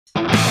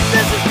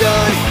This is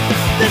good,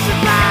 this is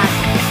bad.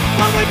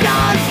 When we're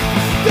done,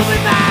 you'll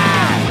be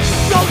mad.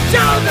 Go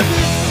down the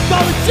pit,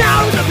 go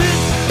down the pit,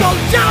 go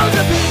down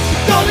the pit,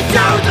 go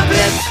down the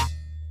pit.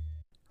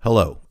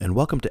 Hello, and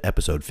welcome to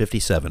episode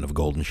 57 of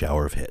Golden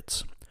Shower of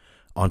Hits.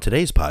 On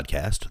today's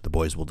podcast, the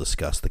boys will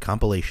discuss the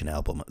compilation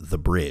album The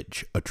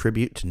Bridge, a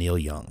tribute to Neil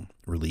Young,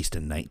 released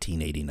in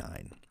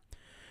 1989.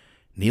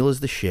 Neil is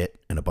the shit,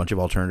 and a bunch of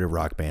alternative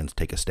rock bands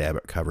take a stab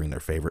at covering their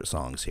favorite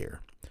songs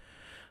here.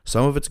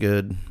 Some of it's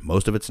good,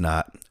 most of it's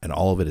not, and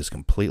all of it is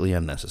completely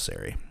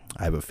unnecessary.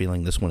 I have a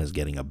feeling this one is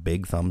getting a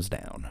big thumbs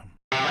down.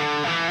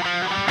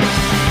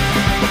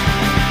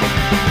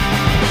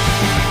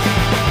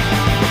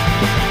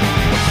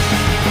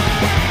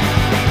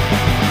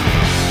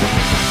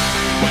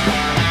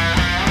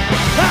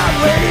 I'm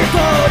waiting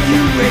for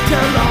you way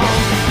too long.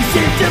 You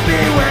seem to be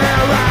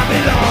where I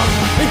belong.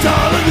 It's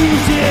all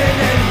illusion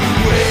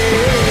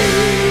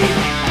anyway.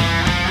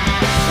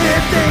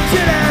 If things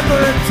should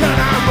ever turn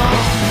out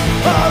wrong,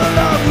 all the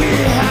love we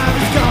have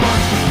is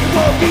gone. It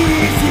won't be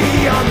easy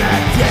on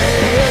that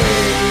day.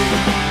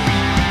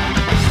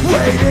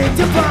 Waiting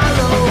to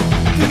follow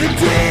through the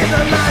dream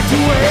of light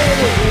away.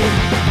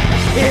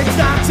 It's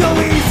not so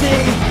easy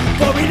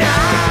for me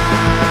now.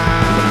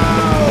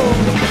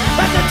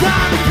 At the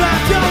time you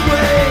passed your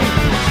way,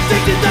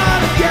 think you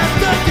thought of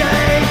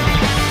yesterday.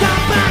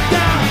 Come back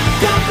now,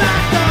 come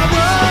back now,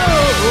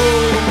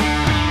 whoa.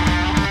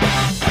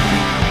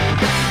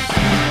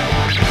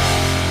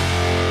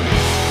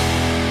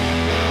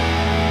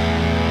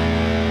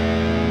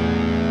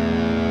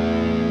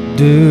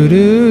 Do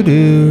do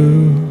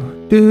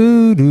do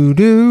do do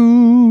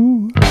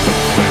do. But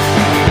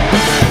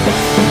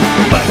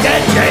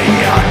that day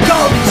on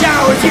Golden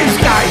Showers you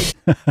sky.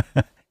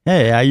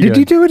 Hey, how you Did doing?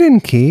 you do it in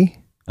key?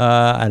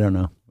 I don't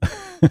know.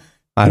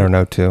 I don't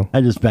know too.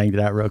 I just banged it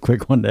out real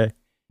quick one day.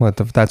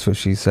 That's what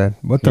she said.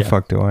 What the Yeah.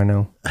 fuck do I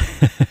know?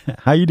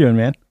 How you doing,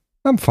 man?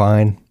 I'm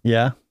fine.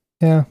 Yeah.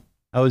 Yeah.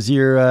 How was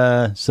your,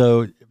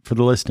 so for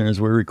the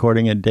listeners, we're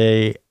recording a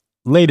day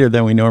later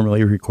than we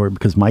normally record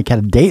because Mike had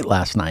a date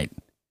last night.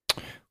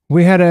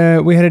 We had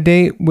a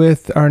date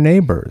with our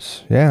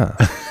neighbors. Yeah.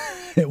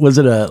 Was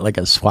it like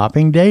a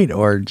swapping date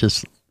or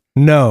just?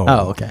 No.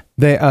 Oh, okay.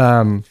 They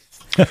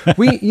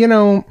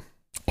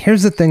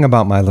here's the thing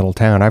about my little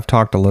town. I've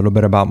talked a little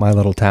bit about my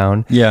little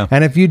town. Yeah.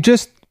 And if you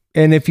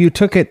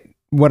took it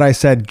what I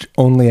said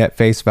only at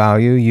face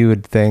value, you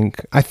would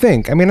think I've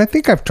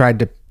tried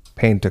to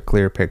paint a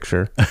clear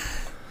picture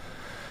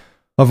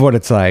of what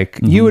it's like.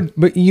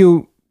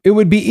 Mm-hmm. It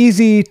would be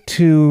easy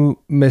to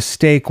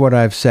mistake what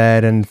I've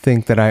said and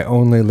think that I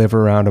only live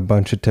around a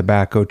bunch of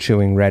tobacco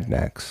chewing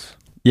rednecks.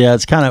 Yeah,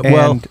 it's kind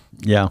of,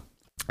 yeah.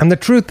 And the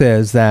truth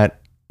is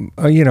that,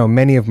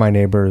 many of my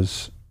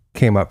neighbors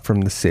came up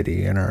from the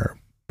city and are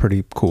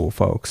pretty cool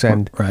folks.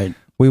 And Right.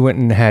 we went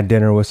and had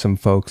dinner with some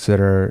folks that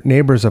are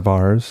neighbors of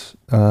ours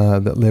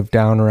that live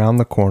down around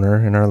the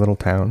corner in our little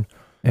town.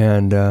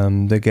 And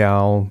the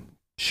gal,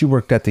 she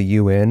worked at the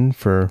UN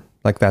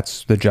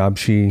that's the job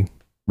she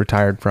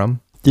retired from.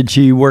 Did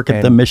she work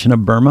at the And- Mission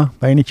of Burma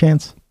by any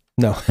chance?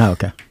 No, Oh,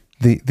 okay.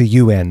 the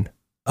UN.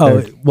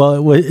 Oh,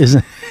 well,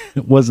 wasn't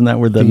that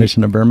where the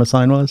Mission of Burma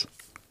sign was?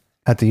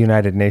 At the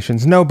United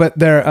Nations. No, but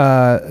there,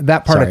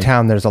 that part Sorry. of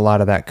town, there's a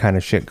lot of that kind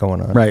of shit going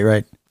on.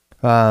 Right.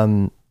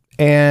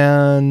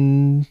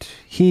 And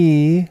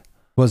he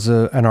was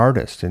an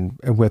artist and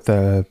with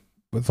a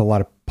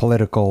lot of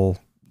political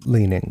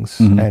leanings.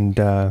 Mhm.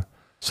 And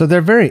so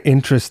they're very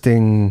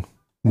interesting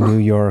New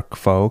York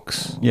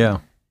folks. Yeah.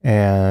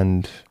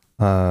 And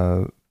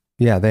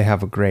they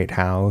have a great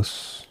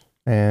house.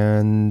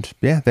 And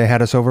they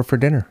had us over for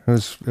dinner. It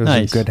was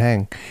Nice. a good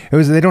hang.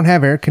 They don't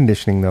have air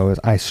conditioning though.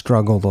 I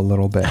struggled a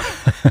little bit.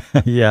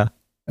 Yeah.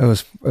 It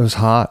was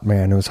hot,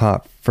 man. It was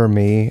hot for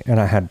me, and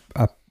I had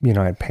I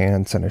had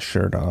pants and a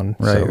shirt on.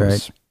 Right, it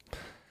was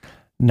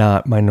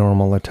not my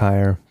normal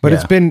attire, but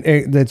Yeah.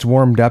 it's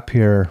warmed up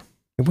here.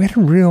 We had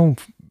a real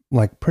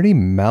pretty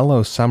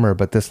mellow summer,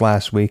 but this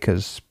last week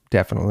has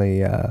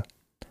definitely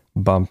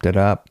bumped it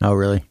up. Oh,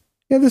 really?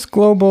 Yeah, this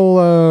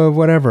global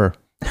whatever,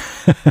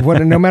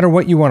 no matter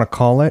what you want to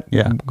call it.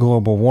 Yeah.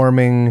 Global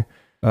warming,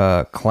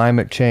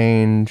 climate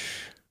change.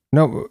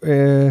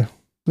 No.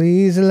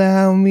 Please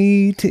allow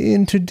me to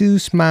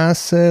introduce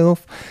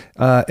myself.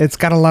 It's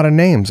got a lot of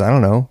names. I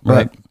don't know, but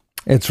Right.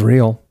 it's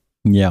real.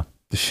 Yeah.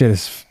 The shit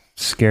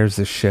scares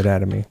the shit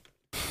out of me.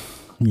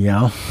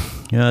 Yeah.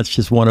 Yeah. It's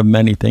just one of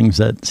many things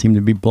that seem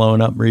to be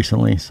blowing up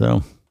recently.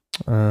 So,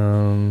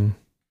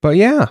 But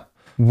yeah,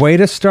 way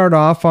to start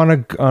off on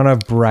a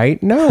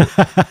bright note.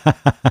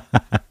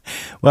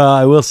 well,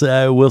 I will say,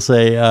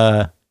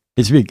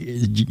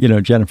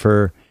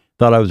 Jennifer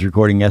thought I was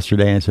recording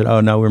yesterday, and I said,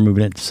 "Oh no, we're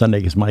moving it to Sunday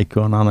because Mike's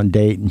going on a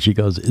date." And she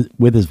goes,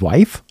 "With his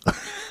wife?"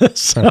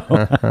 So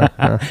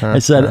I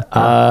said,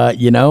 I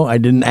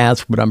didn't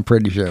ask, but I'm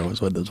pretty sure it was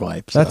with his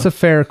wife." So. That's a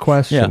fair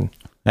question.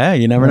 Yeah,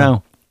 you never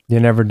know. You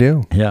never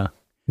do. Yeah.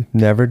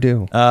 Never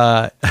do.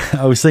 I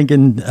was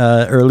thinking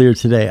earlier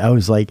today, I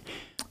was like,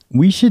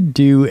 we should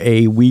do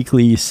a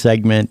weekly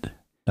segment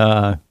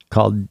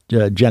called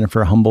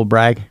Jennifer Humble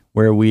Brag,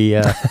 where we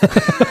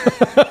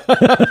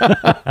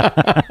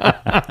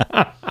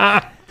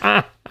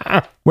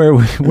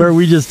where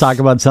we just talk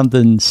about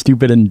something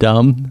stupid and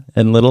dumb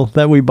and little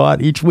that we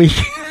bought each week,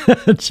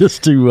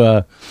 just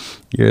to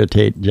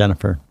irritate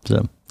Jennifer.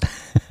 So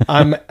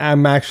I'm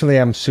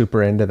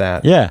super into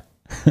that. yeah,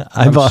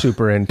 I'm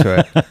super into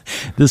it.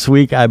 This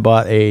week I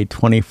bought a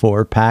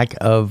 24 pack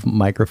of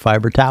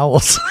microfiber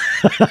towels.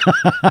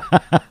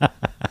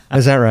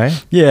 Is that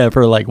right? Yeah,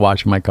 for like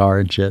washing my car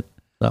and shit.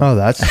 So. Oh,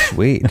 that's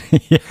sweet.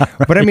 Yeah,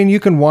 right. But I mean,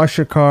 you can wash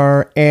your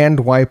car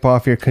and wipe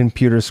off your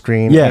computer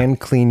screen and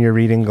clean your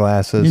reading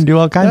glasses. You can do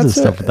all kinds of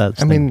stuff with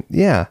that. I mean,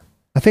 yeah,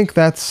 I think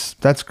that's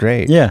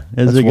great. Yeah,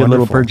 it's a good wonderful.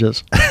 little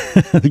purchase.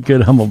 A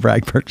good humble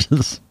brag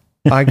purchase.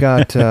 I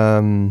got,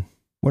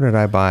 what did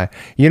I buy?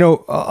 You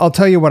know, I'll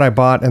tell you what I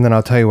bought and then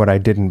I'll tell you what I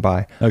didn't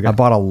buy. Okay. I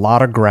bought a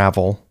lot of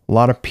gravel, a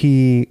lot of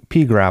pea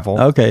gravel.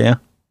 Okay, yeah.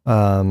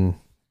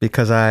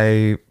 Because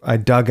I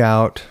dug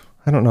out,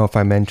 I don't know if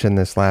I mentioned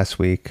this last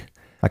week,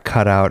 I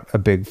cut out a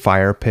big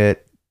fire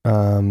pit.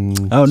 Oh,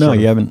 no,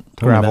 you haven't.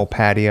 Gravel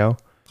patio.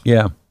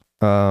 Yeah.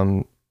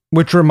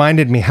 Which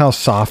reminded me how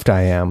soft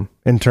I am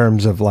in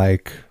terms of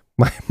like,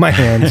 my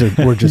hands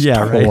were just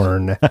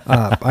torn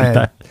up.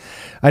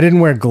 I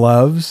didn't wear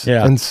gloves.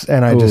 Yeah.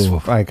 And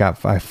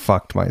I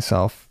fucked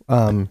myself.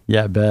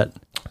 Yeah, I bet.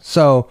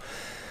 So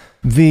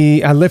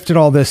I lifted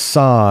all this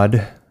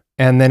sod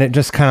and then it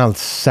just kind of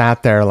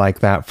sat there like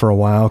that for a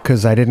while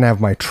because I didn't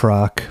have my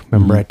truck.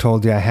 Remember I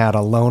told you I had a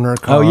loaner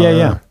car? Oh,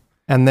 yeah.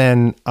 And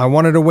then I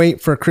wanted to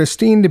wait for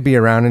Christine to be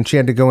around and she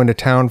had to go into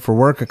town for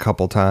work a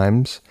couple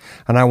times.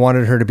 And I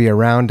wanted her to be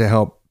around to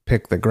help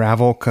pick the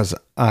gravel because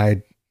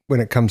when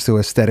it comes to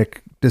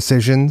aesthetic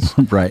decisions,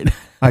 Right.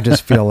 I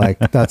just feel like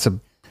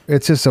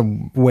it's just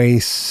a way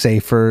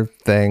safer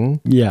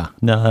thing. Yeah.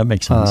 No, that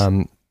makes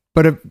sense.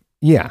 But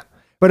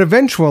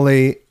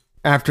eventually,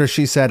 after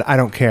she said, I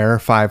don't care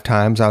 5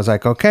 times, I was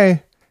like,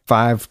 okay,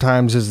 5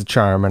 times is the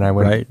charm. And I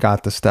went and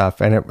got the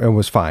stuff and it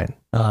was fine.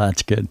 Oh,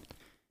 that's good.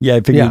 Yeah, I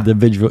figured the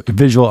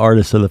visual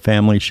artist of the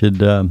family should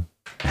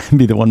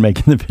be the one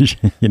making the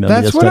vision. You know,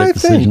 that's what I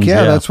think.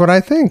 Yeah, that's what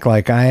I think.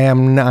 Like I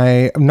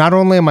not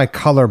only am I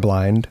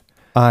colorblind,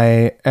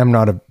 I am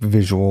not a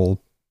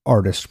visual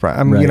artist.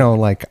 You know,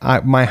 like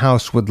my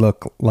house would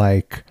look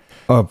like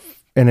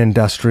an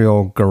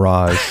industrial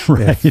garage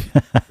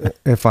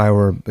if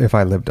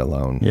I lived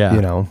alone. Yeah,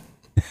 you know.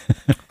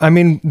 I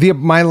mean,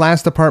 my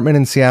last apartment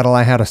in Seattle,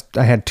 I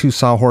had 2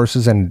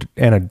 sawhorses and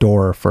a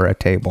door for a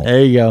table.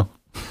 There you go.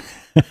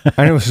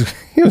 And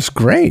it was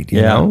great.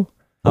 You know,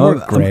 it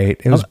worked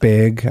great. It was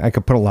big. I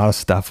could put a lot of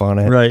stuff on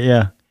it. Right.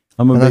 Yeah,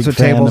 that's what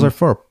tables are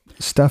for.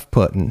 Stuff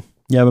putting.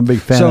 Yeah, I'm a big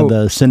fan of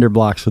the cinder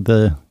blocks with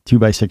the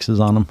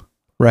 2x6s on them.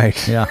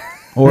 Right. Yeah.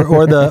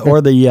 Or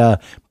the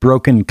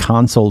broken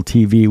console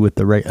TV with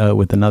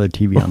another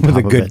TV on top of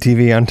it. With a good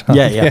TV on top.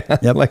 Yeah.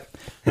 Yep. Like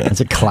it's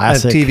a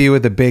classic. A TV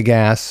with a big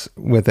ass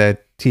with a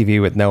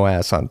TV with no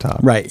ass on top.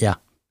 Right. Yeah.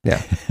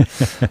 Yeah.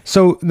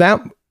 So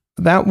that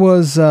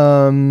was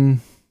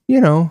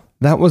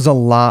that was a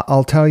lot.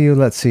 I'll tell you.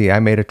 Let's see. I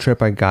made a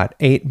trip. I got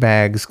 8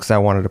 bags because I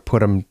wanted to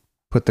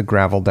put the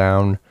gravel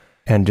down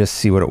and just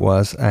see what it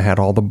was. I had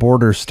all the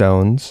border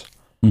stones.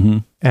 Mm-hmm.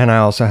 And I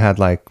also had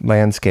like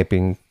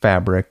landscaping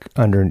fabric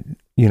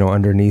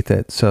underneath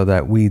it so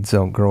that weeds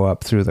don't grow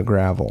up through the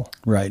gravel.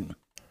 Right.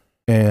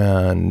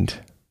 And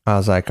I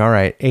was like, all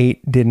right,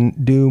 8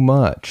 didn't do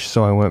much.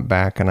 So I went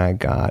back and I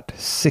got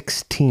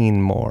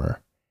 16 more.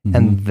 Mm-hmm.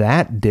 And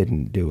that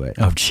didn't do it.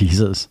 Oh,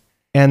 Jesus.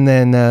 And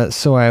then,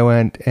 so I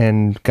went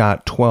and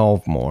got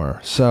 12 more.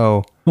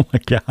 So oh my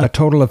God. A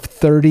total of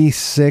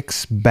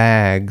 36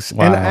 bags.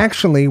 Wow. And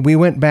actually, we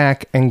went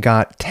back and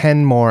got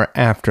 10 more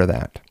after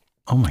that.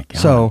 Oh my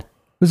God. So it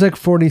was like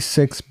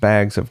 46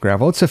 bags of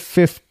gravel. It's a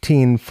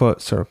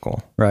 15-foot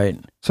circle. Right.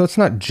 So it's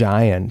not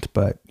giant,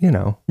 but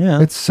yeah,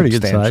 it's pretty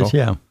substantial. good size.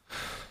 Yeah.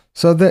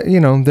 So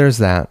there's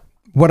that.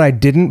 What I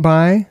didn't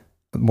buy,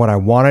 what I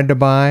wanted to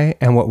buy,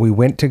 and what we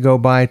went to go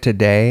buy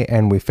today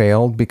and we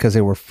failed because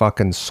they were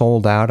fucking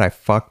sold out. I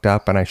fucked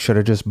up and I should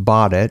have just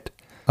bought it.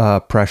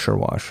 Pressure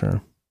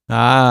washer.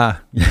 Ah,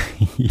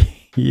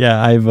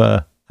 yeah.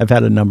 I've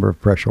had a number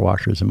of pressure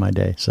washers in my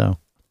day. So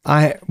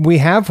we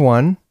have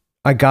one.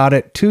 I got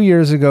it 2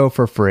 years ago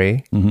for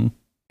free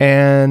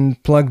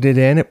and plugged it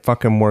in. It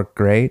fucking worked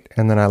great.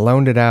 And then I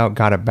loaned it out,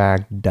 got it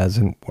back,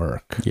 doesn't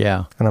work.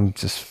 Yeah. And I'm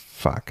just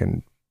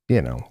fucking,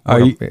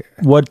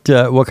 what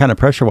kind of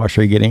pressure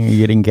washer are you getting? Are you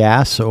getting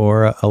gas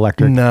or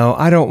electric? No,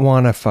 I don't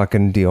want to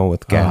fucking deal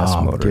with gas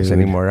motors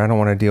anymore. I don't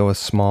want to deal with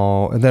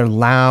small. They're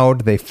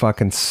loud. They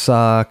fucking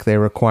suck. They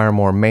require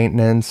more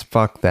maintenance.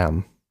 Fuck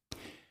them.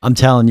 I'm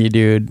telling you,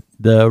 dude,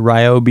 the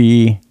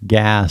Ryobi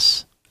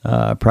gas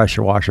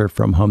pressure washer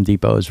from Home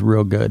Depot is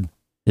real good.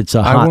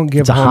 I won't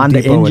give Home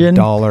Honda Depot engine.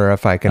 $1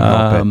 if I can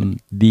help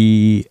it.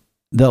 The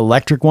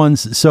electric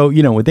ones. So,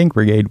 with Ink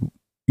Brigade,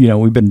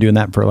 we've been doing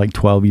that for like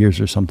 12 years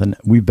or something.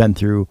 We've been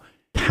through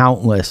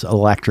countless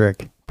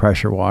electric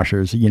pressure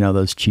washers,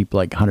 those cheap,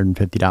 like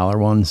 $150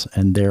 ones,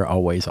 and they're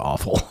always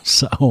awful.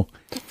 So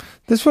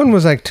This one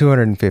was like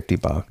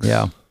 $250.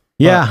 Yeah.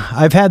 Yeah.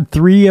 I've had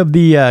 3 of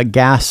the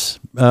gas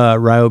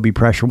Ryobi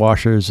pressure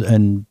washers,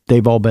 and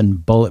they've all been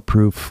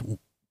bulletproof.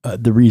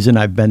 The reason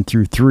I've been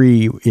through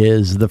 3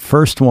 is the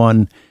first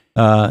one.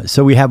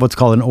 So we have what's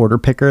called an order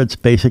picker. It's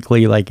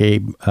basically like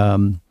a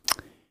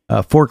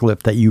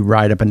forklift that you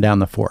ride up and down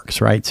the forks,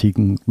 right? So you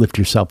can lift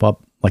yourself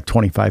up like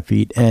 25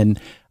 feet. And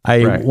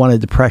I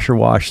wanted to pressure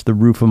wash the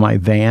roof of my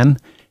van.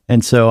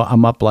 And so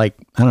I'm up like,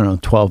 I don't know,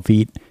 12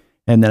 feet.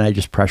 And then I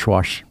just pressure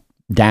wash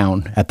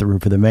down at the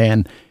roof of the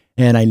van.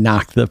 And I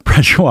knocked the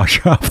pressure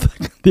washer off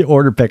the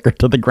order picker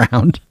to the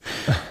ground.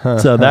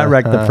 So that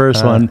wrecked the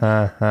first one.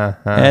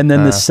 And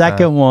then the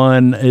second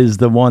one is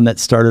the one that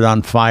started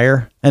on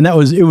fire. And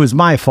it was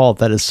my fault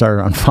that it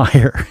started on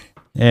fire.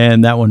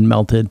 And that one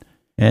melted.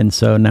 And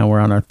so now we're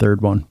on our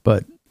third one.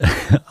 But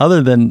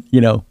other than,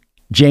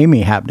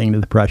 Jamie happening to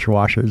the pressure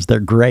washers, they're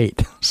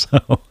great.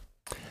 So,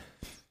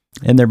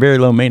 and they're very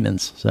low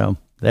maintenance. So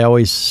they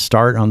always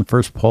start on the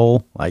first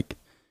pull. Like,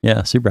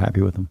 yeah, super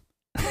happy with them.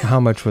 How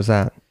much was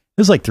that?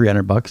 It was like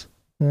 $300.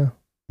 Yeah,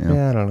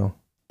 I don't know.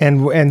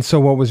 And so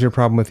what was your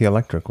problem with the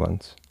electric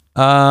ones?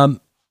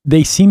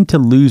 They seem to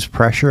lose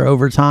pressure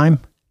over time,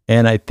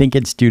 and I think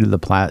it's due to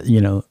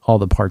the all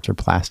the parts are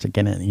plastic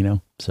in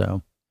it,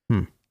 So,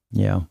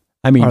 yeah.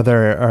 I mean,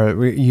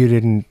 you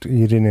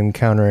didn't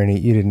encounter any?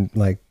 You didn't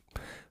like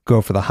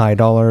go for the high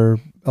dollar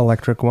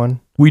electric one?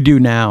 We do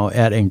now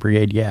at Ink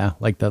Brigade, yeah,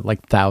 like the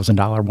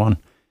 $1,000 one,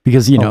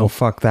 because well,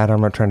 fuck that.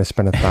 I'm not trying to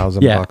spend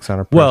 $1,000 on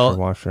a pressure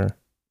washer.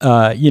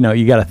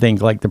 You got to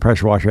think like the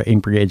pressure washer at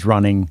Ink Brigade's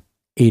running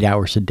 8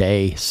 hours a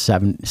day,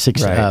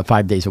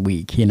 5 days a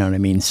week. You know what I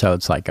mean? So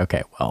it's like,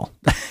 okay, well,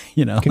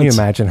 Can you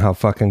imagine how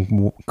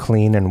fucking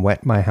clean and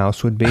wet my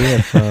house would be?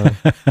 If,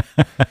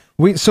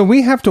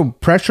 we have to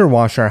pressure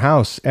wash our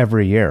house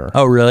every year.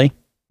 Oh, really?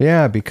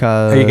 Yeah,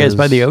 because... Are you guys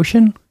by the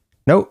ocean?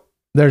 Nope.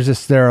 There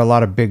are a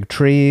lot of big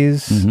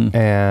trees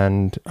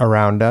and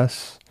around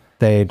us,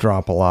 they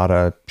drop a lot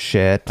of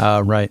shit.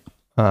 Right.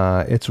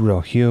 It's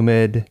real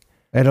humid.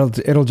 It'll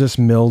just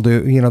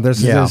mildew.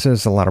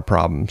 There's a lot of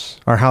problems.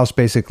 Our house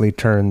basically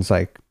turns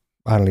like,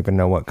 I don't even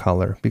know what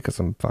color because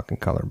I'm fucking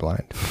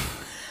colorblind.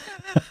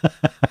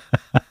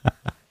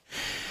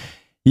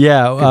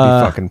 Yeah. Could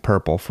be fucking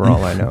purple for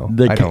all I know.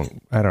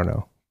 I don't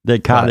know. The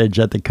cottage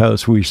at the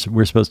coast, we're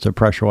supposed to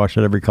pressure wash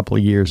it every couple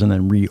of years and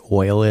then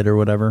re-oil it or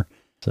whatever.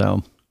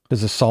 So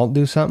does the salt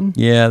do something?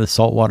 Yeah, the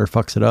salt water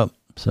fucks it up.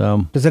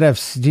 So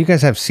do you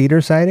guys have cedar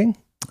siding?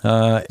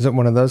 Is it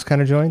one of those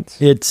kind of joints?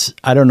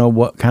 I don't know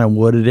what kind of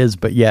wood it is,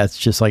 but yeah, it's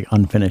just like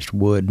unfinished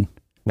wood.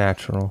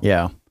 Natural.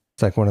 Yeah.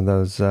 It's like one of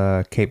those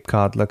Cape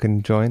Cod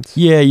looking joints.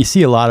 Yeah, you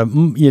see a lot of,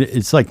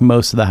 it's like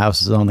most of the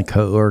houses on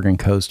the Oregon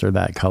coast are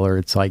that color.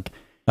 It's like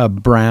a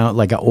brown,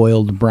 like an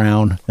oiled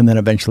brown, and then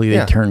eventually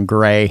they turn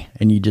gray,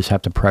 and you just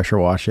have to pressure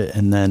wash it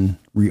and then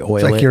re-oil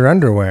it. It's like your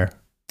underwear.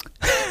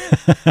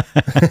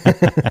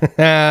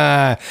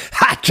 Ha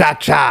cha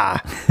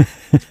cha.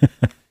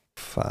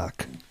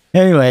 Fuck.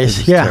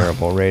 Anyways,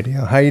 terrible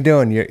radio. How you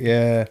doing?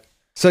 Yeah.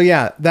 So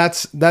yeah,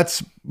 that's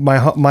my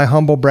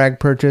humble brag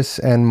purchase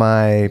and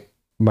my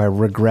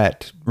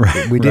regret.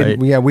 Right.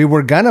 We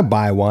were gonna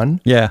buy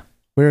one. Yeah.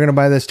 We were gonna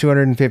buy this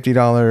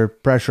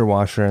 $250 pressure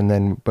washer,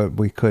 but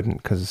we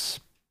couldn't because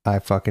I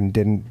fucking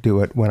didn't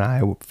do it when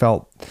I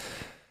felt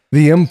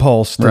the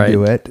impulse to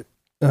do it.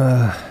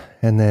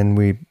 And then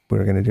we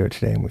were gonna do it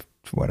today, and we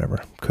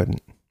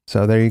couldn't.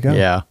 So there you go.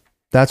 Yeah.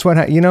 That's what,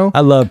 I love pressure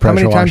washing. How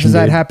many times does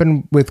that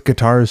happen with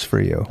guitars for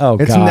you? Oh,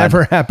 it's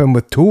never happened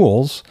with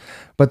tools,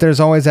 but there's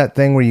always that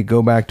thing where you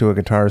go back to a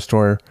guitar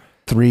store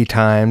 3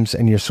 times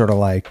and you're sort of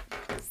like,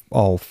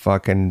 oh,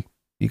 fucking,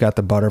 you got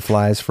the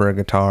butterflies for a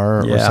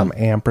guitar or some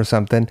amp or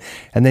something.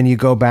 And then you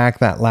go back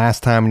that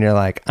last time and you're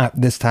like,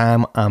 this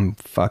time I'm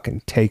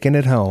fucking taking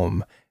it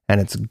home and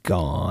it's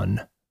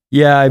gone.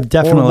 Yeah, I've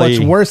definitely. Or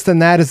what's worse than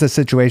that is the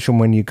situation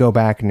when you go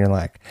back and you're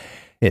like,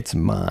 it's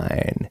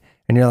mine.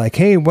 And you're like,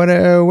 hey,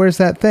 where's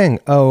that thing?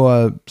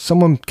 Oh,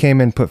 someone came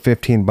in, put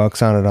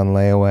 $15 on it on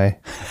layaway.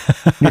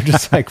 You're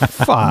just like,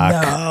 fuck.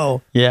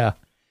 No. Yeah.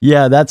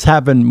 Yeah, that's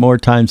happened more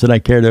times than I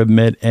care to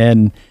admit.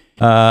 And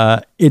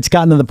it's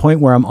gotten to the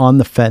point where I'm on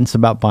the fence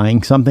about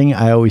buying something.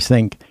 I always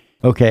think,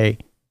 okay,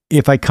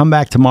 if I come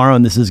back tomorrow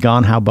and this is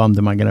gone, how bummed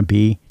am I going to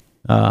be?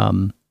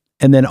 And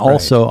then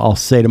also I'll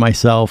say to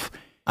myself,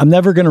 I'm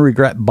never going to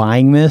regret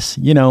buying this,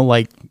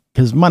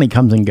 because money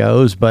comes and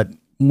goes, but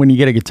when you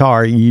get a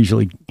guitar, you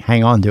usually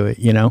hang on to it,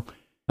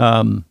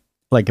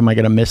 like, am I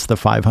going to miss the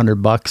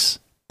 $500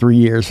 3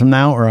 years from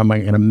now, or am I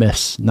going to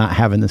miss not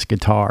having this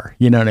guitar?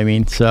 You know what I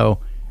mean? So,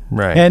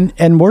 right.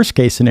 And worst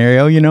case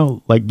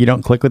scenario, like you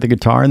don't click with the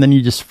guitar and then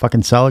you just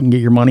fucking sell it and get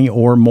your money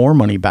or more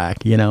money back,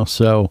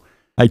 so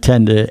I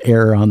tend to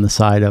err on the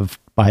side of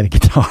buy the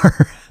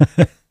guitar.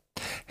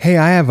 Hey,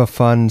 I have a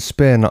fun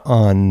spin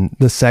on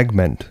the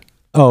segment.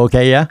 Oh,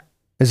 okay. Yeah.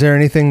 Is there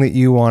anything that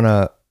you want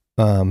to,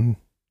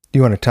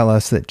 tell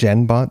us that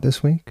Jen bought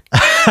this week?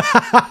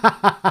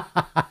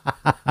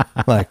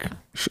 Like,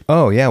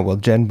 oh yeah, well,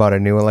 Jen bought a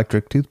new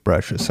electric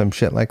toothbrush or some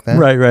shit like that.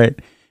 Right.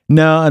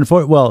 No,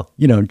 unfortunately, well,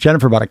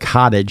 Jennifer bought a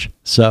cottage,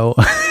 so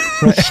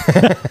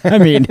I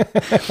mean,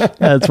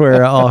 that's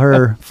where all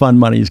her fun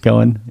money's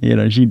going.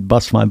 She'd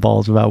bust my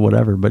balls about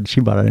whatever, but she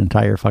bought an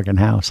entire fucking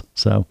house.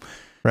 So,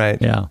 Right.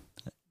 yeah.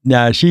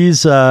 No, she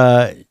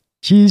doesn't,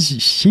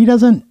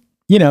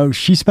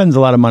 she spends a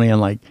lot of money on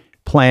like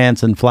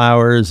plants and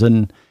flowers,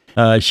 and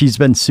she's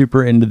been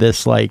super into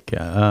this like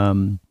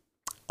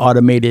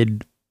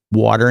automated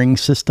watering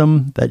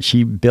system that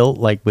she built,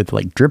 like with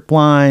like drip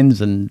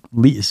lines and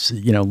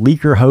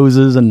leaker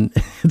hoses, and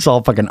it's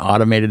all fucking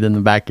automated in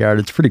the backyard.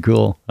 It's pretty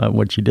cool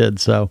what she did.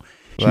 So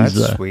Well,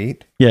 that's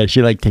sweet. Yeah,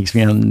 she like takes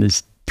me on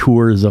these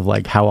tours of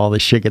like how all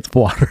this shit gets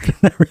watered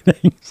and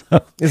everything.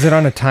 So Is it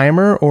on a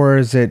timer or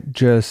is it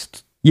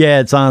just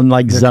yeah, it's on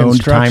like the zoned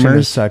construction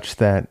timers. is such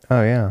that?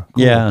 Oh yeah,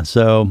 cool. Yeah,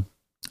 so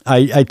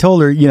I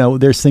told her,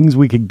 there's things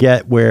we could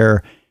get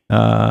where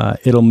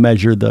it'll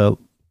measure the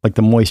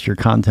moisture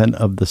content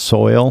of the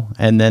soil,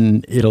 and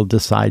then it'll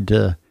decide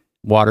to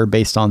water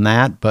based on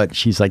that. But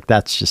she's like,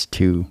 that's just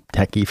too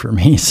techie for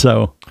me.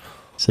 So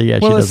yeah,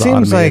 Well, she does the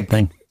automated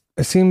thing.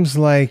 It seems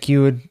like it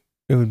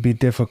would be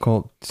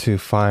difficult to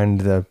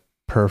find the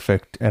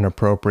perfect and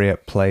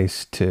appropriate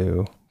place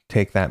to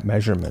take that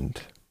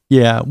measurement.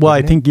 Yeah, well,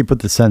 I think you put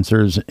the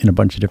sensors in a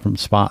bunch of different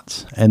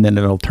spots, and then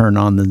it'll turn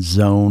on the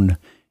zone,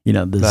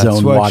 That's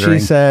zone what watering.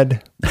 she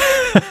said.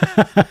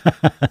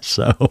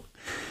 So,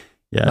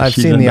 yeah, I've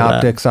she's seen the into that.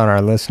 optics on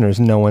our listeners.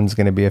 No one's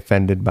going to be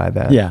offended by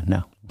that. Yeah,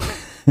 no.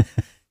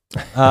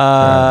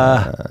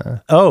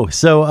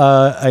 So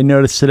I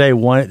noticed today,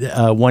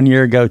 1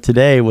 year ago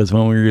today was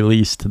when we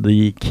released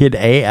the Kid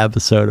A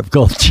episode of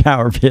Golden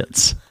Shower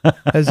Pits.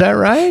 Is that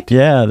right?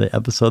 Yeah, the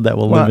episode that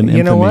will Well, live in infamy.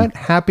 you know what?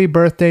 Happy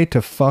birthday to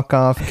fuck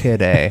off,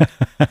 Kid A.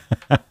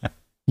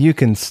 You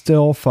can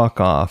still fuck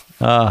off.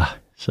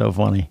 So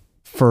funny.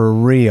 For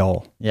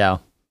real. Yeah.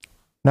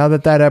 Now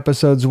that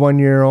episode's 1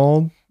 year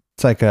old,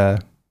 it's like a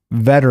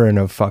veteran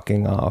of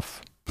fucking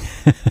off.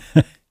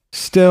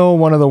 Still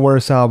one of the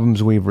worst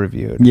albums we've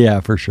reviewed. Yeah,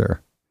 for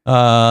sure.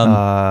 Follow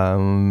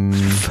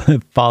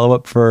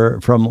up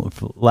from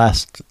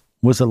last,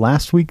 was it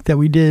last week that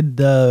we did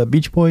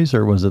Beach Boys,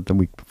 or was it the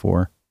week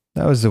before?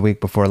 That was the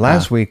week before.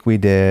 Last week we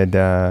did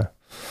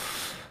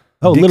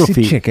Little Dixie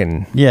Feet.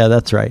 Chicken. Yeah,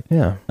 that's right.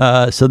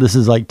 Yeah. So this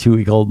is like 2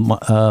 week old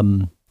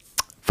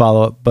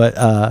follow up, but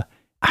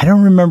I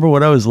don't remember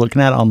what I was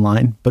looking at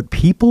online, but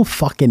people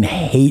fucking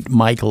hate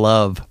Mike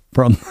Love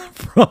from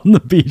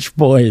the Beach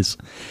Boys.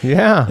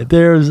 Yeah.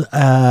 There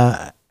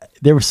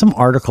was some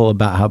article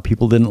about how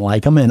people didn't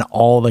like him, and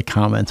all the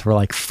comments were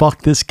like,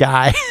 fuck this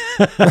guy.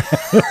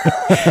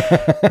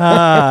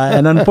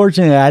 And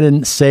unfortunately I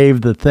didn't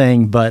save the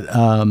thing, but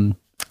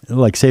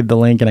save the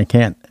link, and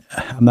I'm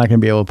not going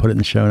to be able to put it in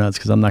the show notes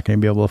because I'm not going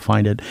to be able to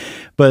find it.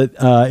 But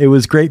it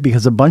was great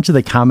because a bunch of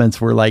the comments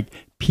were like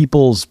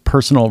people's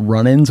personal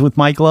run-ins with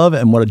Mike Love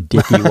and what a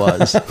dick he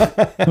was.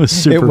 It was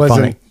super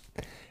funny.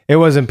 It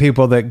wasn't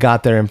people that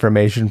got their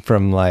information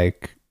from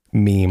like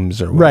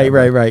memes or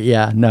whatever. Right.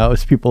 Yeah. No, it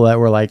was people that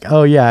were like,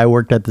 oh yeah, I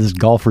worked at this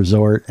golf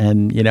resort,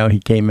 and he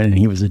came in and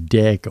he was a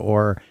dick,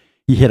 or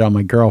he hit on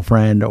my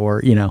girlfriend,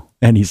 or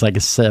and he's like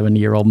a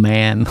 70-year-old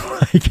man,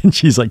 and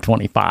she's like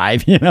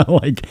 25,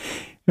 like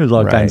there's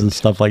all kinds of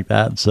stuff like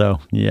that. So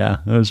yeah,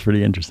 it was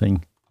pretty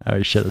interesting.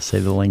 I should have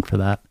saved the link for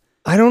that.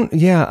 I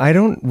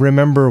don't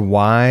remember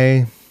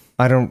why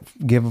I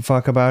don't give a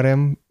fuck about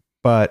him,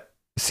 but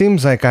it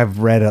seems like I've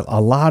read a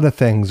lot of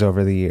things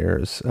over the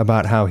years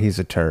about how he's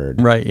a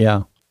turd. Right.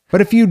 Yeah.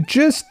 But if you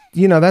just,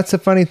 that's the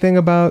funny thing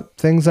about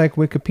things like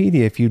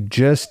Wikipedia. If you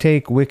just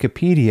take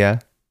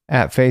Wikipedia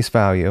at face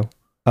value,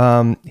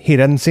 he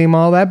doesn't seem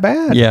all that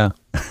bad. Yeah.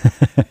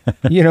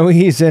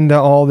 He's into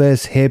all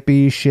this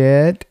hippie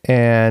shit,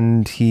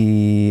 and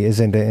he is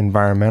into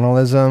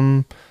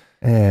environmentalism,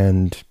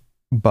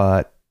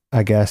 but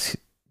I guess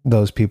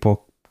those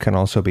people can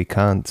also be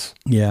cunts.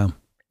 Yeah.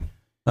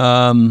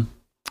 So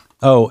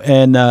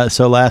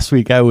last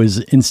week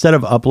instead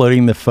of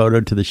uploading the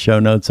photo to the show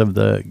notes of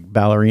the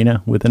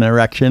ballerina with an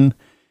erection,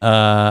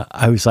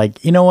 I was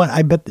like, you know what?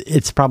 I bet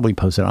it's probably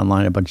posted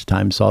online a bunch of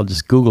times, so I'll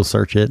just Google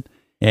search it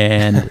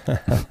and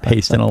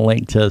paste in a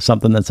link to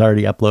something that's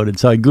already uploaded.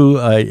 So I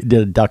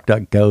did a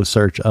DuckDuckGo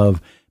search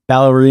of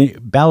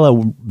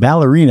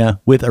ballerina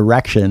with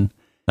erection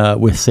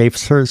with safe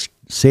search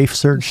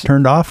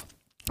turned off.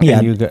 Yeah,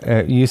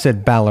 and you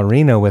said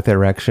ballerina with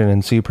erection,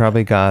 and so you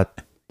probably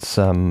got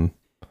some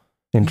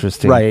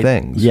interesting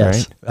things.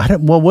 Yes. Right?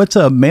 What's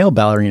a male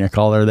ballerina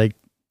called? Are they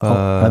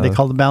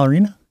called a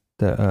ballerina?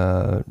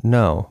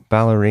 No,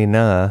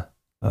 ballerina.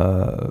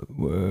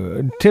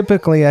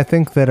 Typically, I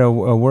think that a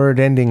word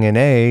ending in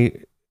A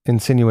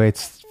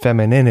insinuates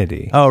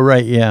femininity. Oh,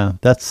 right. Yeah.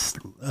 That's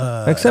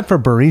except for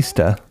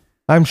barista.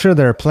 I'm sure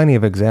there are plenty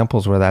of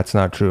examples where that's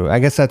not true. I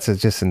guess that's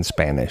just in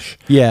Spanish.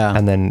 Yeah.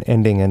 And then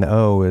ending in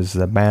O is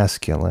the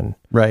masculine.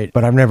 Right.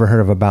 But I've never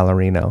heard of a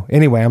ballerino.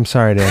 Anyway, I'm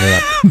sorry to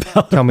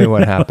interrupt. Tell me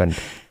what happened.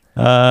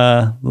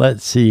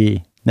 Let's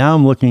see. Now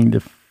I'm looking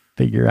to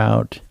figure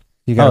out.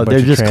 You got a bunch they're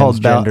of just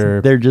called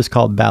transgender. they're just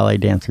called ballet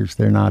dancers.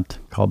 They're not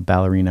called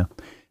ballerina.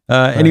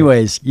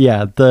 Anyways,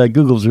 yeah, the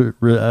Google's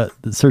the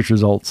search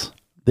results,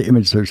 the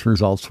image search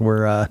results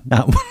were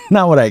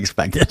not what I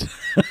expected.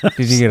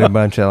 Did you get a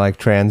bunch of like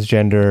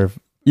transgender,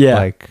 Yeah.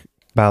 like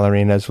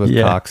ballerinas with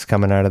Yeah. cocks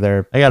coming out of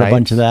their I got a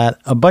bunch tights? of that.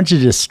 A bunch of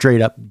just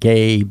straight up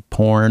gay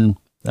porn,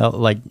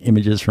 like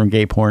images from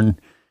gay porn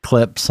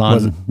clips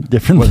on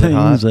different was it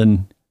hot? things.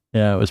 And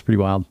yeah, it was pretty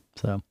wild.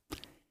 So,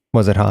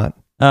 Was it hot?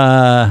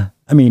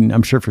 I mean,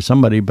 I'm sure for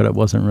somebody, but it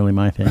wasn't really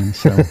my thing.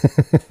 So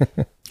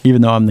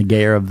even though I'm the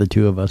gayer of the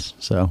two of us.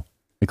 So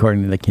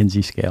according to the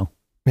Kinsey scale.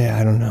 Yeah,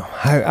 I don't know.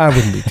 I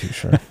wouldn't be too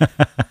sure.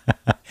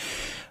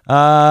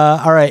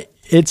 All right.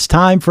 It's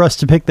time for us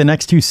to pick the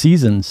next 2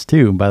 seasons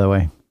too, by the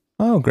way.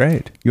 Oh,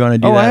 great. You want to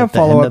do Oh, that? I have at the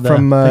end follow of up the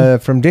thing?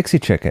 from Dixie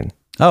Chicken.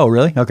 Oh,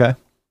 really? Okay.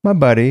 My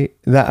buddy,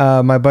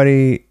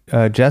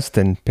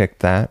 Justin picked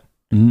that.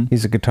 Mm-hmm.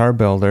 He's a guitar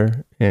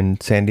builder in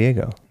San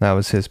Diego. That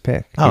was his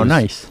pick. Oh,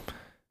 nice.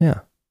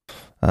 Yeah.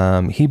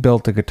 He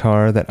built a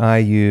guitar that I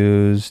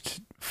used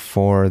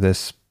for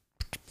this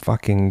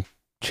fucking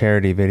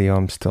charity video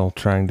I'm still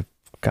trying to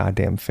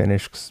goddamn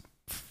finish 'cause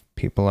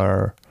people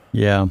are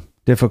Yeah.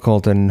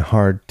 difficult and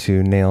hard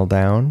to nail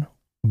down.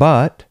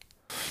 But,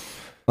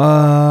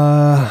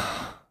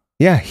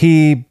 yeah,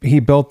 he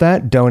built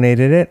that,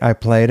 donated it, I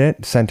played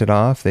it, sent it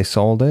off, they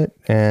sold it,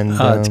 and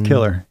It's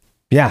killer.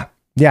 Yeah,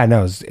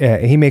 no,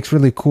 he makes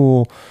really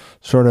cool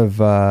sort of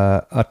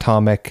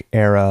atomic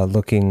era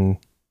looking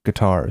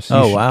guitars.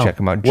 You should wow. check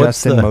him out. What's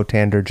Justin the-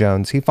 Motander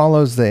Jones. He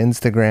follows the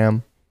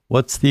Instagram.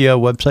 What's the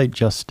website,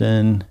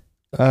 Justin?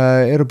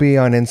 It'll be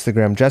on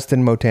Instagram,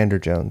 Justin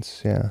Motander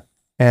Jones. Yeah,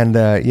 and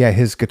yeah,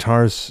 his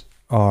guitars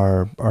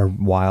are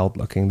wild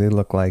looking. They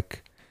look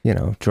like, you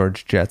know,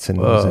 George Jetson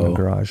was in a Whoa.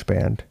 garage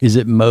band. Is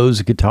it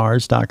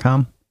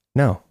mosguitars.com?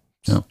 No,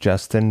 it's No.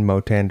 Justin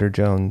Motander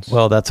Jones.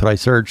 Well, that's what I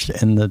searched,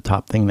 and the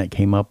top thing that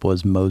came up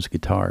was Moe's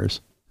Guitars.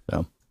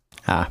 So,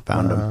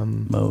 found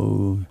him.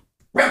 Mo.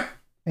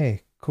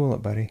 Hey, cool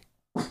it, buddy.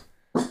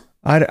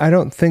 I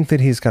don't think that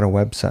he's got a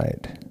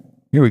website.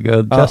 Here we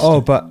go.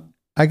 Justin. But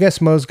I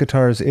guess Moe's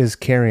Guitars is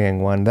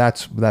carrying one.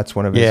 That's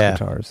one of his Yeah.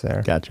 guitars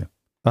there. Gotcha.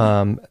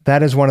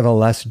 That is one of the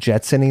less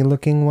Jetson-y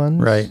looking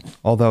ones. Right.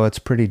 Although it's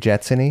pretty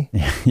Jetson-y.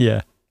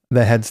 Yeah.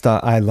 The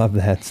headstock, I love the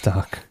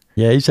headstock.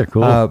 Yeah, these are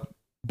cool.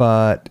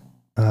 But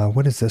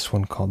what is this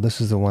one called? This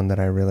is the one that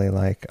I really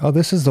like. Oh,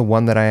 this is the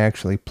one that I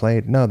actually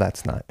played. No,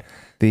 that's not.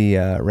 The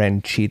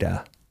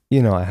Ranchita.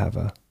 You know,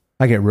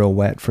 I get real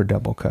wet for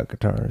double cut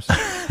guitars.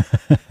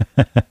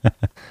 I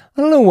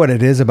don't know what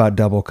it is about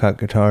double cut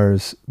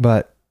guitars,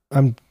 but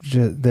I'm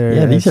just there.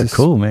 Yeah, these are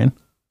cool, man.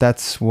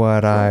 That's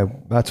what I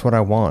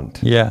want.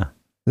 Yeah.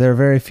 There are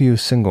very few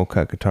single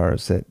cut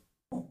guitars that,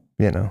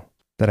 you know,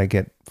 that I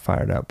get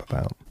fired up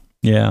about.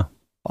 Yeah.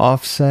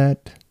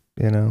 Offset,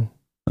 you know,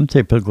 I'm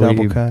typically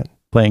double cut.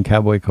 playing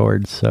cowboy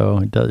chords, so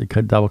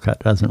double cut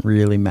doesn't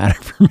really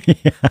matter for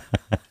me.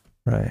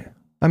 Right.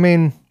 I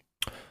mean,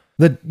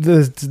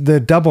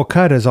 the double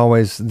cut is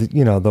always,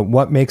 you know,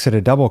 what makes it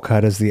a double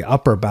cut is the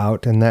upper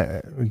bout, and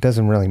that it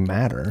doesn't really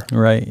matter,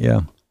 Right.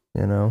 Yeah.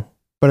 you know.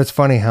 But it's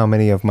funny how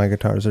many of my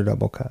guitars are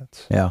double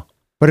cuts. Yeah.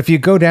 But if you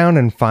go down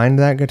and find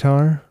that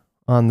guitar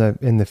in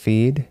the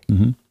feed,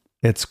 Mm-hmm.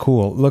 it's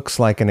cool. It looks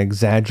like an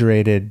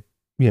exaggerated,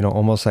 you know,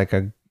 almost like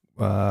a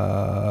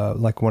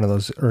like one of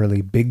those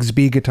early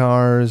Bigsby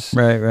guitars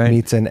Right. Right.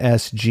 meets an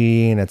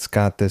SG, and it's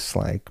got this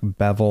like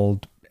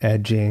beveled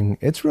edging.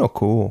 It's real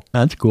cool.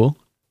 That's cool.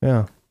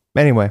 Yeah.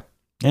 Anyway,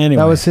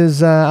 Anyway, that was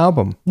his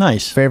album.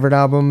 nice. Favorite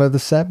album of the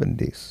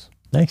 70s.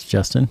 Thanks,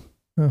 Justin.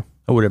 Oh.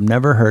 I would have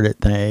never heard it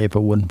if it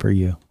wasn't for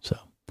you. So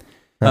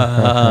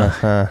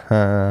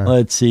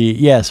let's see.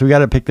 Yeah, so we got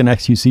to pick the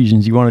next 2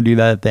 seasons. You want to do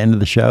that at the end of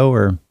the show,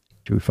 or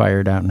should we fire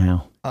it out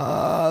now?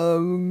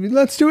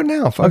 Let's do it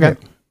now. Fuck Okay. it.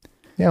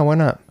 Yeah, why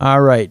not?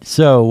 All right.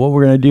 So what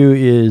we're going to do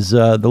is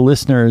the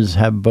listeners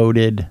have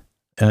voted,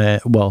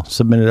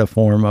 submitted a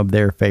form of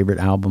their favorite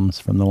albums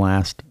from the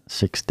last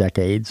 6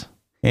 decades.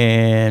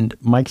 And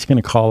Mike's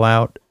going to call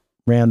out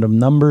random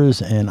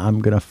numbers, and I'm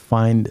going to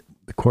find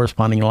the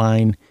corresponding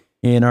line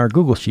in our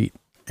Google Sheet.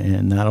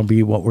 And that'll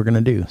be what we're going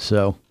to do.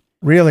 So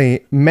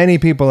Really, many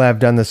people have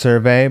done the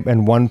survey,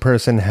 and one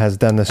person has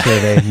done the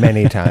survey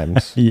many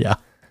times. yeah.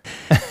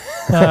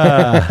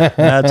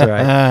 That's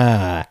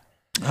right.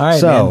 All right.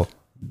 So,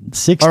 man.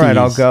 60s. all right,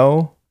 I'll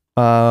go.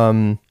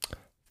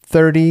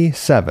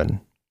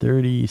 37.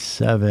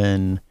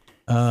 37.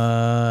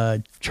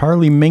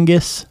 Charlie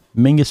Mingus.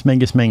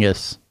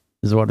 Mingus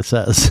is what it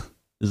says.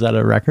 Is that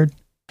a record?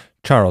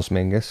 Charles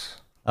Mingus.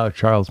 Oh,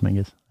 Charles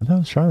Mingus. I thought it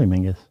was Charlie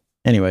Mingus.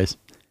 Anyways,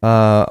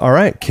 All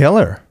right,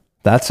 killer.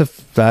 That's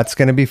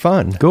going to be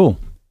fun. cool.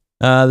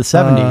 The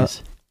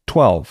 70s.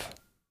 12.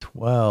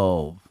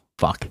 12.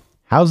 Fuck.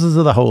 Houses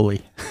of the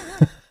Holy.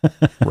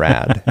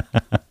 Rad.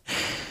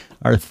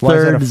 Our Why is that a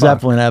third fuck?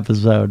 Zeppelin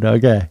episode.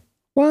 Okay.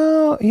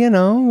 Well, you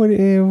know, what do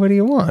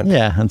you want?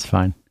 Yeah, that's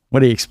fine. What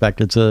do you expect?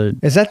 It's a...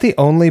 Is that the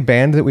only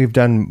band that we've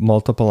done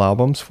multiple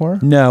albums for?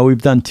 No,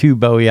 we've done 2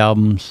 Bowie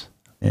albums,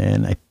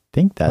 and I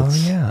think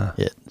that's Oh, yeah.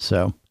 it.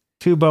 So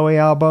 2 Bowie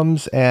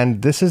albums,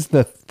 and this is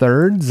the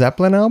 3rd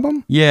Zeppelin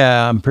album?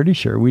 Yeah, I'm pretty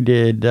sure. We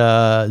did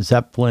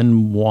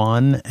Zeppelin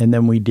 1, and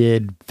then we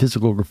did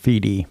Physical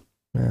Graffiti.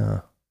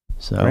 Yeah.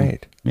 So,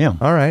 Great. yeah.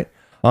 All right.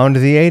 On to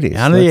the 80s.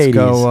 On to the 80s.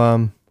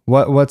 Go,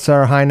 what's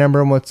our high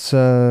number and what's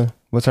our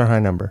high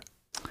number?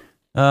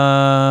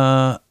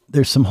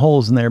 There's some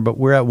holes in there, but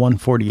we're at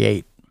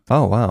 148.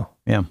 Oh, wow.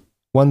 Yeah.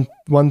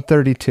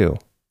 132.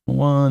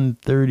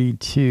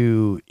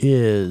 132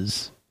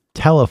 is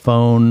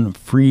Telephone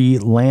Free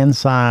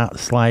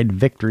Landslide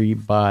Victory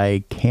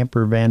by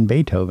Camper Van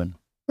Beethoven.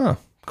 Oh,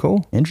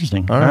 cool.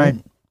 Interesting. All right.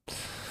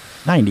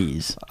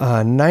 90s.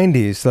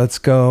 90s. Let's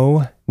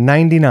go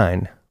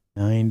 99.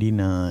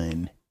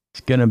 99.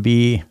 It's going to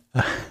be,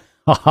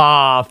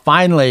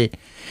 finally,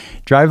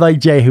 Drive Like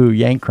Jehu,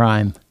 Yank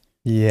Crime.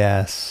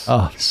 Yes.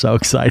 Oh, so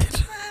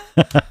excited.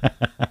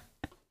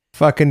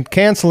 Fucking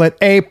cancel it.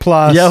 A+.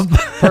 Yep.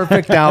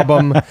 Perfect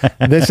album.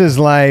 This is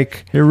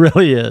like It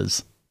really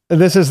is.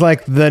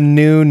 the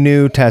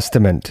New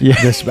Testament.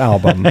 Yeah. This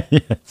album.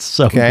 It's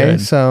so Okay,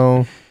 good.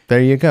 so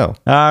there you go.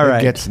 All right.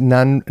 It gets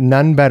none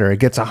better. It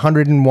gets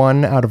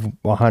 101 out of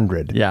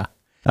 100. Yeah.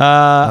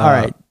 All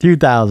right.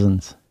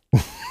 2000s.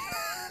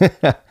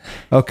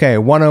 Okay,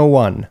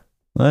 101.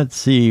 Let's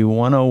see.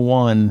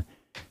 101.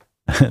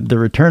 The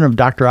Return of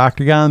Dr.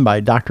 Octagon by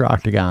Dr.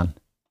 Octagon.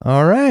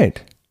 All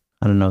right.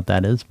 I don't know what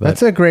that is, but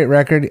That's a great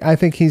record. I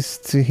think he's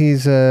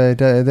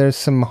there's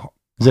some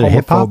is it a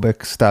hip hop?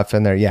 homophobic stuff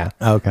in there. Yeah.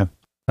 Oh, okay.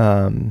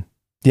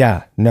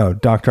 Yeah, no,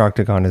 Dr.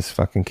 Octagon is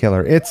fucking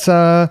killer. It's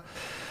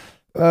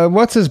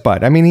what's his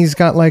butt? I mean, he's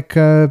got like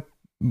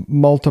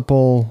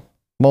multiple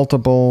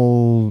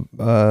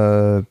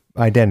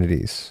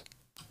identities.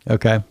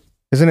 Okay.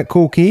 Isn't it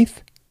Cool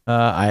Keith?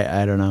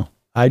 I don't know.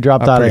 I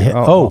dropped Up out of here. hip.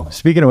 Oh. Oh,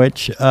 speaking of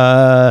which,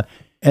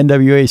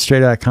 NWA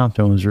Straight Outta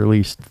Compton was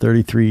released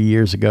 33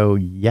 years ago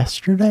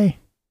yesterday.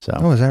 So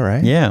Oh, is that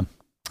right? yeah.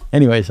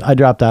 Anyways, I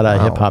dropped out of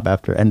Wow. hip hop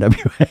after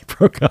NWA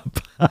broke up.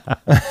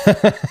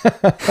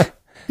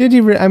 Did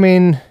you? I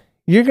mean,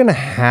 you're gonna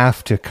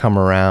have to come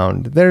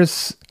around. There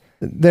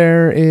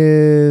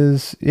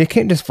is. You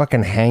can't just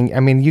fucking hang. I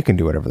mean, you can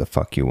do whatever the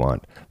fuck you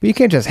want, but you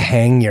can't just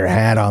hang your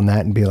hat on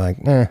that and be like,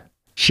 eh.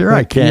 Sure,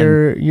 Like, I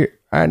can. You're.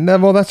 No,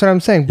 well, that's what I'm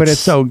saying. But It's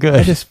it's so good.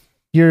 I just.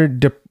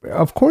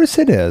 Of course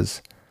it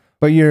is,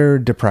 but you're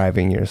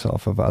depriving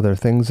yourself of other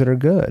things that are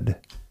good.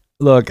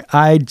 Look,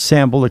 I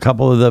sampled a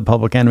couple of the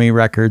Public Enemy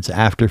records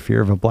after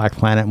Fear of a Black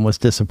Planet and was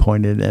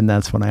disappointed, and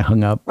that's when I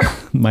hung up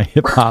my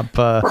hip hop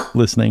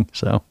listening.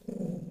 So,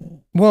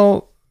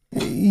 Well,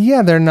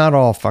 yeah, they're not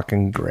all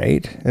fucking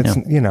great. It's,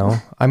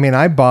 Yeah. I mean,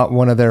 I bought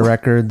one of their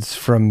records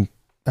from,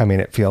 I mean,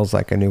 it feels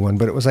like a new one,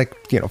 but it was like,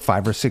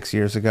 5 or 6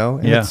 years ago.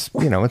 And Yeah. It's,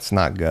 it's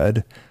not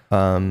good.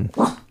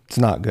 It's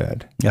not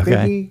good.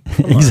 Okay. Biggie,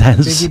 come on.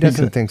 Exactly. Biggie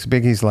doesn't think so.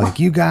 Biggie's like,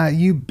 you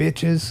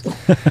bitches.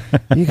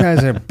 You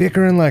guys are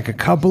bickering like a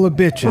couple of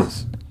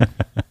bitches.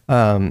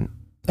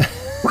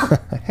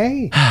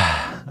 Hey.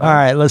 all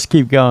right, let's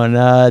keep going.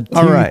 All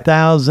right.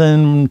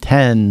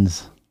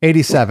 2010s.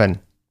 87.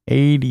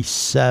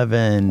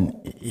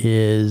 87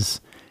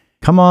 is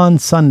Come On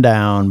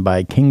Sundown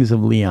by Kings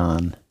of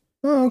Leon.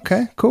 Oh,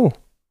 okay. Cool.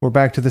 We're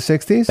back to the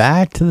 60s?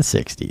 Back to the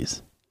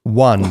 60s.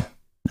 1.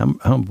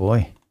 Oh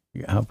boy.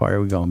 How far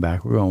are we going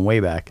back? We're going way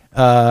back.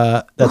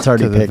 That's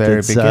already To the picked. very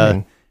It's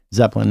beginning.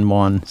 Zeppelin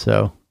 1,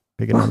 so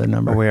pick another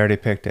number. Oh, we already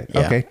picked it.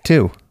 Yeah. Okay.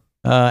 2.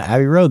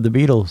 Abbey Road, the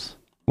Beatles.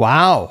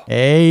 Wow.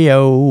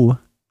 Ayo.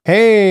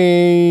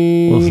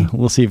 Hey.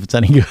 We'll see if it's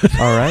any good.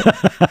 All right.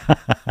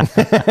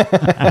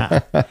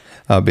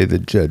 I'll be the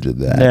judge of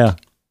that. Yeah.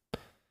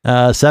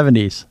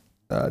 70s.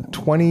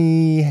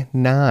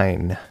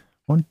 29.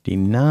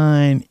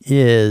 29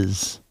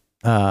 is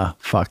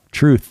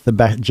Truth,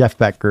 the Jeff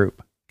Beck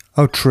group.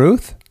 Oh,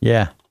 Truth?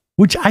 Yeah.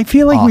 Which I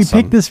feel like we Awesome.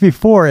 picked this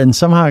before and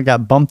somehow it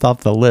got bumped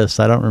off the list.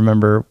 I don't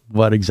remember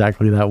what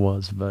exactly that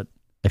was, but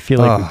I feel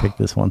like we picked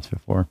this once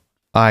before.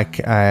 I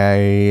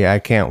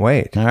can't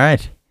wait. All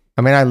right.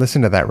 I mean, I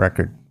listen to that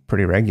record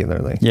pretty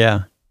regularly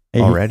Yeah.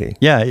 already.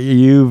 Yeah,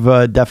 you've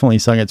definitely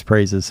sung its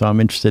praises, so I'm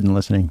interested in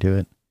listening to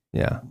it.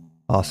 Yeah.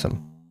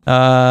 Awesome.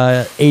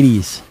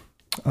 80s.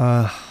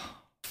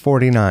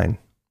 49.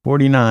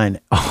 49.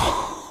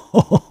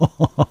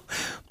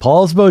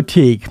 Paul's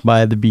Boutique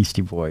by the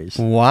Beastie Boys.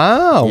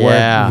 Wow.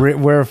 Yeah.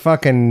 We're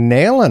fucking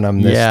nailing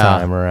them this Yeah.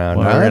 time around.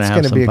 Well, Huh? we're gonna That's have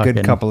going to some be a good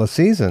fucking- couple of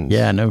seasons.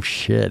 Yeah, no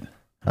shit.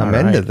 I'm All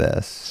into right.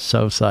 this.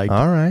 So psyched.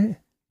 All right.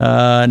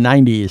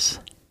 90s.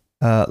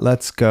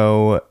 Let's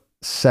go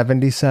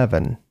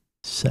 77.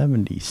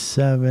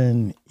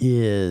 77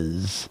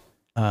 is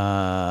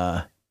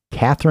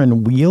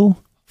Catherine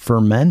Wheel,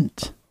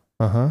 Ferment.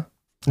 Uh-huh.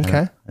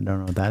 Okay. I don't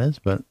know what that is,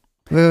 but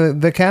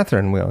The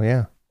Catherine wheel,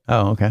 yeah.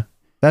 oh, okay.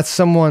 That's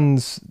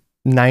someone's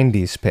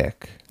 90s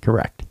pick.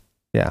 Correct.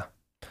 Yeah.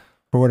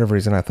 For whatever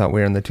reason, I thought we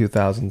were in the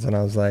 2000s, and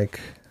I was like,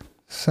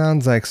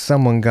 sounds like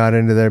someone got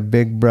into their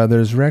Big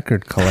Brother's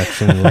record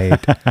collection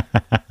late.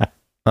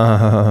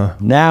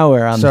 Now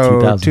we're on So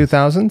the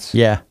 2000s. 2000s?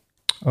 Yeah.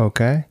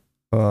 Okay.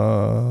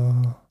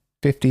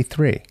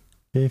 53.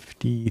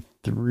 53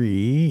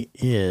 3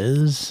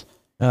 is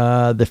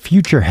The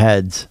Future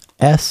Heads,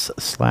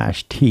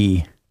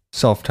 S/T.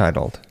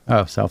 Self-titled.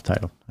 Oh,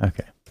 self-titled.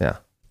 Okay. Yeah.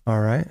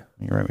 All right. Let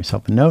me write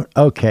myself a note.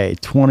 Okay,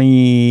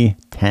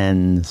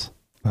 2010s.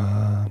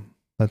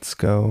 Let's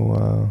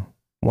go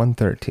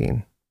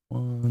 113.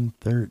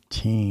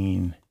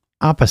 113.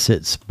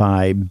 Opposites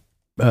by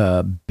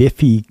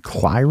Biffy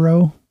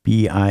Clyro.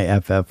 Biffy.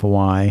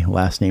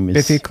 Last name is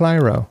Biffy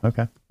Clyro.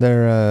 Okay.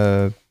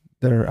 They're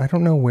I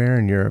don't know where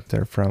in Europe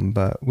they're from,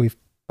 but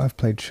I've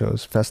played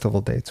shows,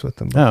 festival dates with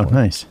them before. Oh,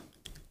 nice.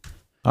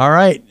 All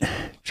right.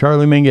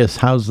 Charlie Mingus,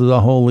 How's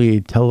the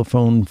Holy,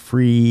 Telephone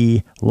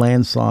Free,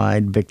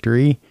 Landslide,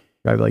 Victory,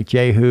 Drive Like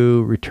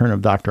Jehu, Return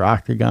of Dr.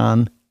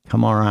 Octagon,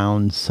 Come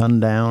Around,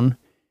 Sundown,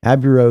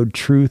 Abbey Road,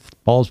 Truth,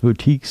 Ball's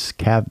Boutiques,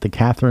 The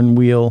Catherine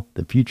Wheel,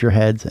 The Future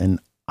Heads, and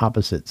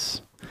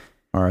Opposites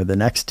are the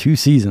next 2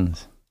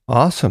 seasons.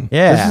 Awesome.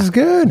 Yeah. This is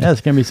good.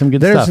 That's going to be some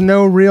good There's stuff.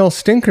 no real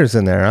stinkers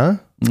in there, huh?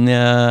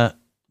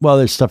 Well,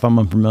 there's stuff I'm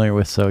unfamiliar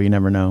with, so you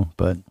never know,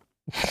 but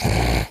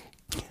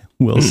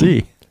we'll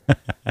see.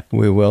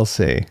 We will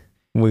see.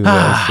 We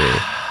will see.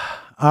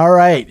 All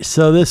right.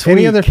 So this week.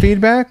 Any other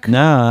feedback?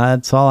 No,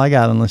 that's all I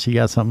got, unless you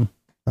got something.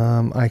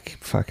 I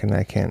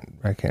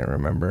can't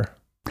remember.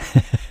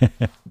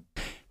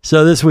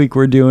 So this week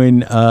we're doing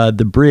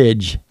The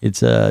Bridge.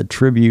 It's a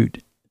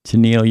tribute to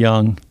Neil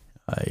Young,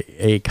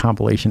 a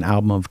compilation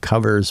album of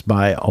covers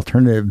by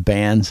alternative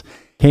bands.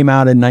 Came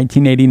out in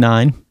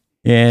 1989,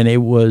 and it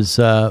was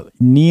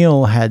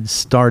Neil had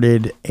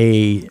started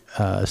a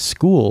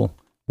school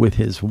with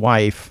his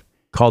wife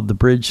called the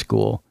Bridge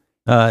School.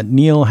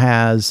 Neil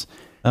has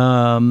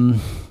the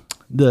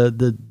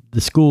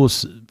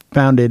school's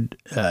founded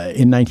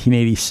in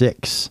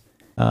 1986.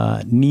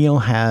 Neil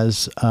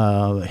has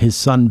his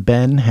son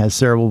Ben has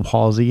cerebral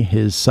palsy.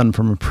 His son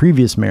from a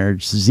previous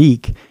marriage,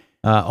 Zeke,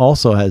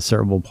 also has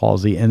cerebral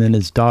palsy, and then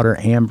his daughter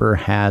Amber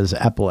has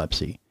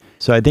epilepsy.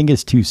 So I think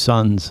his 2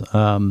 sons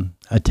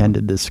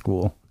attended this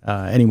school.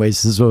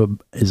 Anyways, this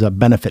is a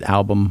benefit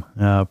album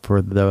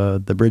for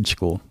the Bridge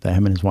School that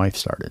him and his wife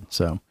started.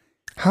 So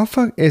how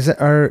is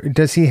it?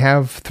 Does he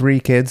have 3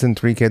 kids and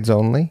 3 kids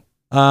only?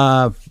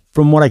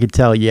 From what I could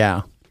tell,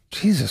 yeah.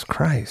 Jesus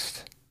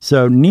Christ.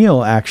 So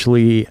Neil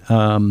actually,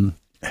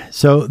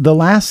 so the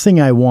last thing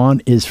I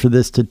want is for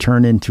this to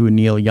turn into a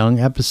Neil Young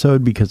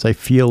episode, because I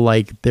feel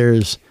like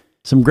there's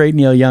some great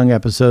Neil Young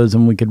episodes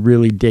and we could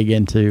really dig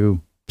into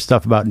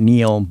stuff about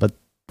Neil, but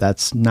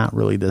that's not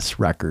really this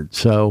record.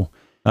 So,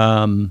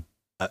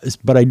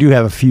 but I do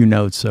have a few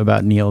notes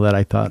about Neil that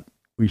I thought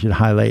we should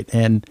highlight.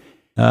 And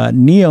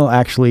Neil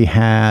actually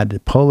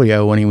had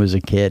polio when he was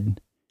a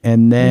kid,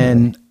 and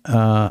then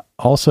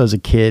also as a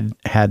kid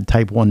had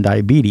type 1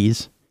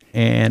 diabetes,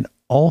 and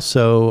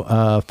also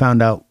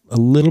found out a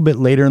little bit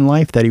later in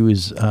life that he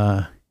was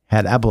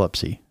had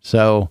epilepsy.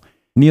 So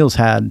Neil's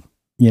had,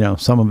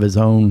 some of his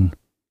own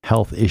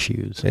health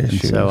issues. And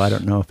so I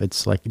don't know if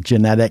it's like a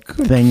genetic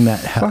thing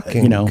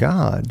that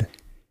God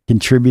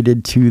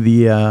contributed to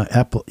the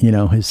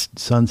his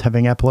son's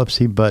having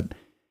epilepsy, but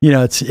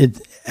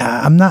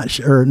I'm not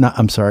sure. Not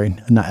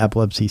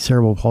epilepsy,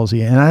 cerebral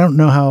palsy, and I don't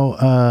know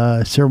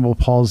how cerebral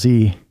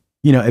palsy,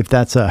 if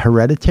that's a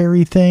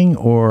hereditary thing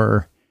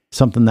or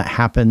something that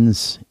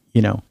happens,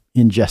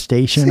 in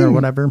gestation or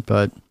whatever.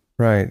 But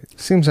right,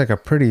 seems like a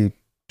pretty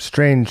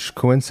strange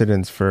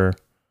coincidence for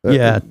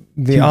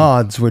the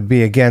odds would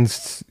be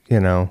against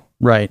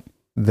right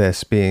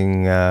this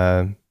being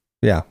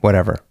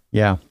whatever.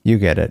 Yeah, you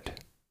get it.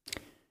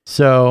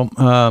 So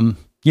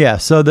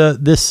so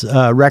this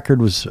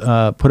record was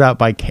put out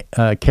by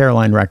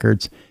Caroline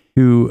Records,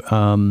 who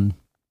I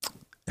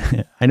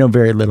know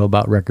very little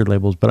about record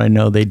labels, but I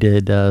know they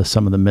did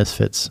some of the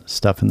Misfits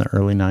stuff in the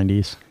early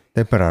 90s.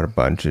 They put out a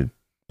bunch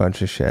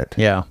of shit.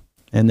 Yeah.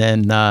 And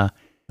then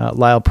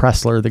Lyle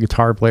Pressler, the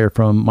guitar player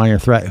from Minor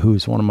Threat,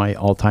 who's one of my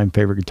all-time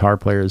favorite guitar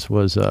players,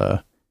 was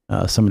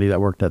somebody that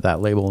worked at that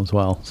label as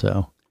well.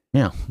 So,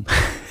 yeah.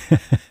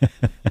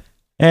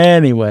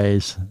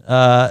 Anyways,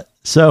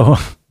 so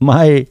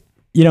my,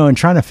 in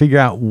trying to figure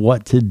out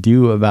what to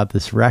do about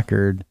this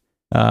record,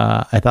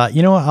 I thought,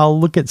 I'll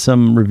look at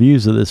some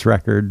reviews of this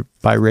record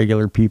by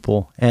regular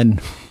people.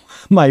 And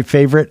my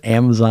favorite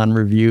Amazon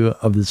review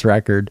of this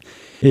record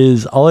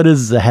is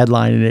a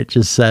headline, and it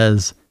just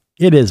says,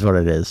 "It is what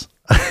it is."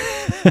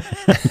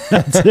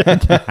 That's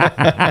it.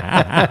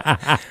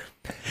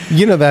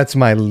 That's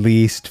my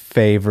least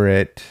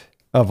favorite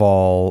of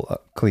all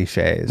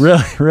cliches.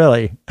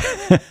 Really.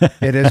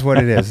 It is what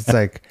it is. It's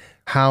like,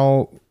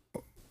 how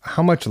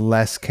much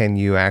less can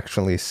you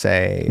actually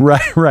say?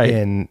 Right.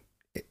 In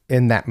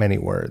that many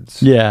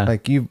words. Yeah.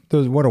 Like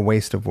what a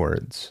waste of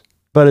words.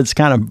 But it's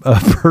kind of a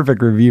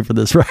perfect review for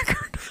this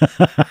record.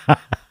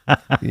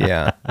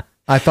 Yeah.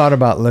 I thought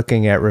about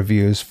looking at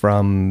reviews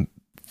from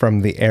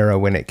the era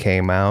when it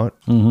came out.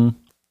 Mm-hmm.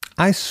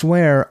 I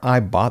swear I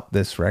bought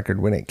this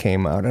record when it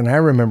came out, and I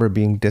remember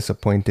being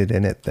disappointed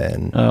in it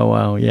then. Oh,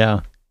 wow.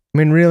 Yeah. I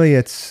mean, really,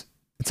 it's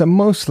a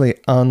mostly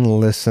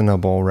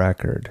unlistenable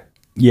record.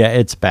 Yeah,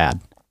 it's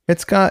bad.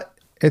 It's got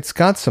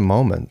some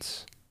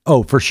moments.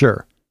 Oh, for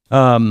sure.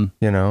 You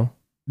know?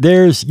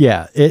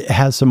 It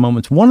has some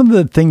moments. One of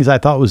the things I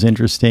thought was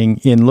interesting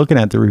in looking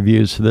at the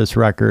reviews for this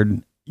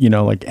record, you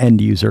know, like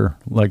end user,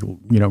 like,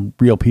 you know,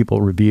 real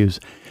people reviews,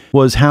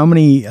 was how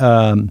many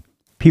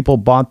people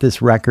bought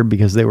this record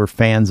because they were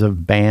fans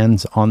of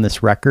bands on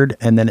this record,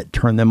 and then it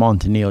turned them on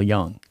to Neil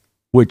Young,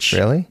 which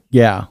Really?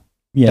 yeah,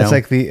 you know,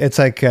 It's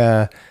like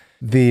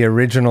the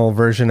original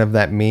version of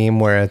that meme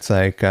where it's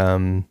like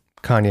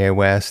Kanye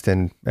West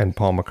and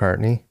Paul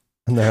McCartney,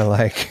 and they're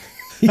like,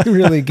 he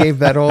really gave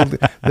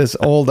this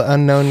old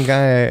unknown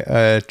guy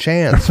a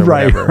chance or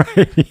whatever.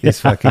 Right, yeah. He's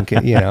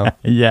fucking, you know.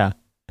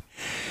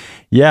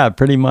 Yeah,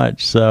 pretty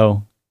much.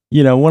 So,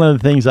 you know, one of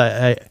the things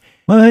I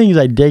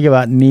dig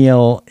about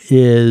Neil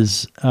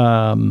is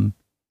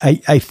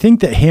I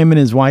think that him and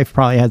his wife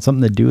probably had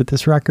something to do with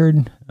this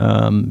record,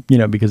 you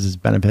know, because it's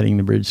benefiting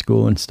the Bridge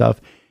School and stuff.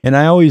 And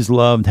I always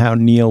loved how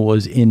Neil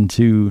was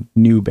into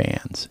new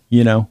bands,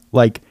 you know,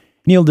 like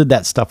Neil did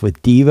that stuff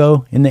with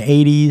Devo in the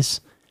 80s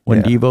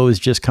when Devo was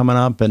just coming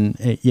up.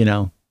 And, you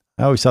know,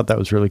 I always thought that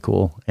was really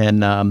cool.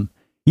 And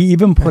he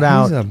even put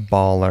out... He's a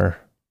baller.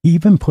 He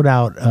even put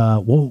out,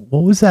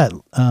 what was that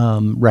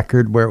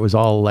record where it was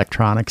all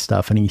electronic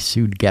stuff and he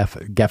sued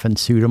Geffen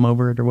sued him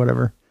over it or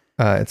whatever?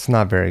 It's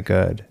not very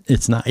good.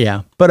 It's not,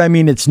 yeah. But I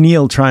mean, it's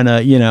Neil trying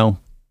to, you know,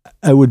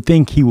 I would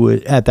think he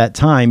would, at that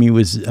time, he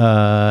was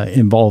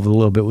involved a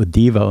little bit with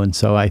Devo. And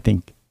so I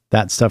think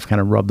that stuff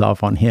kind of rubbed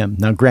off on him.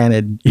 Now,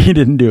 granted, he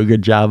didn't do a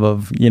good job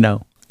of, you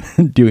know,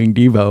 doing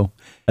Devo.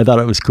 I thought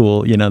it was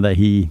cool, you know, that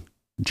he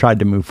tried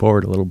to move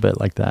forward a little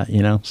bit like that,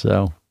 you know?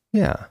 So,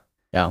 yeah.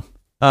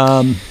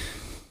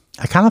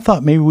 I kind of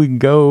thought maybe we could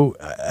go,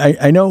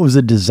 I know it was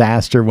a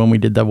disaster when we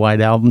did the White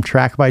Album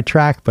track by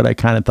track, but I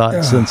kind of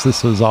thought since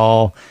this was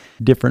all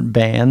different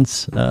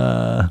bands,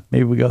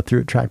 maybe we go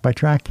through it track by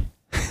track.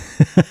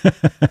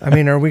 I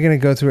mean, are we going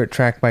to go through it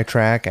track by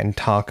track and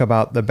talk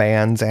about the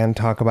bands and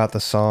talk about the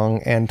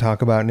song and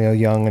talk about Neil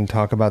Young and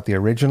talk about the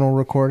original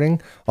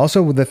recording?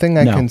 Also, the thing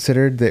I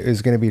considered that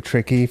is going to be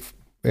tricky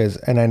is,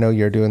 and I know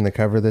you're doing the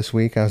cover this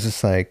week, I was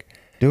just like,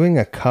 doing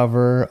a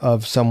cover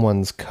of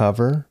someone's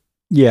cover,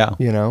 yeah,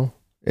 you know,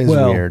 is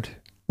weird.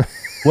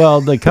 Well,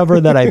 the cover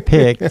that I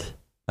picked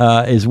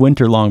is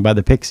Winterlong by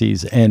the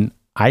Pixies, and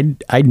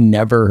I'd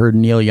never heard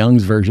Neil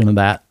Young's version of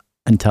that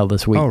until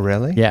this week. Oh,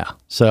 really? Yeah.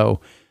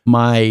 So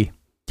my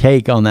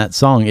take on that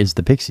song is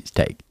the Pixies'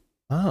 take.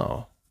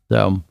 Oh.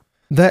 So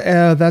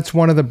that's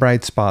one of the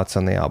bright spots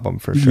on the album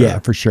for sure. Yeah,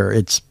 for sure.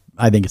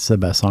 I think it's the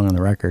best song on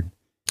the record.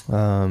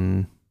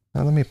 Now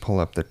let me pull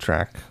up the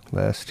track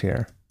list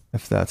here,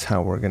 if that's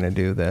how we're going to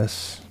do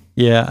this.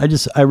 Yeah,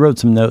 I wrote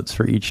some notes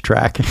for each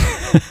track.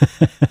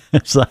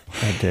 So,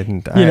 I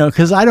didn't. You know,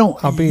 because I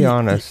don't... I'll be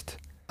honest.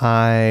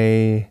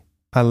 I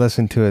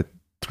listened to it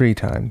 3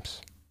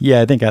 times.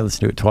 Yeah, I think I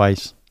listened to it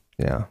twice.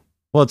 Yeah.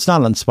 Well, it's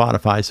not on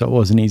Spotify, so it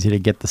wasn't easy to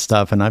get the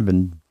stuff, and I've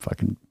been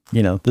fucking...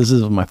 You know, this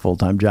is my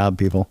full-time job,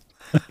 people.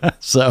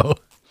 So...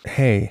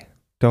 Hey,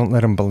 don't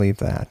let them believe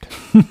that.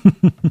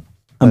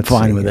 I'm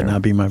fine with it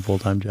not being my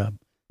full-time job.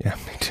 Yeah,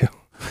 me too.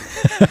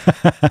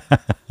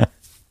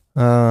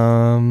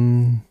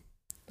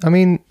 I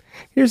mean,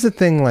 here's the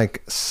thing,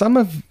 like some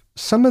of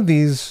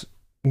these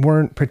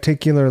weren't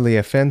particularly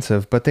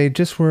offensive, but they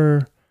just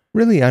were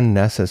really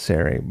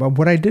unnecessary. But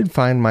what I did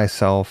find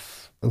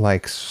myself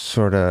like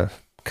sort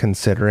of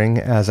considering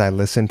as I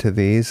listened to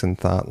these and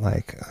thought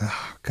like,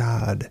 oh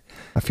God,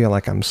 I feel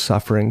like I'm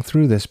suffering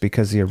through this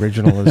because the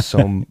original is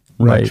so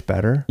much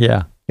better.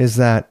 Yeah. Is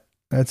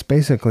that's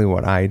basically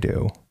what I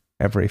do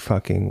every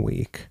fucking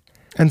week.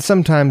 And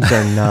sometimes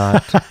they're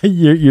not.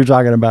 You're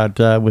talking about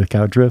with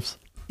Couch Riffs?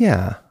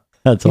 Yeah.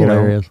 That's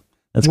hilarious.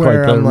 That's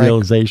quite the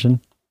realization.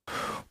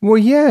 Well,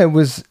 yeah,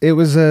 it's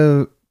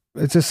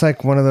just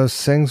like one of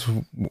those things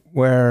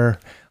where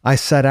I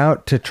set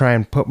out to try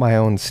and put my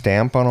own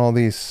stamp on all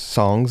these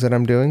songs that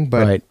I'm doing,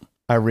 but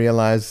I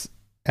realized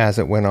as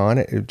it went on,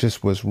 it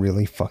just was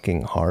really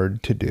fucking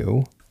hard to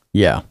do.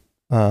 Yeah.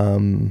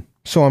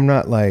 So I'm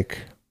not like,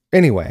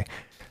 anyway,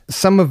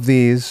 some of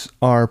these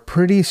are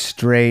pretty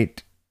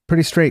straight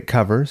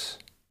covers,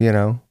 you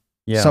know?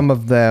 Yeah. Some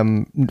of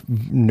them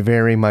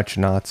very much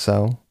not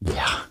so.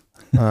 Yeah.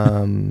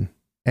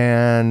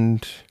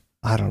 And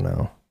I don't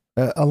know.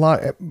 A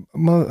lot,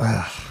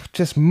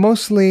 just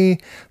mostly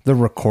the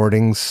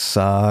recordings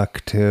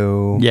suck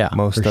too. Yeah,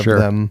 most of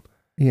them.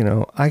 You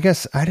know, I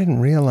guess I didn't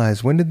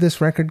realize, when did this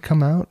record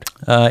come out?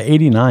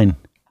 89.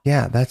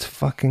 Yeah, that's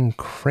fucking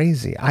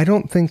crazy. I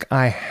don't think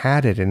I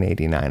had it in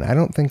 89. I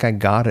don't think I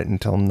got it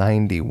until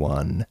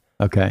 91.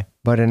 Okay.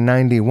 But in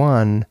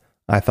 91,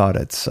 I thought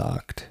it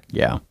sucked.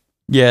 Yeah.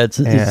 Yeah, it's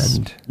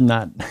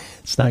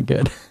not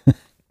good.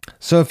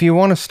 So if you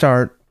want to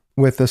start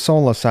with the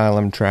Soul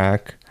Asylum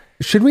track,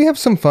 should we have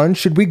some fun?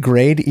 Should we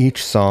grade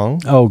each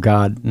song? Oh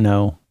God,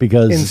 no.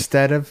 Because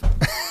instead of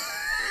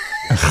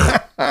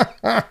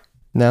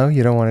No,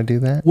 you don't want to do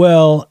that?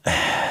 Well,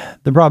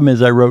 the problem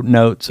is I wrote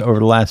notes over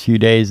the last few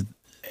days,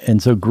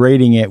 and so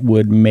grading it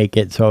would make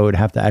it so I would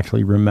have to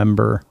actually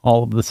remember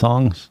all of the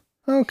songs.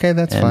 Okay,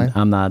 that's fine.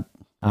 I'm not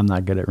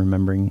good at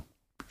remembering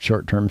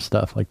short-term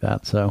stuff like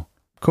that. So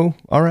Cool.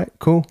 All right.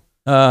 Cool.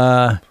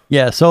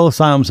 yeah, Soul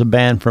Asylum's a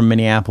band from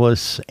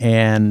Minneapolis,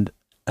 and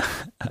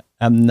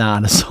I'm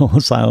not a Soul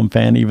Asylum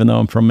fan, even though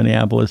I'm from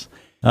Minneapolis.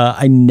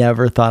 I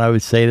never thought I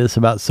would say this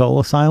about Soul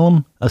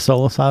Asylum, a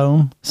Soul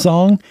Asylum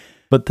song,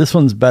 but this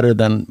one's better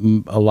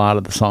than a lot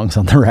of the songs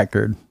on the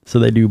record. So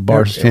they do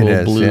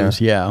Barstool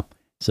Blues, yeah.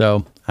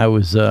 So I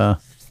was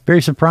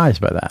very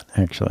surprised by that,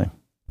 actually.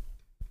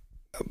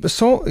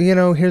 So,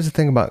 here's the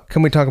thing about,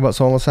 can we talk about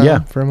Soul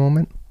Asylum for a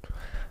moment?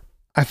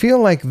 I feel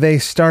like they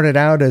started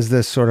out as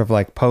this sort of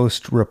like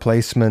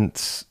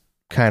post-replacements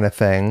kind of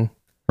thing.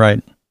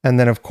 Right. And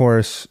then, of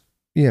course,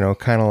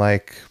 kind of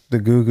like the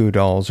Goo Goo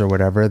Dolls or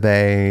whatever,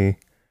 they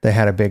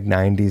had a big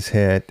 90s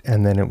hit,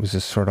 and then it was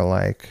just sort of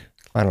like,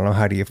 I don't know,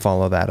 how do you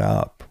follow that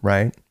up,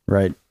 right?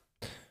 Right.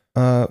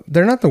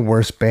 They're not the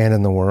worst band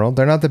in the world.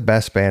 They're not the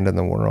best band in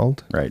the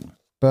world. Right.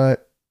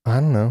 But I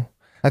don't know.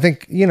 I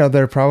think,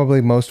 they're probably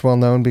most well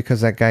known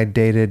because that guy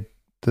dated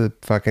the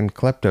fucking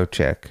klepto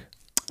chick.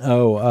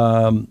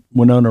 Oh,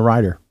 Winona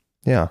Ryder.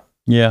 Yeah.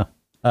 Yeah.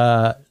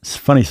 It's a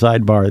funny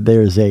sidebar.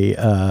 There's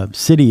a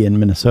city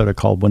in Minnesota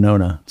called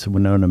Winona. It's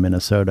Winona,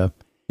 Minnesota.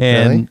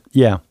 And really?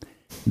 Yeah.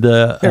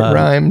 It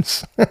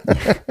rhymes.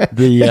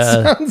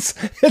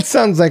 It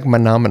sounds like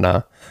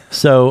Menomina.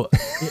 So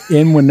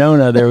in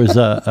Winona, there was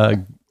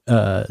a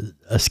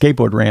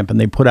skateboard ramp, and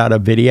they put out a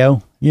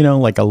video,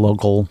 like a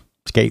local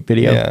skate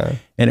video. Yeah.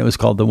 And it was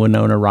called the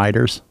Winona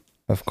Riders.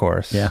 Of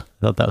course. Yeah.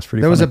 I thought that was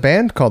pretty There funny. was a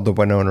band called the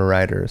Winona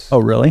Riders. Oh,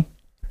 really?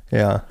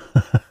 Yeah.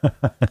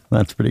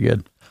 That's pretty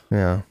good.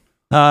 Yeah.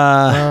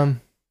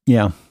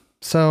 Yeah.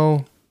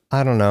 So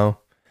I don't know.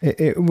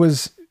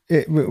 It's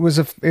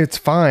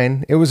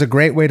fine. It was a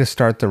great way to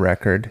start the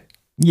record.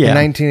 Yeah. In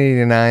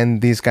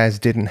 1989, these guys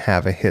didn't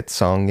have a hit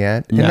song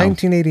yet. In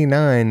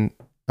 1989,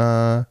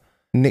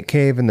 Nick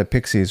Cave and the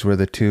Pixies were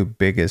the two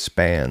biggest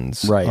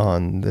bands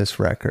on this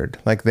record.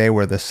 Like, they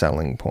were the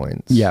selling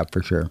points. Yeah,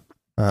 for sure.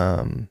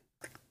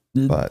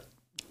 But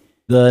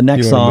the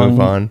next song, move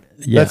on.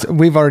 Yeah.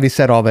 We've already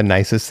said all the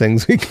nicest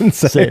things we can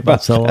say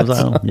about Soul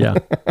Asylum. Yeah.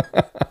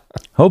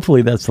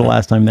 Hopefully that's the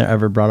last time they're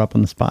ever brought up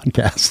on this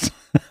podcast.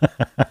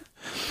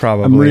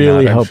 Probably. I'm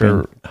really not.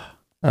 hoping.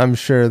 I'm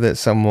sure that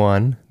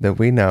someone that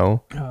we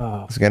know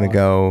is going to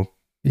go,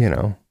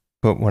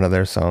 put one of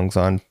their songs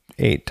on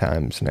 8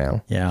 times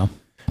now. Yeah.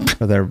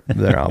 For their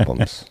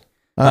albums.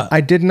 I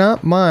did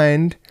not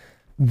mind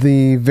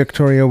the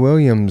Victoria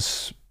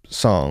Williams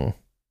song.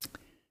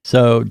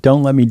 So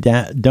Don't Let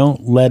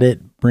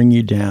It Bring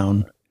You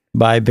Down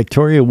by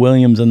Victoria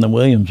Williams and the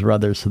Williams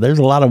Brothers. So there's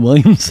a lot of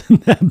Williams in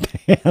that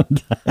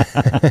band.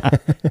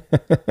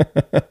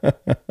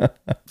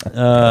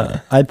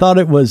 I thought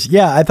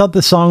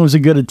the song was a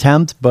good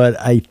attempt,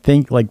 but I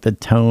think like the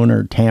tone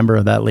or timbre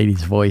of that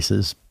lady's voice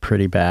is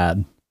pretty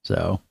bad.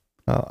 So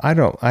I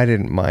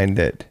didn't mind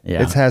it.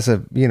 Yeah. It has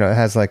it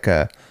has like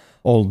a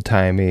old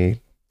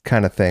timey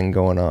kind of thing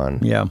going on.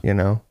 Yeah.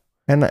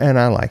 And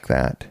I like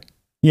that.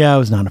 Yeah, I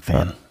was not a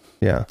fan.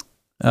 Yeah.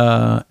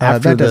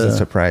 After that doesn't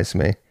surprise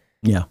me.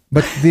 Yeah.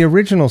 But the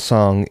original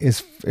song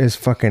is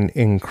fucking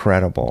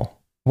incredible.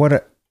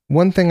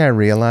 One thing I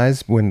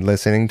realized when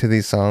listening to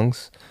these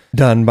songs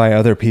done by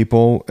other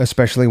people,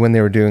 especially when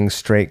they were doing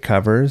straight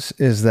covers,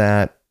 is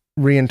that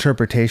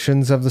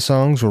reinterpretations of the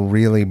songs were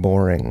really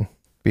boring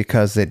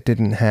because it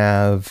didn't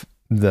have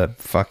the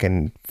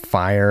fucking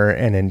fire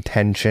and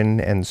intention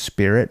and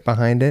spirit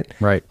behind it.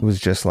 Right. It was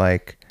just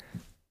like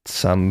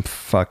some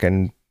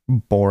fucking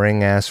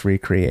boring ass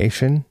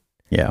recreation.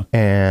 Yeah.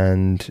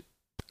 And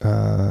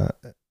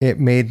it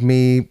made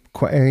me,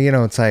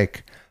 it's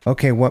like,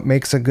 okay, what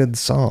makes a good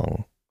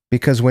song?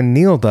 Because when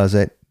Neil does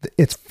it,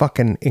 it's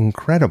fucking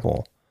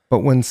incredible. But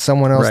when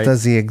someone else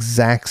does the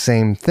exact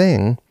same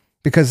thing,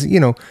 because,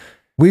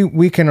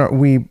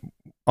 we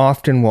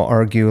often will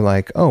argue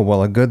like, oh,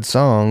 well, a good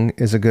song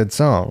is a good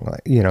song.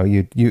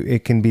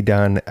 It can be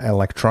done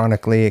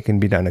electronically. It can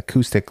be done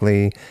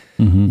acoustically.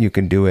 Mm-hmm. You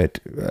can do it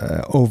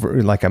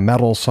over like a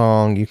metal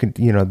song. You can,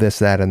 this,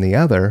 that, and the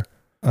other.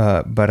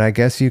 But I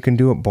guess you can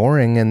do it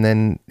boring, and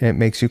then it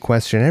makes you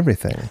question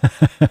everything.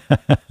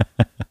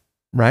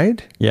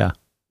 Right? Yeah.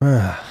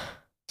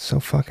 So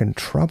fucking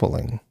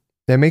troubling.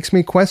 That makes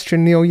me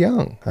question Neil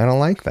Young. I don't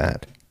like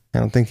that. I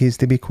don't think he's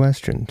to be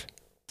questioned.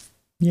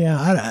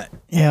 Yeah.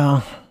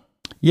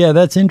 Yeah,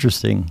 that's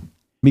interesting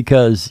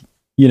because,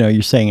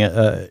 you're saying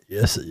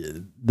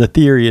the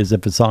theory is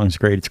if a song's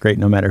great, it's great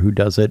no matter who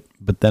does it.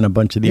 But then a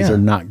bunch of these are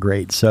not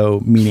great.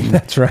 So meaning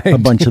that's right. A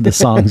bunch of the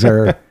songs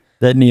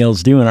that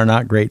Neil's doing are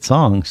not great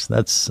songs.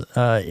 That's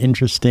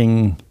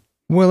interesting.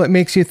 Well, it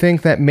makes you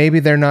think that maybe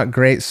they're not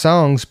great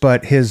songs,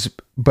 but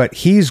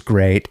he's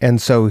great.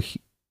 And so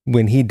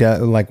when he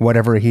does, like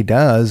whatever he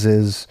does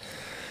is,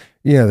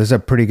 there's a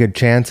pretty good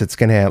chance it's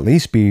going to at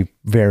least be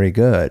very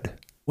good.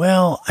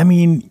 Well, I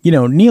mean,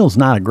 Neil's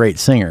not a great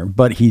singer,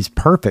 but he's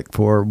perfect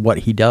for what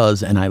he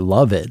does, and I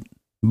love it.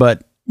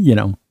 But, he's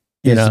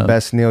the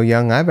best Neil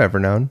Young I've ever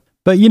known.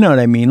 But you know what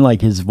I mean?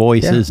 Like his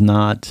voice is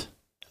not...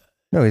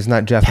 No, he's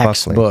not Jeff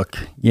textbook,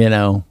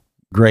 Buckley.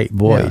 Great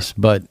voice,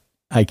 but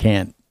I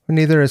can't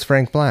Neither is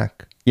Frank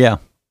Black. Yeah.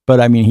 But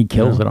I mean, he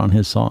kills it on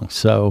his song.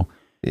 So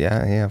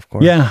Yeah, of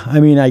course. yeah, I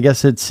mean, I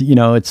guess it's,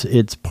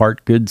 it's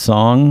part good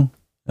song,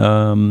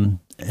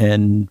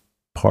 and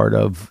part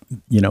of,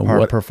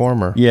 Part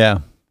performer. Yeah.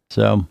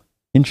 So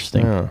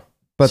interesting. Yeah.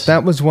 But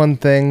that was one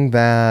thing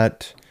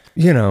that,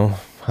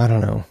 I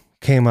don't know,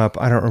 came up.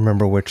 I don't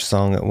remember which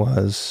song it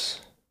was.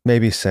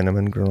 Maybe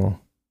Cinnamon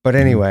Girl. But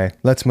anyway,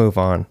 let's move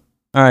on.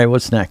 All right.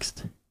 What's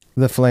next?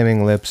 The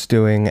Flaming Lips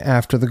doing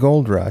After the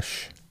Gold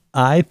Rush.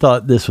 I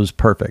thought this was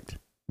perfect.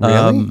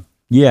 Really?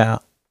 Yeah.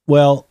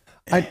 Well,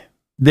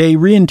 they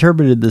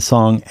reinterpreted the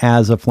song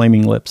as a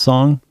Flaming Lips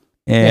song,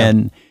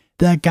 and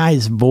that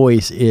guy's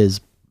voice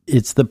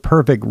it's the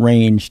perfect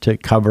range to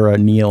cover a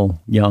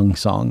Neil Young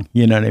song.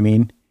 You know what I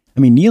mean? I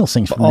mean, Neil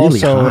sings really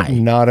also high.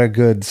 Not a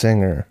good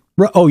singer.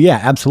 Oh yeah,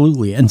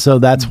 absolutely. And so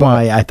that's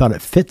why I thought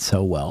it fit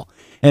so well.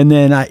 And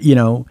then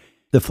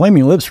the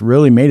Flaming Lips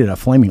really made it a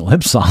Flaming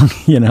Lips song,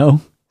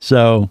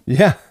 So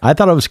yeah, I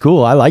thought it was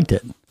cool. I liked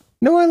it.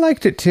 No, I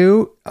liked it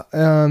too.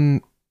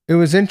 It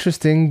was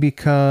interesting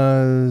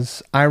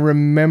because I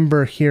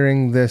remember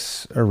hearing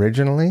this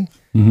originly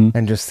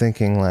and just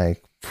thinking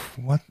like,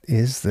 what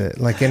is this?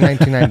 Like in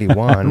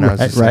 1991, I was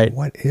just like,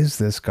 what is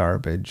this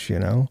garbage,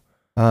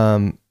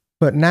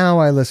 But now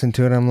I listen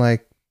to it, I'm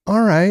like,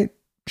 all right,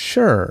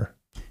 sure.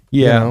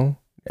 Yeah.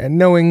 And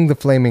knowing the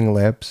Flaming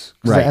Lips,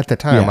 right. At the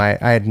time I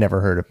had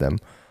never heard of them.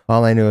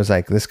 All I knew was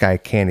like, this guy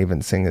can't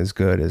even sing as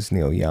good as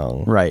Neil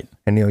Young. Right.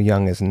 And Neil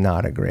Young is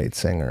not a great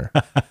singer.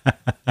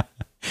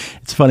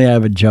 It's funny. I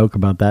have a joke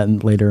about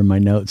that later in my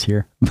notes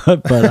here,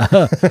 but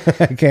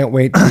I can't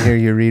wait to hear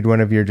you read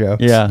one of your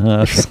jokes.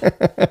 Yeah.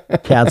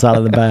 Cat's out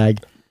of the bag.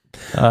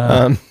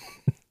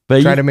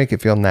 But try to make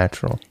it feel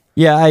natural.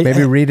 Yeah.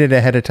 Maybe read it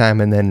ahead of time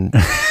and then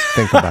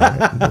think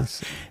about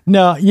it.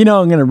 No,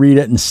 I'm going to read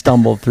it and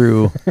stumble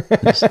through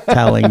just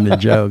telling the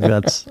joke.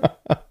 That's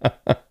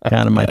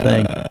kind of my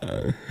thing.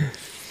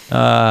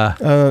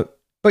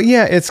 But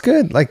yeah, it's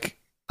good. Like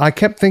I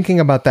kept thinking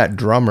about that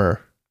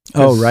drummer.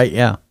 Oh, right.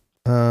 Yeah.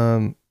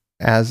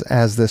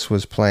 As this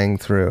was playing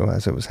through,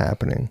 as it was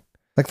happening,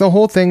 like the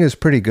whole thing is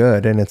pretty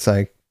good. And it's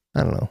like,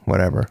 I don't know,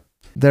 whatever.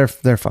 They're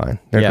fine.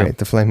 They're great.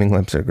 The Flaming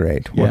Lips are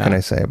great. What can I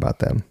say about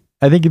them?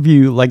 I think if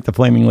you like the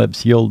Flaming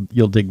Lips, you'll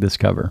dig this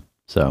cover.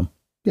 So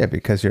yeah,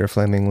 because you're a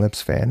Flaming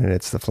Lips fan and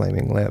it's the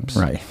Flaming Lips.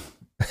 Right.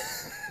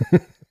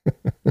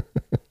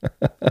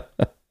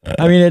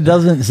 I mean, it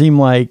doesn't seem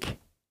like,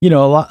 a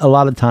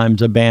lot of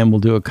times a band will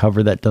do a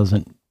cover that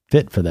doesn't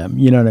fit for them.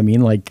 You know what I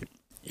mean? Like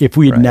if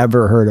we'd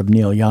never heard of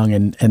Neil Young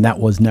and that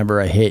was never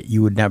a hit,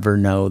 you would never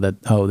know that,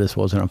 oh, this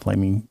wasn't a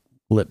Flaming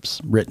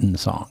Lips written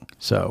song.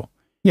 So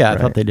yeah, I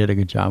thought they did a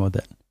good job with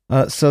it.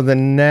 So the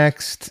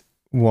next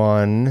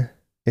one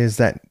is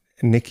that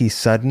Nikki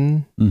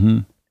Sudden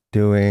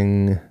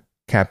doing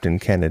Captain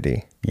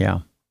Kennedy. Yeah.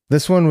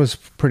 This one was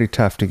pretty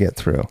tough to get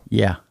through.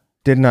 Yeah.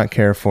 Did not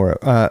care for it.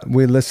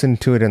 We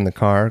listened to it in the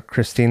car.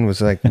 Christine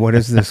was like, what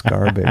is this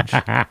garbage?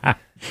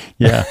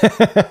 Yeah.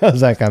 I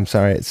was like, I'm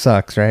sorry, it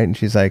sucks, right? And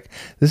she's like,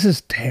 this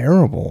is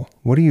terrible.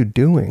 What are you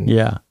doing?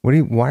 Yeah.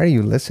 Why are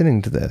you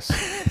listening to this?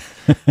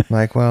 I'm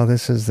like, well,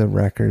 this is the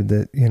record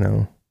that,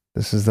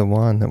 this is the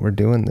one that we're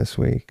doing this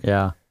week.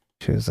 Yeah.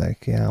 She was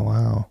like, yeah,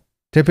 wow.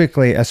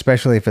 Typically,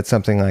 especially if it's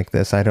something like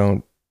this, I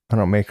don't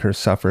make her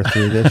suffer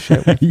through this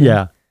shit.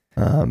 Yeah.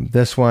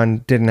 This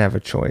one didn't have a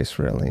choice,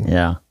 really.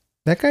 Yeah.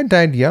 That guy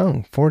died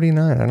young,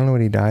 49. I don't know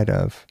what he died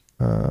of.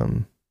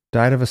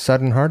 Died of a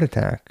sudden heart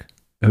attack.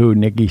 Who,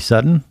 Nikki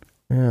Sudden?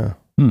 Yeah.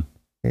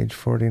 Age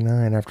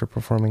 49 after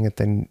performing at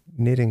the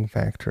Knitting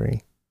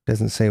Factory.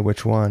 Doesn't say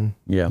which one.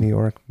 Yeah. New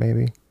York,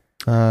 maybe.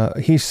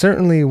 He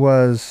certainly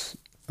was,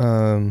 he's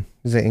an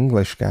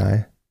English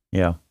guy.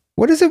 Yeah.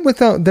 What is it with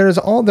there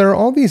are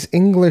all these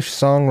English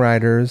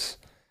songwriters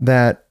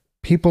that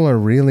people are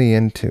really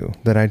into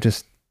that I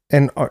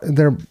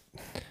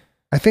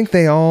think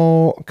they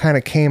all kind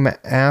of came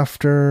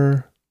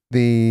after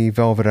the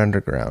Velvet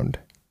Underground.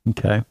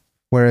 Okay.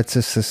 Where it's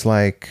just this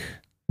like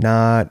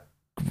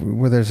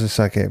where there's this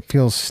like, it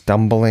feels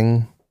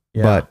stumbling,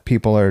 but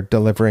people are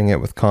delivering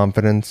it with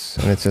confidence.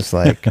 And it's just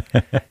like,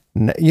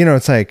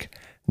 it's like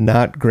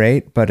not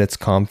great, but it's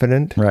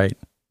confident. Right.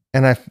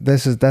 And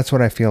that's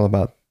what I feel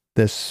about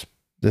this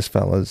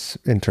fella's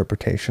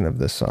interpretation of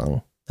this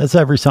song. That's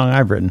every song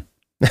I've written.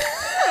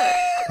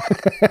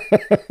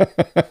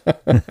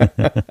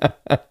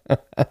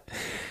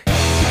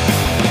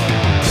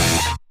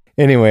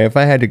 Anyway, if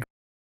I had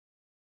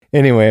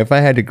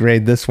to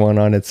grade this one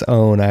on its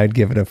own, I'd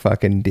give it a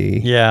fucking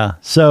D. Yeah.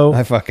 So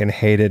I fucking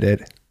hated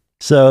it.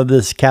 So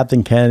this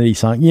Captain Kennedy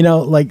song,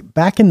 like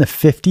back in the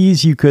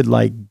 50s, you could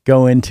like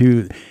go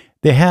into,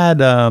 they had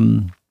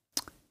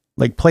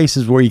like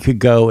places where you could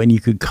go and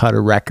you could cut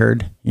a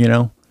record,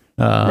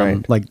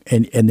 right. Like,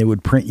 and they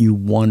would print you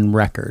one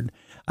record.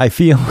 I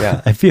feel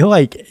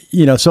like,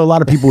 so a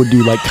lot of people would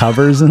do like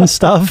covers and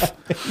stuff.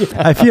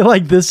 Yeah. I feel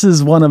like this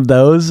is one of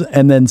those.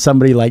 And then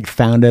somebody like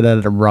found it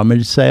at a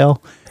rummage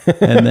sale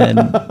and then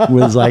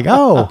was like,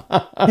 oh,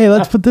 hey,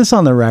 let's put this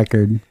on the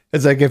record.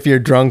 It's like if your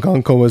drunk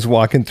uncle was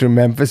walking through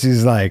Memphis,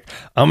 he's like,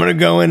 I'm going to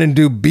go in and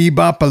do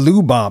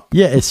bebop-a-loo-bop.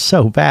 Yeah, it's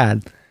so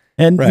bad.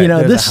 And, Right, you know,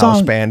 there's this a house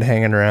song, band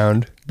hanging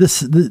around.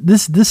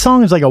 this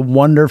song is like a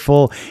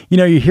wonderful, you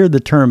know, you hear the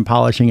term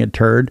polishing a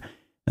turd.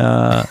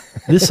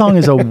 This song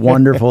is a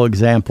wonderful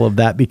example of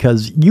that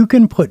because you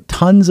can put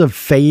tons of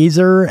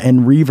phaser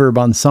and reverb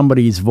on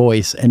somebody's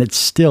voice and it's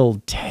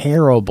still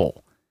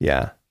terrible.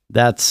 Yeah.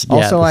 That's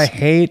Also, I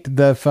hate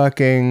the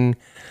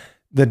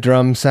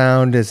drum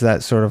sound is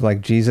that sort of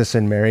like Jesus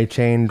and Mary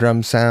chain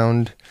drum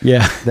sound.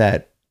 Yeah.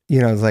 That, you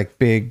know, it's like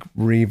big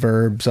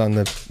reverbs on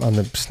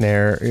the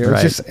snare.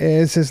 Right.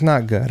 It's just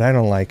not good. I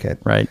don't like it.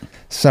 Right.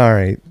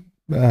 Sorry.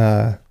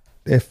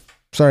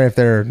 Sorry if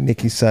there are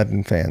Nikki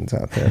Sudden fans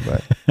out there,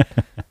 but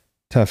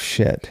tough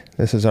shit.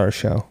 This is our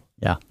show.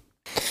 Yeah.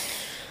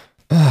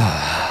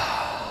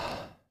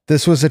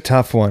 This was a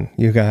tough one,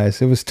 you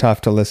guys. It was tough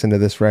to listen to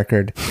this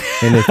record.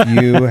 And if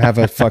you have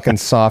a fucking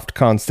soft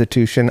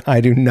constitution, I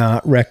do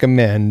not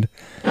recommend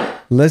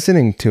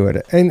listening to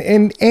it.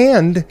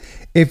 And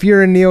if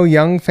you're a Neil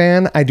Young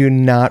fan, I do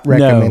not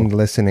recommend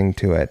listening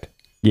to it.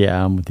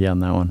 Yeah, I'm with you on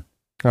that one.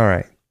 All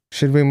right.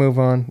 Should we move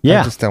on?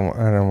 Yeah. I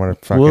don't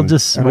want to fucking,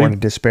 I don't want to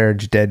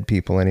disparage dead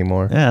people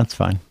anymore. Yeah, that's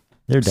fine.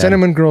 They're dead.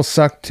 Cinnamon Girl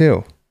sucked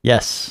too.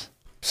 Yes.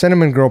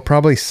 Cinnamon Girl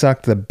probably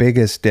sucked the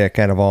biggest dick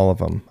out of all of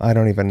them. I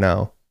don't even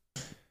know.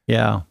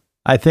 Yeah.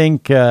 I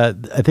think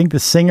the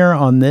singer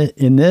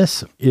in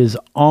this is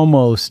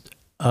almost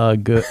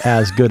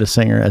as good a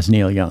singer as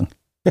Neil Young.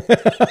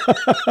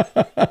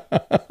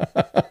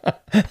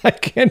 I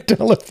can't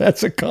tell if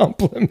that's a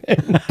compliment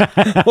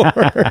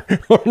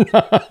or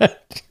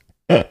not.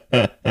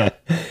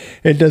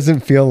 It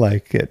doesn't feel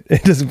like it.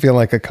 It doesn't feel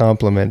like a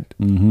compliment.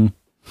 Mm-hmm.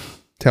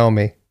 Tell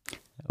me.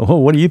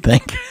 Well, what do you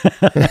think?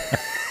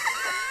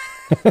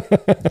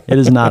 It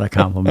is not a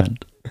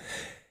compliment.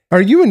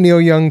 Are you a Neil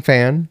Young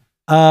fan?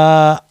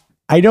 I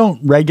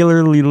don't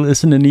regularly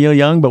listen to Neil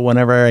Young, but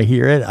whenever I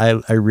hear it,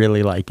 I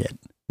really like it.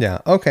 Yeah.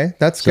 Okay.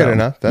 That's good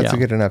enough. That's a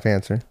good enough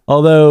answer.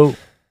 Although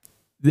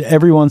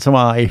every once in a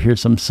while I hear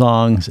some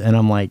songs and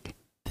I'm like,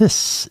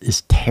 this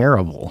is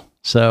terrible.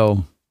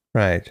 So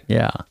right.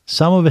 Yeah.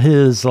 Some of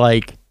his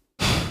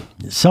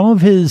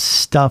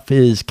stuff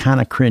is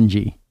kind of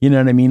cringy. You know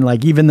what I mean?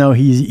 Like, even though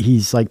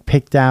he's like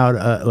picked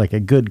out like a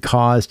good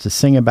cause to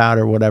sing about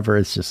or whatever,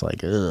 it's just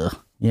like, ugh,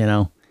 you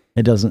know,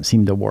 it doesn't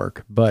seem to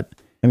work. But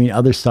I mean,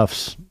 other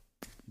stuff's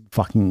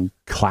fucking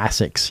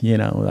classics, you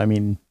know, I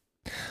mean,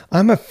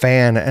 I'm a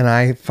fan and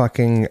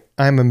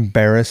I'm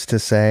embarrassed to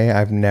say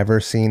I've never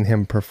seen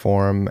him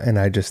perform. And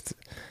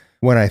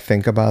when I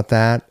think about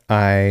that,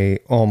 I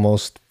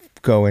almost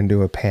go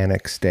into a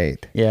panic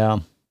state. Yeah.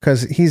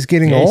 Cause he's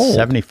getting old. He's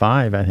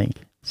 75, I think.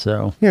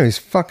 So, you know, he's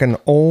fucking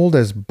old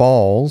as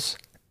balls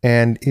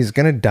and he's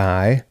going to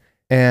die.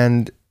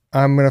 And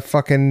I'm going to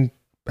fucking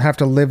have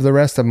to live the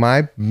rest of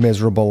my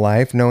miserable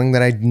life knowing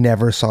that I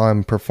never saw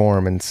him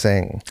perform and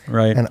sing.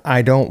 Right. And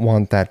I don't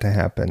want that to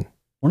happen.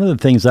 One of the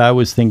things I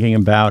was thinking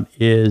about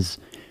is,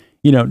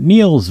 you know,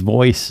 Neil's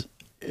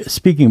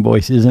speaking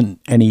voice isn't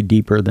any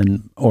deeper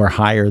than or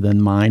higher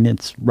than mine.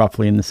 It's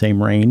roughly in the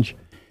same range.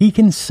 He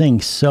can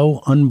sing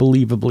so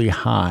unbelievably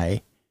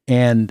high.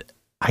 And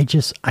I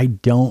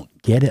don't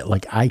get it.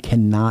 Like, I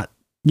cannot,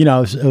 you know,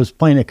 I was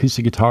playing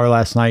acoustic guitar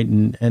last night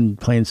and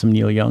playing some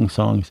Neil Young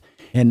songs,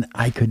 and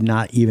I could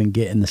not even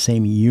get in the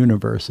same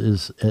universe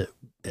as,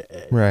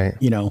 right.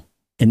 You know,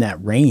 in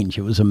that range.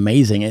 It was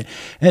amazing.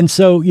 And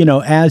so, you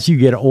know, as you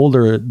get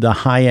older, the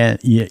high end,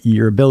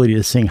 your ability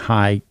to sing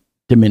high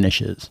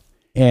diminishes.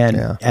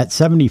 And at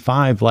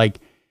 75, like,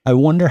 I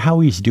wonder how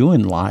he's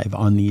doing live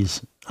on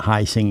these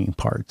high singing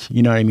parts.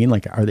 You know what I mean?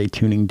 Like, are they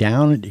tuning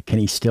down? Can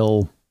he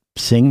still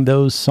sing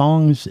those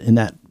songs in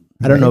that?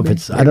 I don't know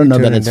if I don't know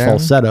that it's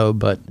falsetto,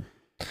 but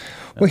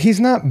well,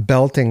 he's not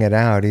belting it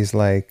out. He's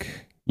like,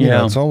 you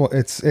know, it's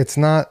almost, it's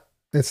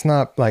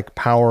not like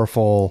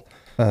powerful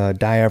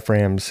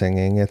diaphragm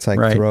singing. It's like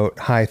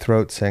high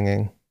throat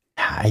singing.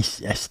 I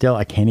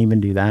can't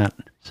even do that.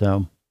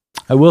 So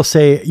I will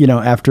say, you know,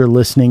 after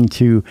listening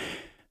to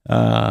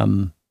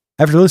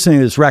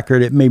this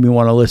record, it made me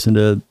want to listen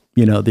to,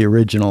 you know, the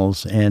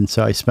originals. And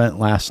so I spent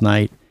last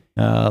night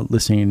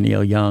listening to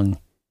Neil Young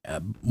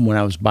when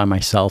I was by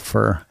myself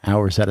for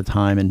hours at a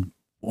time. And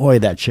boy,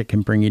 that shit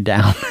can bring you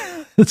down.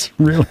 It's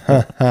really,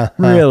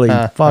 really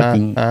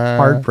fucking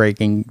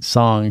heartbreaking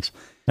songs.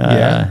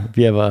 If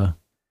you have a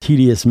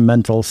tedious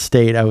mental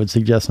state, I would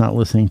suggest not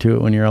listening to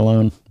it when you're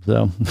alone.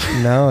 So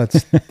no,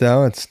 it's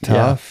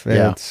tough.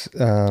 Yeah. It's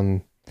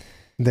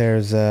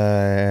there's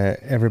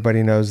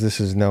Everybody Knows This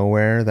Is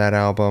Nowhere. That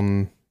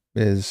album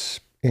is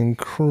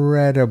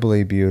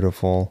incredibly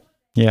beautiful.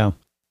 Yeah.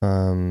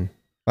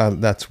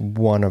 That's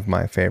one of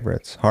my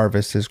favorites.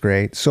 Harvest is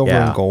great. Silver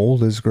and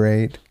Gold is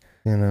great.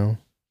 You know,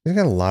 he's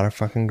got a lot of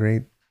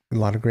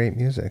great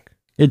music.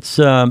 It's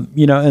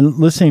you know, and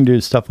listening to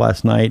his stuff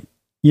last night,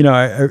 you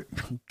know,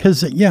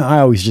 because I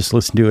always just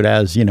listen to it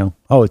as, you know,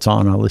 oh, it's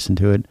on, I'll listen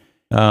to it.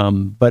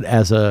 But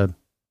I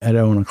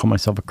don't want to call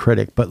myself a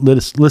critic, but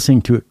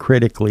listening to it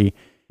critically,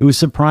 it was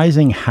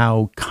surprising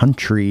how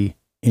country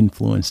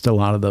influenced a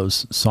lot of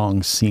those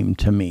songs seemed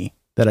to me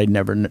that I'd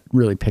never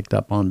really picked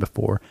up on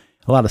before.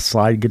 A lot of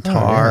slide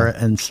guitar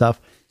and stuff.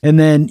 And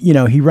then, you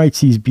know, he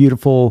writes these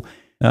beautiful,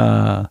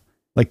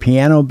 like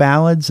piano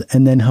ballads,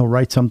 and then he'll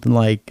write something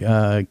like,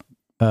 I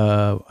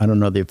don't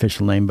know the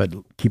official name, but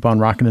Keep on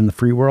Rocking in the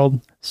Free World.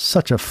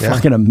 Such a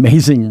fucking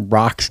amazing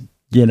rock,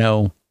 you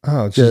know.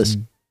 Oh, just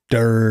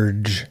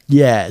dirge.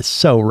 Yeah, it's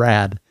so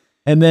rad.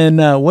 And then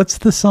what's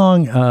the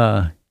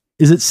song?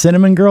 Is it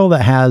Cinnamon Girl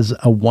that has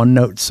a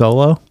one-note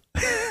solo?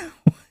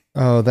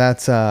 Oh,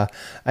 that's a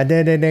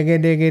ding ding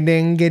ding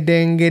ding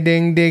ding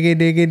ding ding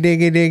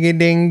ding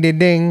ding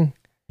ding.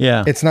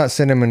 Yeah. It's not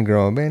Cinnamon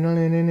Girl. And then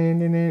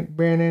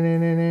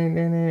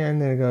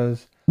it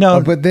goes.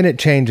 No, but then it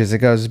changes. It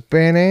goes.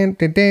 You're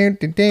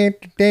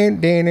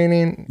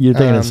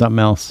thinking of something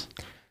else.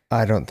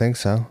 I don't think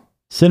so.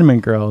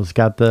 Cinnamon Girl's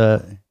got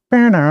the.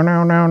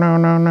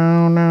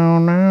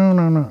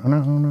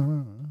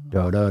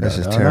 This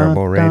is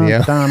terrible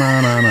radio.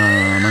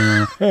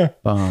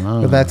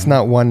 But that's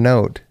not one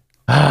note.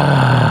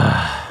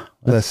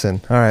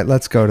 Listen. All right,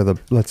 let's go to the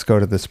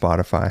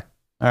Spotify.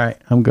 All right,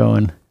 I'm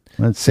going.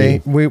 Let's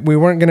see. We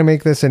weren't going to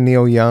make this a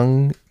Neil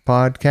Young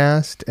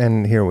podcast,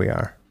 and here we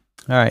are.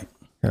 All right.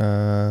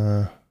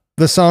 The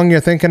song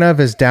you're thinking of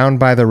is Down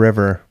by the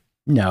River.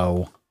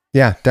 No.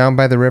 Yeah, Down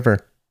by the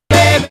River.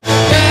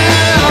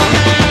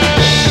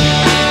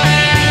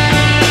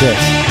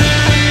 This.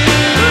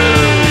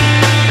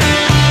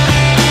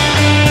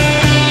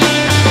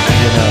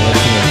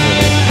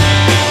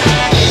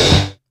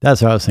 That's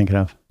what I was thinking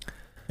of.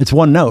 It's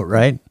one note,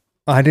 right?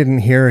 I didn't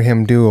hear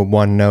him do a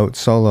one note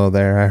solo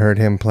there. I heard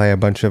him play a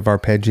bunch of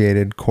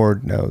arpeggiated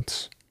chord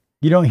notes.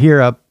 You don't hear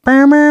a.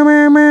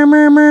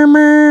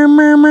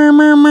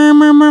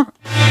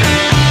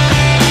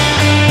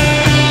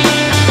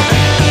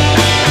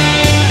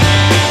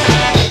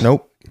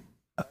 Nope.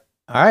 All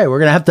right, we're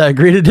going to have to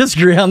agree to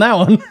disagree on that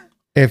one.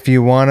 If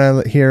you want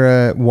to hear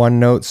a one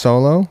note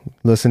solo,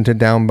 listen to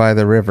Down by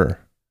the River.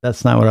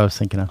 That's not what I was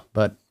thinking of.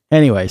 But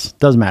anyways,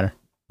 doesn't matter.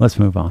 Let's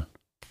move on.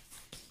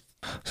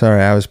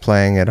 Sorry, I was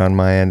playing it on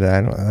my end.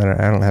 I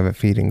don't have it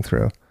feeding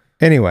through.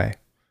 Anyway,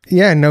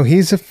 yeah, no,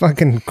 he's a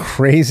fucking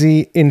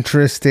crazy,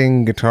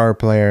 interesting guitar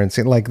player, and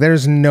like,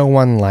 there's no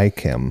one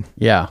like him.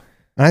 Yeah,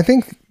 and I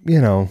think, you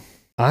know,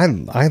 I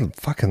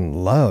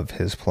fucking love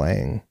his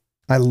playing.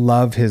 I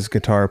love his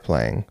guitar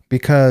playing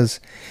because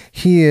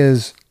he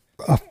is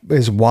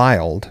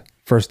wild.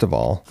 First of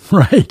all,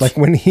 right? Like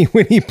when he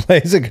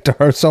plays a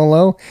guitar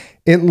solo,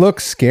 it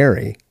looks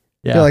scary.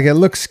 Yeah, like it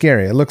looks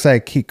scary. It looks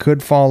like he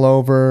could fall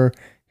over.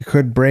 He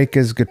could break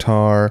his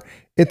guitar.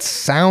 It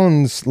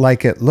sounds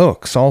like it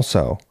looks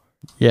also.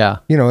 Yeah.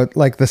 You know,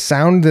 like the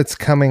sound that's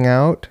coming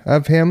out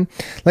of him.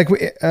 Like,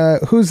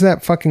 who's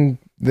that fucking,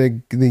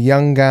 the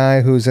young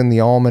guy who's in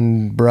the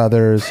Allman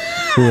Brothers,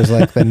 who is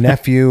like the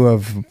nephew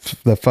of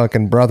the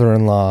fucking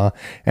brother-in-law.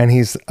 And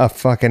he's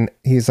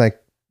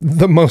like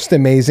the most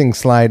amazing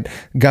slide.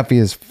 Guppy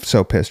is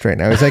so pissed right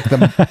now. He's like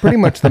pretty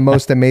much the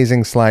most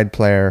amazing slide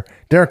player.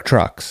 Derek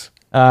Trucks.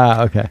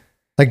 Okay.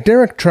 Like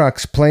Derek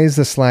Trucks plays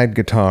the slide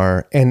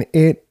guitar and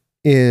it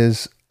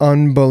is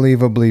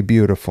unbelievably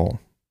beautiful.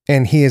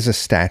 And he is a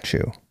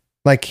statue.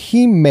 Like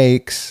he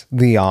makes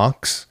the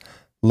Ox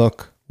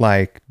look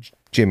like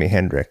Jimi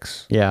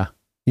Hendrix. Yeah.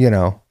 You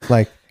know,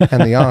 like,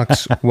 and the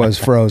Ox was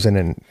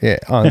frozen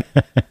on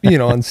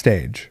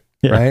stage.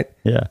 Yeah. Right.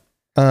 Yeah.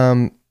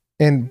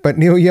 But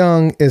Neil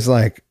Young is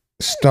like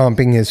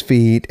stomping his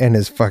feet and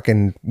his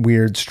fucking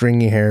weird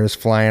stringy hair is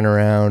flying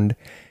around.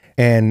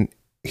 And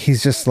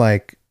he's just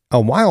like a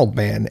wild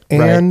man.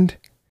 And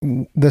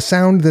the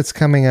sound that's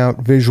coming out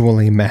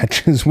visually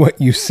matches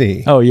what you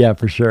see. Oh, yeah,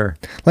 for sure.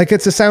 Like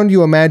it's a sound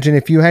you imagine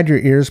if you had your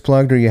ears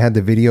plugged or you had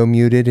the video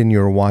muted and you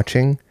were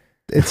watching.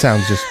 It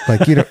sounds just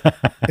like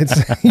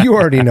you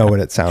already know what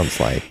it sounds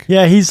like.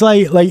 Yeah, he's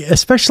like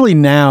especially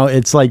now,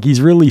 it's like he's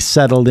really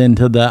settled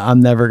into the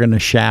I'm never going to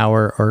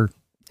shower or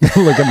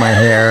look at my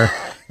hair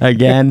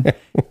again.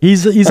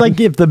 He's like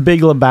if the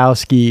Big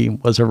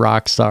Lebowski was a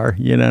rock star,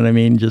 you know what I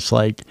mean? Just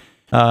like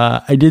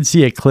I did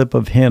see a clip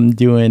of him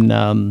doing Day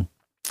in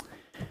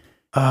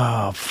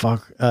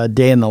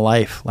the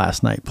Life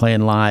last night,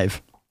 playing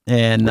live.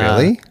 And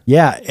really?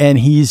 Yeah, and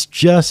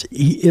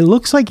it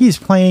looks like he's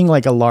playing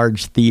like a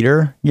large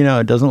theater. You know,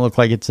 it doesn't look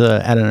like it's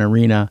at an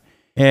arena.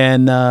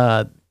 And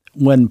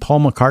when Paul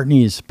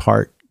McCartney's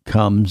part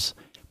comes,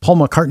 Paul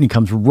McCartney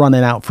comes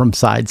running out from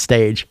side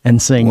stage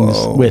and sings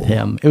with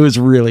him. It was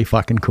really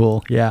fucking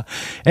cool. Yeah.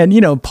 And,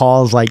 you know,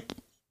 Paul's like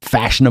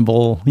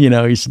fashionable, you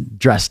know, he's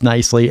dressed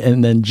nicely.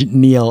 And then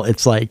Neil,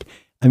 it's like,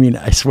 I mean,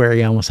 I swear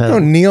he almost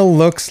had... Neil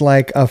looks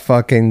like a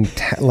fucking,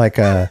 like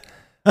a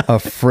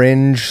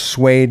fringe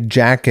suede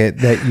jacket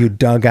that you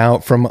dug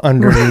out from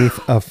underneath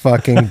a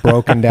fucking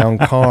broken down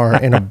car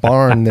in a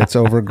barn that's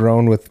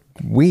overgrown with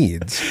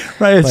weeds.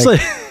 Right. It's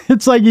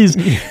It's like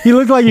he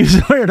looked like he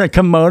was wearing a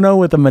kimono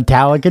with a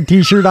Metallica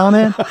t-shirt on,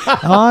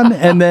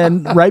 and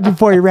then right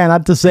before he ran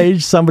out to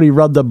stage, somebody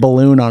rubbed a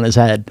balloon on his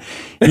head.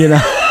 You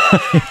know,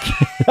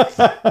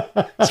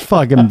 it's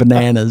fucking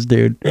bananas,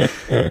 dude.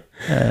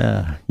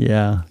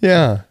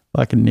 Yeah.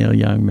 Fucking Neil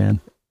Young,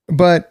 man.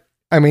 But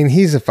I mean,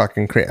 he's a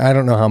fucking crazy. I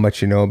don't know how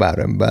much you know about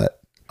him,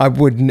 but I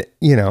wouldn't,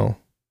 you know,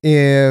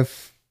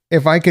 if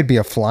I could be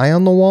a fly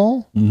on the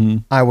wall,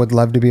 I would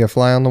love to be a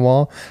fly on the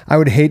wall. I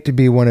would hate to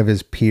be one of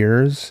his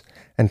peers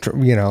and,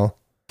 you know,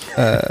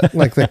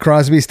 like the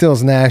Crosby,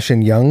 Stills, Nash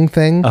and Young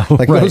thing.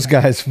 Those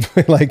guys,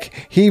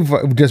 like he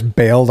just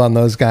bailed on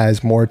those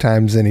guys more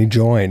times than he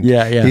joined.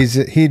 Yeah.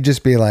 He'd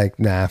just be like,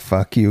 nah,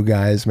 fuck you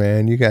guys,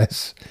 man. You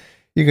guys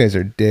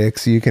are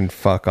dicks. You can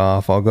fuck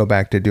off. I'll go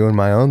back to doing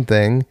my own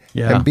thing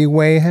and be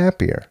way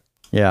happier.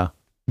 Yeah.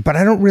 But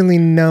I don't really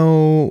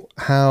know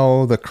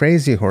how the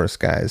Crazy Horse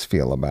guys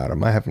feel about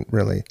him. I haven't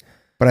really,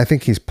 but I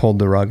think he's pulled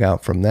the rug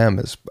out from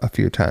them a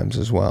few times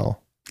as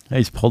well.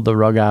 He's pulled the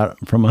rug out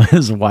from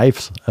his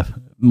wife's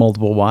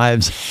multiple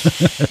wives.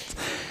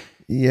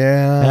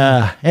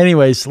 Yeah.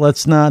 Anyways,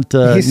 let's not. He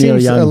Neil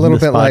seems Young a little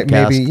this bit like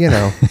podcast. maybe, you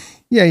know.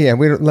 Yeah.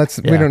 We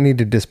don't need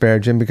to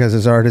disparage him because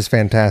his art is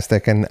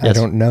fantastic, and I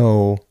don't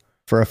know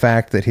for a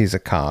fact that he's a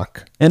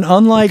cock. And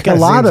unlike a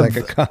lot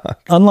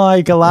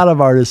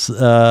of artists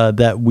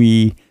that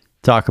we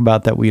talk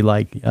about that we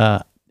like,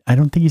 I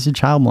don't think he's a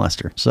child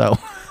molester. So,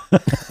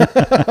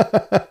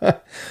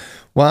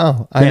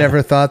 wow, I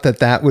never thought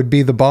that would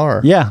be the bar.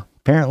 Yeah,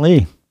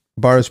 apparently,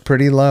 bar's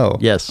pretty low.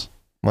 Yes.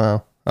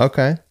 Wow.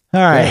 Okay.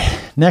 All right.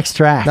 Next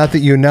track. Not that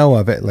you know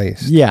of, at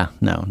least. Yeah.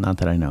 No, not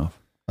that I know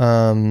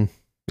of.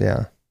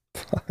 Yeah.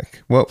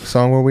 Fuck. What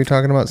song were we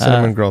talking about?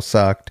 Cinnamon Girl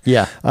sucked.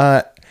 Yeah.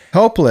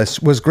 Helpless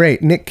was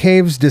great. Nick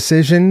Cave's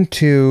decision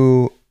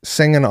to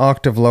sing an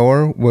octave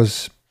lower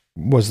was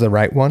the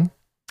right one.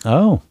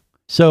 Oh,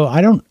 so I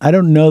don't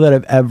know that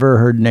I've ever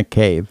heard Nick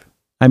Cave.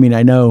 I mean,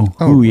 I know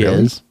who he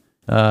is.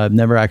 I've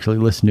never actually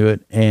listened to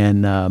it.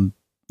 And,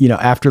 you know,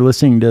 after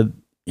listening to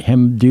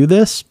him do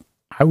this,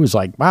 I was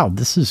like, wow,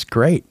 this is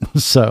great.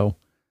 So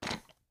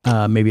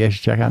maybe I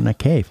should check out Nick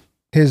Cave.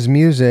 His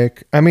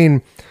music, I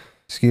mean,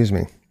 excuse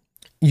me.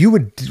 You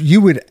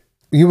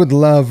would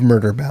love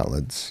Murder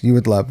Ballads. You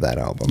would love that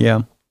album.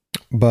 Yeah.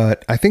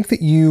 But I think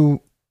that you,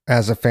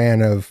 as a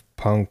fan of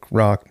punk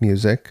rock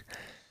music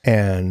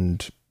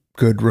and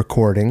good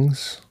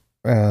recordings,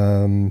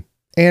 and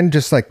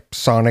just like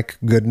sonic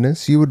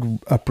goodness, you would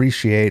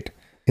appreciate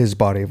his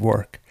body of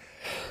work.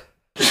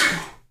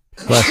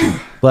 Bless you.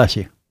 Bless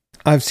you.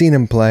 I've seen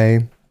him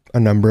play a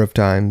number of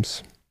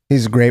times.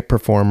 He's a great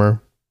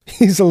performer.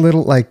 He's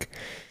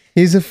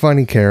a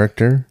funny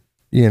character,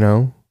 you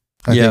know?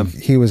 I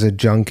think he was a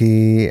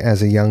junkie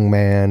as a young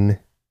man.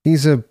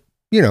 He's a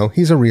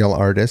real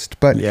artist,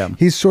 but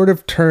he's sort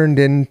of turned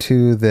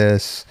into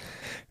this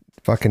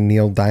fucking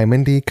Neil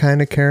Diamond-y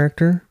kind of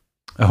character.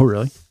 Oh,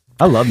 really?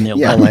 I love Neil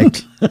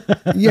Diamond.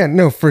 Yeah,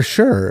 no, for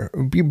sure.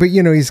 But,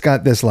 you know, he's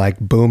got this like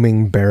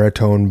booming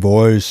baritone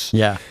voice.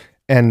 Yeah.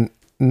 And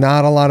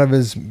not a lot of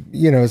his,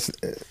 you know,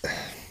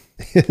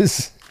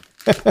 his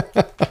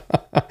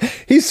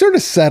he's sort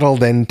of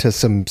settled into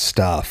some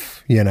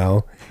stuff, you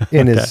know,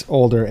 in his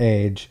older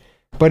age,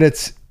 but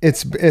it's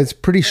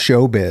pretty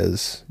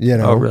showbiz, you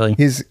know. Oh, really?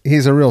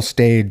 He's a real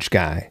stage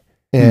guy,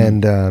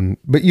 and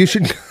but you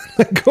should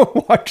go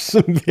watch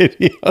some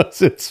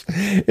videos.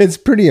 It's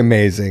pretty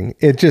amazing.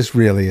 It just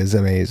really is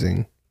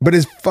amazing. But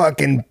his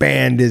fucking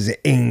band is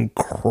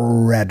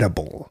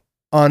incredible,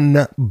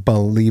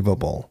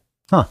 unbelievable.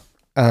 Huh?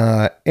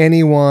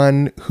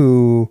 Anyone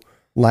who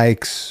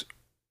likes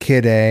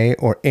Kid A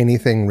or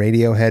anything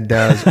Radiohead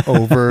does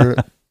over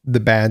the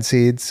Bad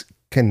Seeds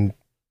can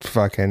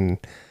fucking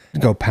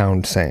go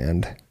pound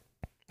sand.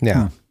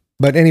 Yeah.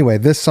 But anyway,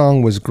 this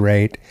song was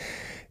great.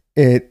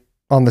 It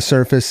on the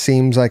surface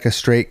seems like a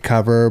straight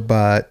cover,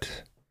 but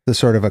the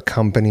sort of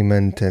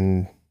accompaniment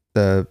and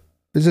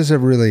this is a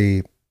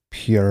really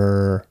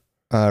pure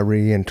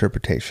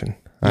reinterpretation.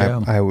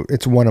 Yeah.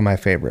 It's one of my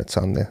favorites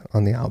on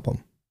the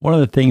album. One of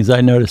the things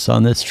I noticed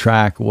on this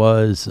track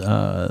was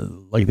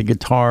like the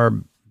guitar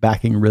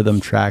backing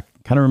rhythm track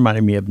kind of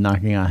reminded me of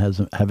Knocking on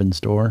Heaven's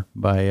Door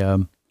by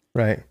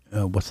right.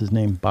 What's his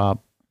name?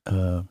 Bob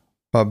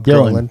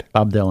Dylan.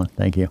 Bob Dylan.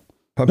 Thank you.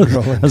 Bob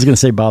Dylan. I was going to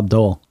say Bob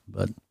Dole,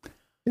 but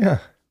yeah.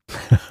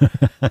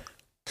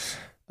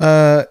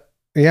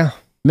 Yeah.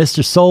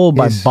 Mr. Soul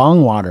by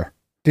Bongwater.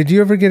 Did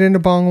you ever get into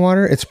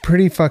Bongwater? It's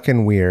pretty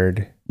fucking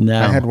weird.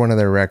 No. I had one of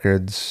their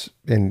records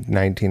in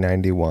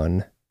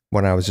 1991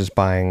 when I was just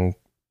buying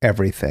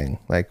everything,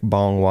 like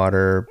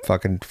Bongwater,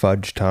 fucking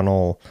Fudge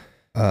Tunnel,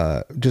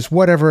 just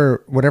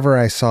whatever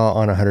I saw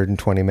on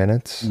 120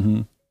 Minutes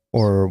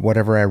or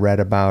whatever I read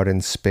about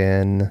in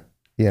Spin,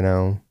 you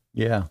know.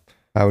 Yeah.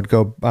 I would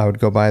go buy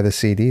the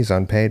CDs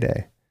on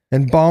payday.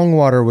 And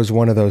Bongwater was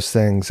one of those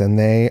things, and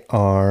they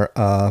are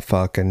a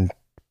fucking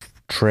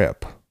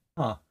trip.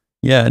 Huh.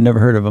 Yeah, I never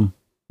heard of them.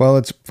 Well,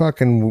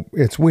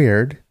 it's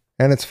weird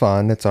and it's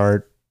fun. It's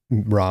art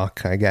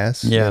rock, I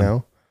guess. Yeah. You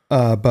know?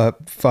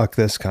 But fuck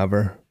this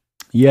cover.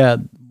 Yeah,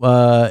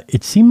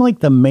 it seemed like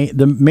the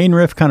main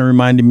riff kind of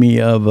reminded me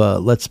of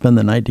 "Let's Spend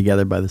the Night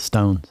Together" by the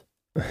Stones.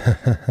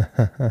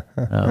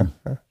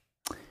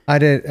 I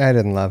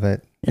didn't love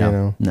it. Yeah, You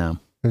know, no.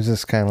 it was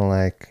just kind of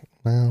like,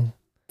 well,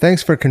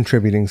 thanks for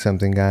contributing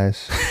something,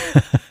 guys.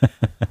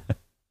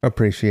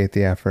 Appreciate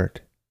the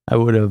effort. I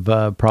would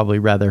have probably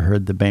rather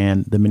heard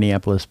the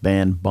Minneapolis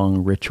band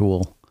Bong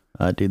Ritual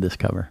do this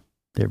cover.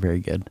 They're very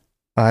good.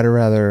 I'd have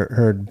rather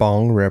heard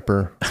Bong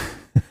Ripper.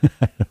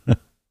 I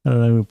don't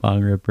know who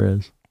Bong Ripper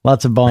is.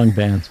 Lots of Bong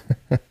bands.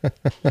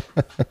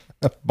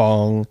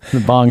 Bong. The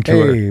Bong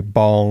Tour. Hey,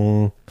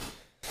 Bong.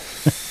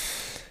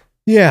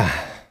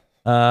 Yeah.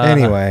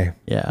 Anyway,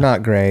 yeah.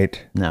 not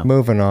great. No.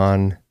 Moving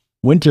on.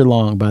 Winter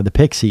Long by the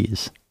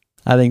Pixies.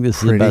 I think this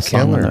is Pretty the best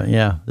song. killer.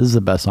 This is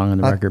the best song on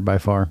the record by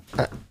far.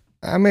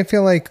 I mean, I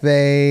feel like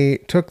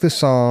they took the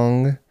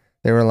song.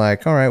 They were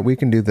like, all right, we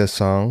can do this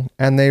song.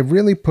 And they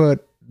really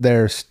put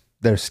their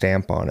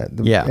stamp on it.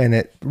 Yeah. And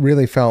it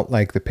really felt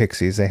like the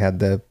Pixies. They had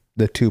the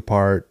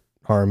 2-part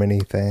harmony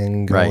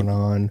thing going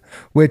on,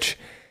 which,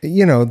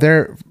 you know,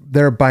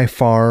 they're by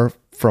far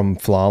from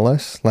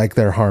flawless. Like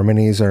their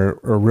harmonies are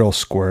real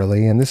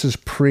squirrely. And this is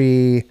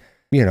pre,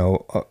 you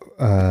know,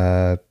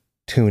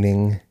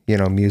 tuning, you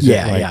know, music.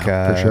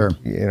 For sure.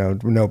 You know,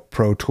 no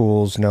Pro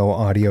Tools, no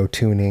audio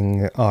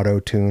tuning, auto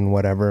tune,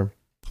 whatever.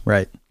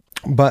 Right.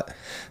 But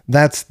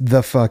that's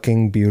the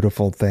fucking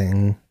beautiful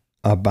thing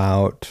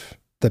about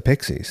the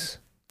Pixies.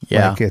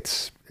 Yeah. Like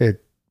it's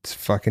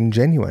fucking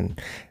genuine.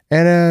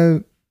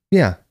 And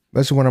yeah,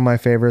 that's one of my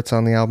favorites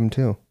on the album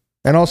too.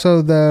 And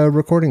also the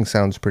recording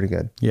sounds pretty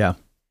good. Yeah.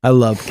 I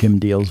love Kim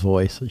Deal's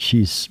voice.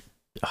 She's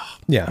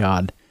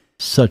God,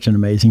 such an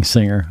amazing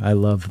singer. I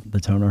love the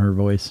tone of her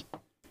voice.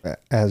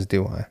 As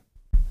do I.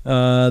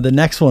 The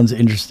next one's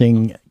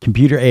interesting.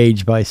 Computer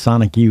Age by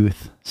Sonic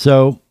Youth.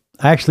 So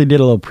I actually did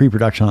a little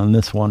pre-production on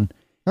this one.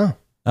 Oh.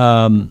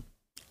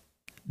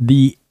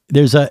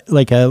 There's a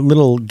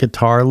little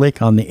guitar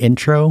lick on the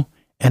intro,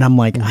 and I'm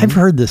like, I've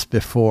heard this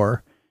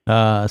before.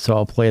 So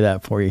I'll play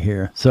that for you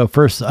here. So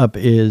first up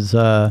is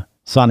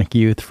Sonic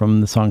Youth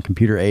from the song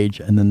Computer Age,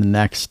 and then the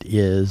next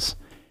is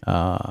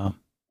the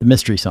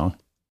Mystery Song.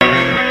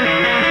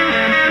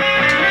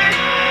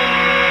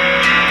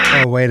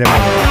 Oh, wait a minute.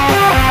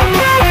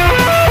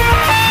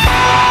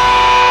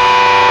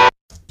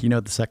 Do you know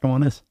what the second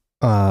one is?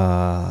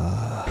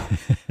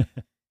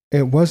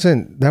 That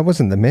wasn't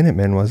the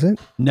Minutemen, was it?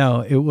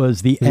 No, it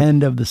was the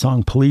end of the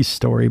song Police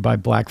Story by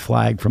Black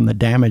Flag from the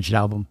Damaged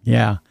album.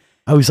 Yeah.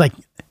 I was like,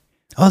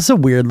 oh, it's a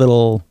weird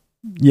little,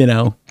 you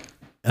know,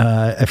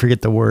 I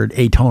forget the word,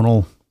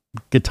 atonal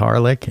guitar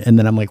lick. And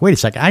then I'm like, wait a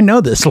second, I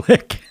know this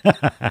lick.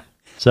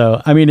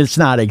 So, I mean, it's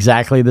not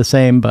exactly the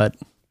same, but.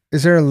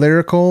 Is there a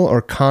lyrical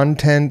or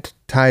content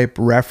type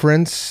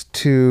reference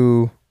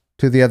to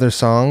the other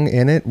song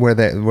in it where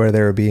they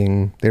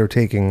were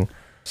taking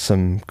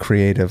some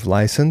creative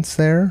license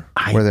there,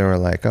 where they were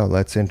like, oh,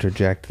 let's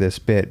interject this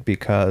bit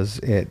because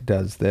it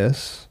does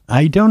this?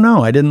 I don't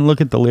know. I didn't look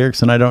at the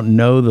lyrics, and I don't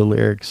know the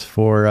lyrics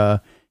for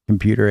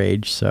Computer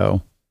Age,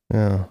 so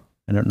yeah,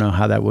 I don't know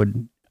how that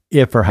would,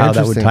 how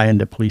that would tie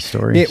into Police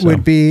Story. It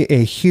would be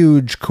a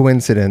huge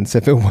coincidence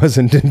if it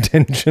wasn't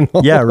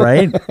intentional. Yeah,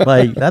 right?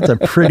 Like, that's a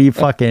pretty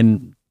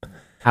fucking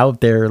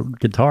out there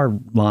guitar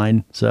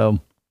line, so...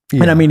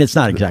 Yeah. And I mean, it's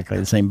not exactly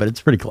the same, but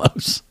it's pretty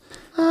close.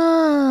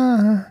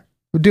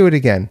 We'll do it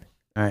again.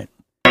 All right.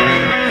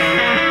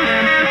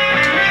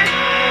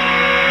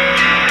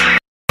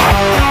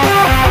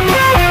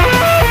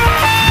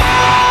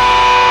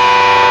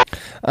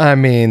 I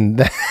mean,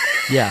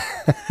 yeah.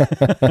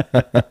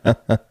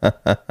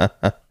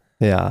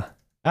 Yeah.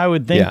 I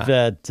would think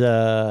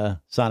that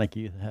Sonic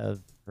Youth have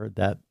heard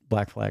that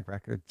Black Flag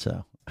record,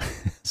 so.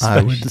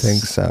 I would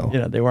think so. You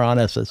know, they were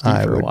on SST for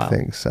a while. I would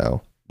think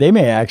so. They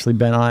may have actually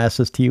been on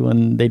SST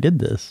when they did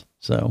this.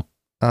 So,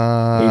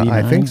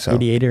 I think so.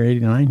 88 or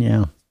 89.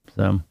 Yeah.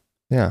 So,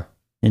 yeah.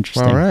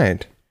 Interesting. All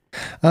right.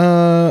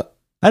 I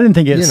didn't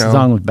think the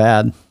song was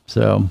bad.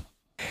 So,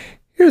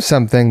 here's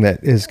something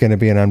that is going to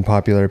be an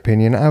unpopular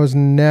opinion. I was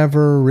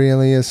never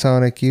really a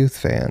Sonic Youth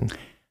fan.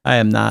 I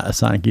am not a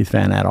Sonic Youth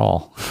fan at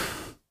all.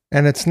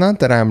 And it's not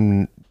that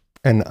I'm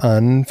an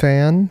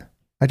un-fan.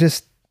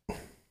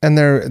 And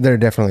there are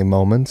definitely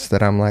moments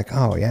that I'm like,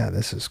 oh yeah,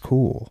 this is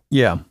cool.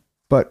 Yeah.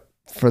 But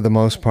for the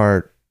most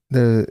part,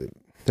 there's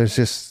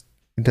just,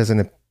 it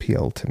doesn't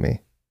appeal to me.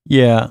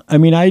 Yeah. I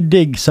mean, I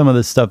dig some of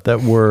the stuff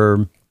that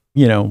were,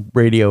 you know,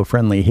 radio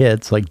friendly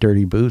hits like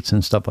Dirty Boots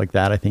and stuff like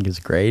that, I think is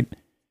great.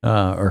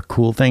 Or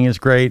Cool Thing is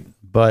great.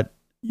 But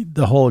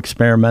the whole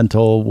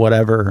experimental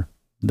whatever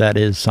that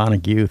is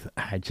Sonic Youth,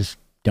 I just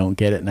don't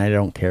get it and I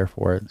don't care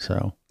for it.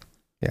 So,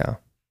 yeah.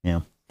 Yeah.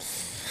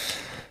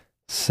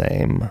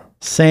 Same.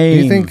 Do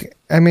you think,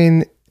 I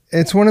mean,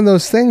 it's one of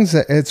those things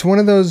that it's one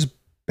of those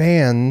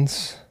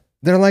bands.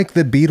 They're like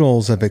the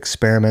Beatles of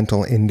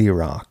experimental indie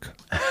rock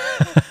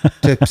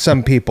to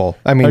some people.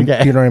 I mean,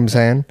 okay. You know what I'm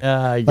saying?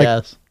 I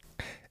guess.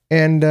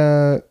 And,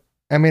 I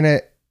mean,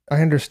 I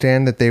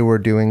understand that they were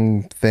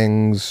doing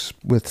things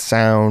with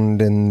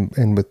sound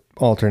and with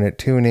alternate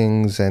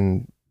tunings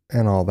and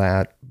all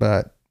that,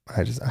 but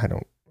I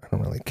don't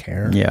really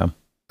care. Yeah.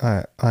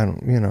 I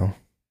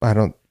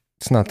don't,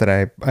 it's not that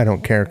I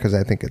don't care because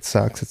I think it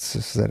sucks. It's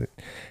just that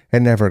it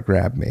never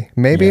grabbed me.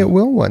 Maybe it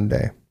will one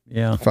day.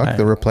 Yeah. Fuck,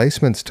 the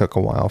Replacements took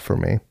a while for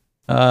me.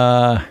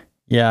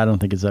 Yeah, I don't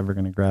think it's ever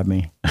going to grab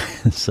me.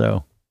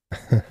 So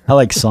I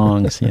like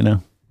songs, you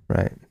know?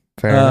 Right.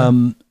 Fair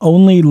enough.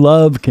 Only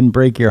Love Can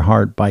Break Your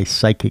Heart by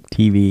Psychic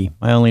TV.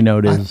 My only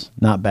note is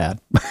not bad.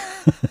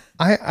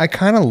 I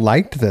kind of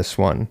liked this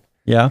one.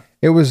 Yeah.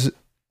 It was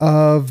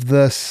of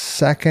the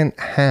second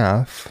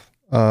half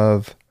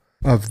of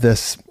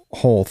this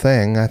whole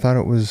thing. I thought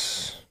it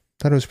was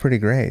pretty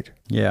great.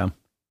 Yeah.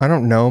 I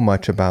don't know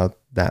much about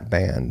that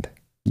band.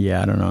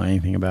 Yeah, I don't know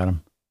anything about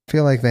them. I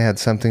feel like they had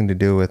something to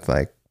do with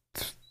like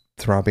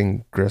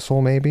Throbbing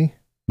Gristle, maybe.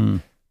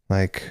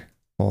 Like,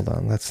 hold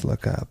on, let's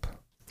look up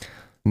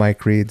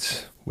Mike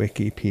Reed's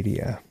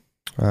Wikipedia.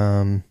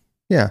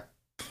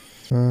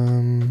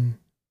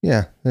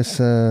 This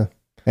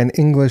an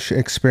English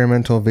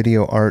experimental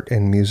video art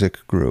and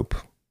music group.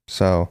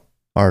 So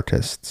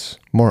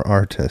more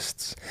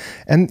artists,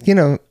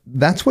 and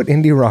that's what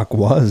indie rock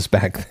was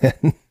back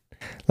then.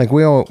 Like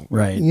we all,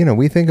 right?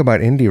 We think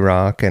about indie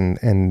rock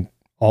and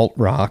alt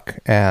rock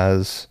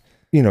as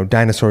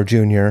Dinosaur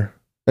Jr.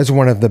 as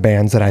one of the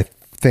bands that I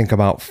think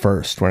about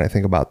first when I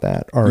think about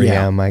that.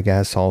 REM, I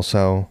guess,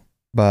 also.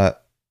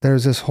 But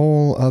there's this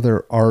whole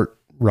other art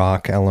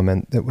rock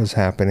element that was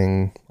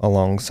happening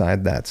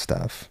alongside that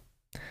stuff.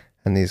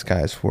 And these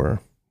guys were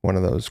one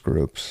of those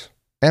groups.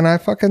 And I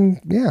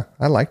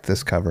liked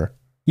this cover.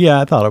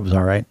 Yeah, I thought it was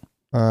all right.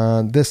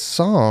 This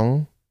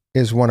song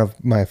is one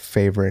of my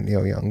favorite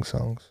Neil Young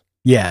songs.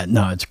 Yeah,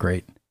 no, it's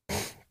great.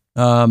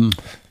 Let's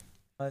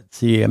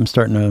see, I'm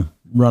starting to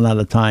run out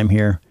of time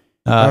here.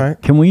 All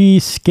right. Can we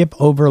skip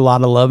over A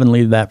Lot of Love and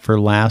leave that for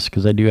last?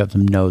 Because I do have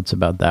some notes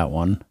about that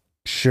one.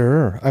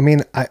 Sure. I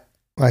mean, I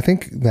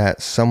think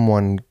that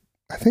someone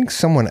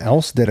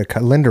else did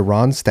Linda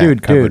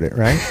Ronstadt covered it,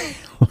 right?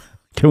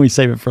 Can we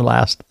save it for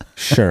last?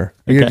 Sure.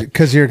 Okay.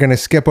 Because you're going to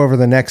skip over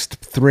the next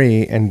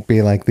three and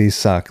be like, these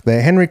suck.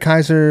 The Henry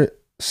Kaiser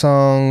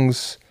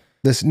songs,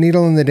 this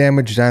Needle in the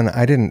Damage Done,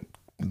 I didn't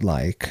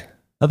like.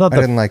 I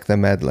didn't like the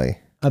medley.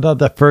 I thought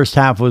the first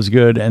half was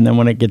good, and then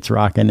when it gets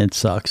rocking, it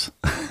sucks.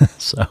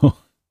 So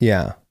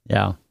yeah.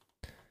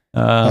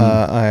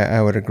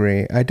 I would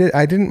agree. I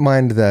didn't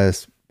mind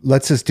this.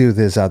 Let's just do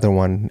this other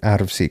one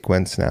out of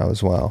sequence now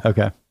as well.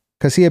 Okay.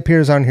 Because he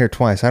appears on here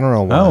twice. I don't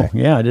know why. Oh,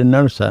 yeah, I didn't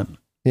notice that.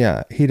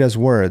 Yeah, he does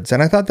words.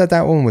 And I thought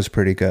that one was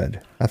pretty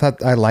good.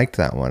 I liked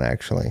that one,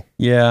 actually.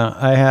 Yeah,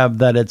 I have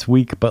that it's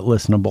weak but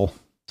listenable.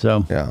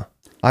 So yeah.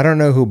 I don't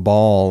know who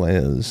Ball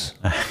is.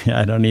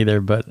 I don't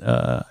either, but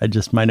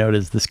my note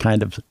is this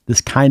kind of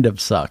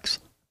sucks.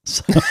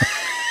 So,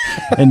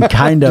 and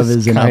kind of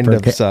is an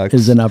uppercase. What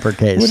does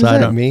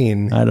that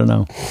mean? I don't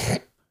know.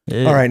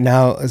 All right,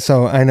 now,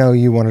 so I know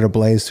you wanted to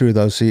blaze through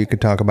those so you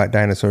could talk about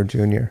Dinosaur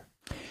Jr.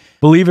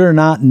 Believe it or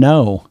not,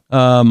 no.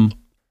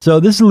 So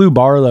this is Lou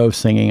Barlow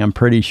singing, I'm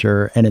pretty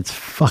sure, and it's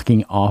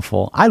fucking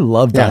awful. I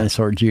love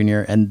Dinosaur Jr.,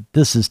 and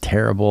this is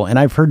terrible. And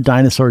I've heard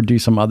Dinosaur do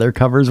some other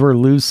covers where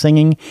Lou's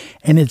singing,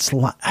 and it's,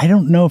 I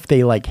don't know if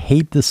they like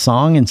hate the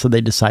song, and so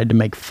they decide to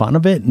make fun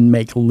of it and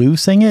make Lou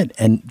sing it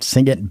and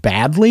sing it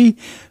badly.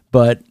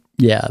 But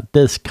yeah,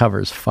 this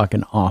cover's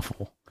fucking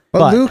awful.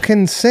 But Lou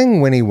can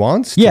sing when he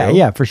wants to.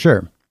 Yeah, for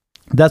sure.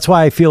 That's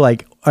why I feel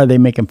like, are they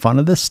making fun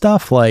of this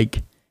stuff?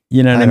 Like,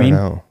 you know what I mean? I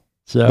don't know.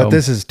 So, but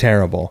this is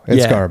terrible.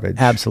 It's garbage.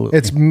 Absolutely.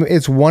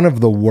 It's one of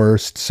the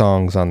worst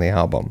songs on the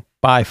album.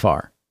 By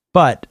far.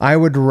 But I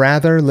would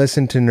rather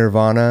listen to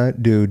Nirvana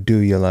do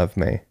You Love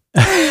Me?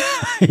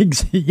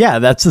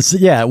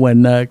 Yeah,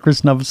 when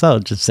Chris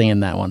Novoselic is singing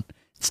that one.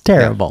 It's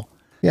terrible.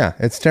 Yeah,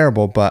 it's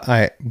terrible, but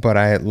I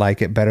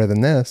like it better than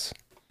this.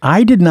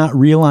 I did not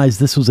realize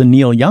this was a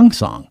Neil Young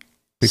song.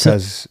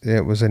 Because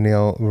it was a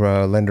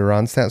Linda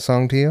Ronstadt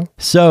song to you?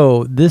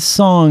 So this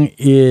song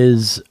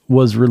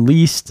was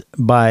released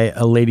by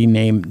a lady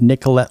named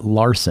Nicolette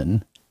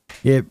Larson.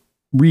 It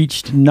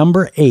reached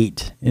number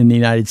 8 in the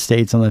United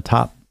States on the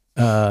top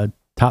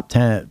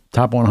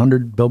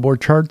 100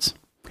 Billboard charts.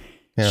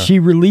 Yeah. She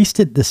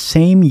released it the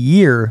same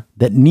year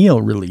that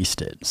Neil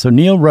released it. So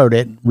Neil wrote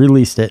it,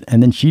 released it,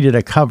 and then she did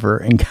a cover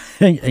and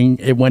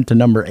it went to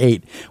number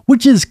 8,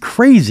 which is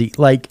crazy.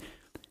 Like,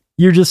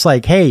 you're just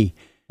like, hey,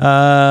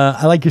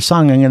 I like your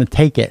song. I'm going to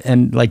take it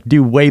and like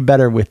do way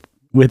better with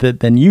it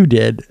than you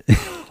did.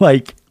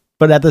 Like,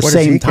 but at the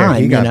same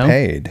time, he got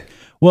paid.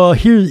 Well,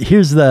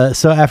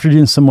 so after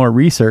doing some more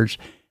research,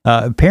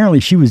 apparently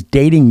she was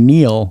dating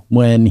Neil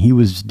when he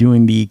was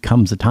doing the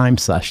Comes a Time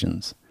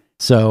sessions.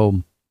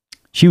 So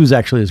she was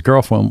actually his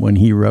girlfriend when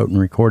he wrote and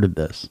recorded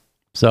this.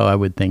 So I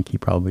would think he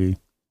probably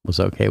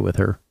was okay with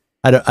her.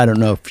 I don't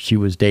know if she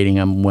was dating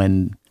him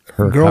when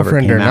her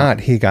girlfriend or not,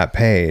 out. He got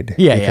paid.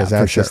 Yeah, because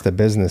that's just the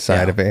business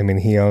side of it. I mean,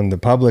 he owned the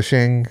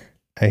publishing.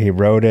 He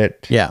wrote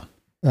it. Yeah.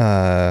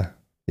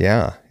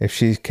 Yeah. If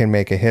she can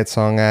make a hit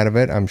song out of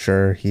it, I'm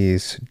sure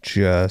he's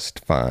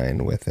just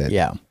fine with it.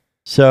 Yeah.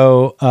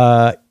 So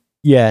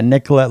Yeah,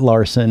 Nicolette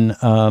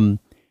Larson.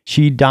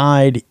 She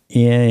died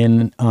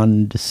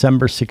on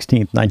December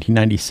 16th,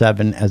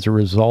 1997, as a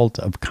result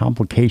of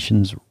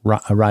complications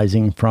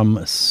arising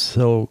from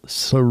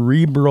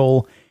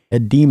cerebral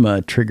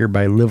edema triggered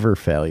by liver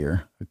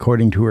failure,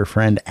 according to her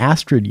friend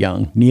Astrid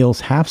Young,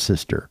 Neil's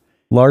half-sister.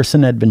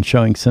 Larson had been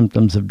showing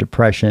symptoms of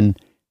depression.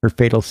 Her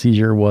fatal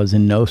seizure was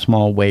in no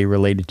small way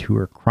related to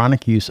her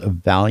chronic use of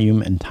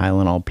Valium and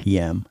Tylenol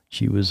PM.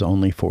 She was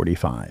only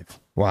 45.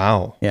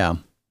 Wow. Yeah.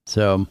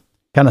 So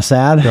kind of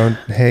sad.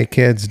 Hey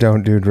kids,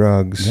 don't do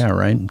drugs. Yeah,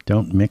 right.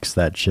 Don't mix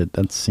that shit.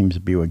 That seems to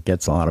be what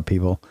gets a lot of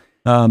people.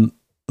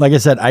 Like I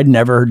said, I'd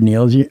never heard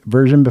Neil's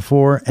version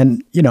before.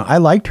 And, I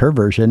liked her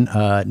version.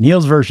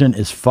 Neil's version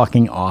is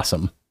fucking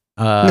awesome.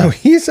 No,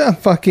 he's a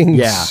fucking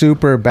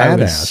super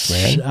badass,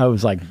 man. I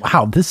was like,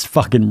 wow, this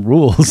fucking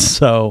rules.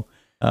 So,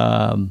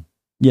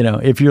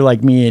 if you're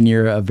like me and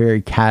you're a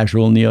very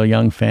casual Neil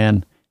Young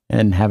fan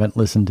and haven't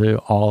listened to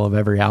all of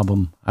every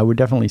album, I would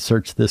definitely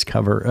search this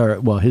cover,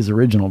 his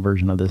original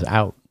version of this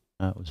out.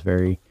 I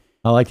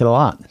liked it a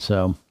lot.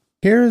 So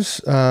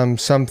here's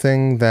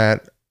something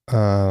that,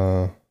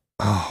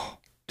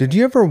 did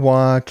you ever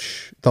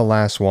watch The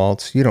Last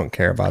Waltz? You don't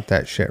care about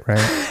that shit,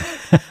 right?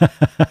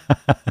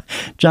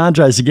 John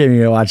tries to get me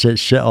to watch that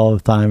shit all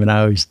the time,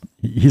 and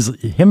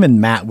him and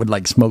Matt would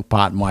like smoke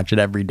pot and watch it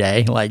every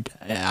day. Like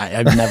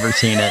I've never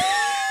seen it.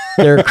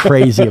 They're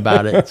crazy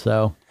about it.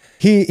 So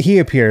he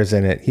appears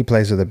in it. He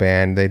plays with a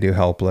band. They do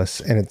Helpless,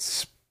 and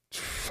it's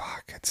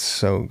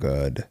so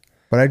good.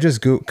 But I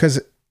just because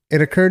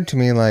it occurred to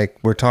me, like,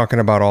 we're talking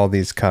about all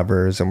these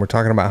covers and we're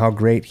talking about how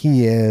great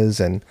he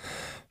is and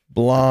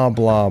blah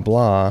blah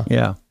blah.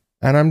 Yeah.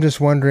 And I'm just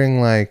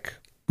wondering, like,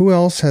 who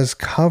else has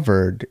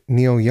covered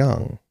Neil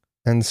Young?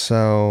 And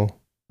so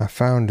I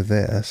found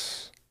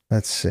this.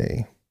 Let's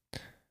see.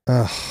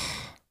 I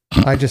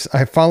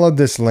followed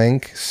this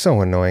link.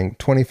 So annoying.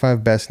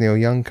 25 best Neil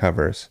Young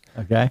covers.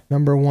 Okay.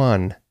 Number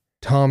 1,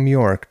 Tom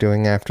York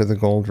doing After the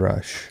Gold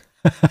Rush.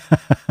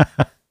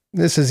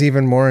 This is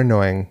even more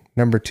annoying.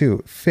 Number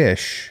 2,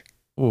 Fish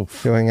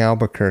doing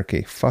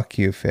Albuquerque. Fuck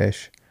you,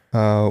 Fish.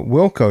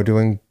 Wilco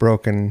doing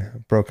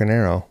Broken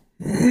Arrow,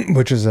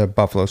 which is a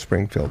Buffalo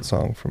Springfield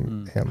song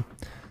from him.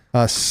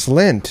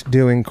 Slint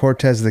doing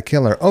Cortez the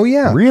Killer. Oh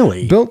yeah,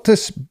 really? Built to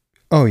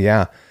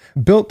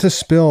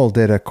Spill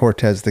did a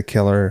Cortez the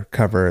Killer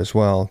cover as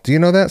well. Do you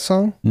know that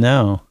song?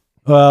 No.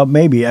 Well,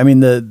 maybe. I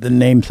mean, the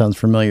name sounds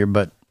familiar,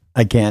 but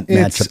I can't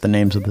match up the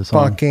names of the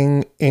song.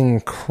 Fucking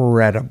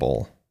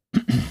incredible.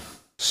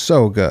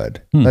 So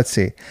good. Let's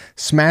see.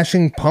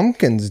 Smashing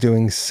Pumpkins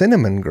doing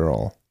Cinnamon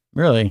Girl.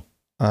 Really?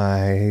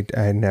 I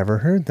never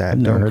heard that.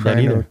 Never heard that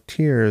either. No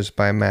Tears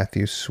by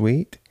Matthew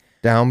Sweet.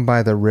 Down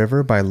by the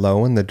River by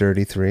Low and the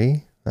Dirty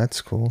Three.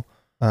 That's cool.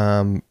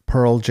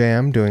 Pearl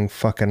Jam doing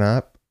Fucking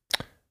Up.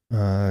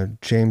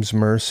 James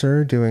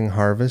Mercer doing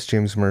Harvest.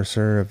 James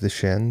Mercer of the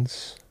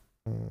Shins.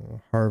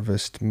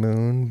 Harvest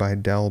Moon by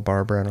Del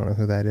Barber. I don't know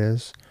who that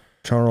is.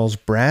 Charles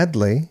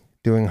Bradley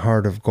doing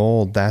Heart of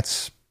Gold.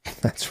 That's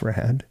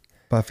rad.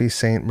 Buffy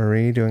St.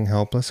 Marie doing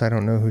Helpless. I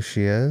don't know who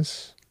she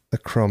is. The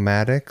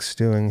Chromatics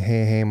doing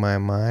Hey Hey My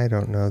My. I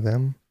don't know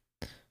them.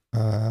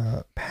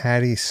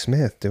 Patti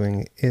Smith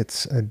doing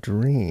It's a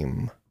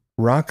Dream.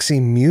 Roxy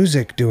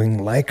Music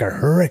doing Like a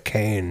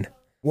Hurricane.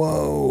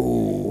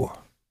 Whoa.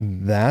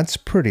 That's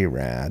pretty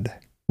rad.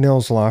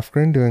 Nils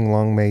Lofgren doing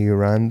Long May You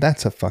Run.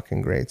 That's a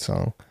fucking great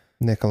song.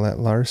 Nicolette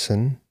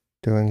Larson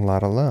doing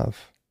Lotta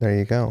Love. There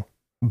you go.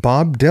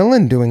 Bob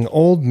Dylan doing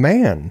Old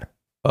Man.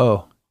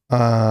 Oh.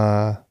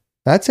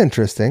 That's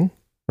interesting,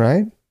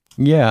 right?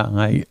 Yeah,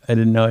 I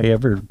didn't know he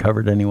ever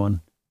covered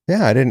anyone.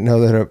 Yeah, I didn't know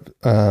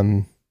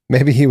that.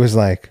 Maybe he was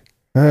like,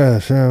 he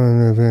can't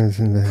sing.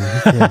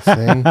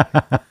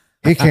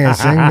 He can't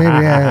sing.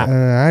 Maybe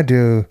I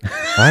do.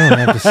 I don't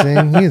have to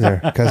sing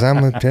either because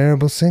I'm a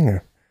terrible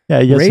singer.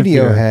 Yeah,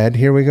 Radiohead.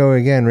 Here we go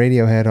again.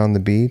 Radiohead on the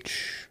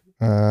Beach.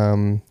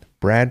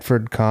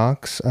 Bradford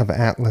Cox of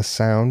Atlas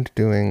Sound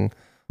doing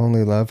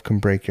Only Love Can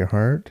Break Your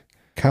Heart.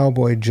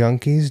 Cowboy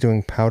Junkies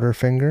doing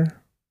Powderfinger.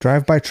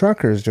 Drive-By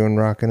Truckers doing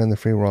Rockin' in the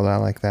Free World. I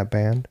like that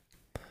band.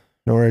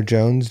 Nora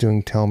Jones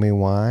doing Tell Me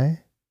Why.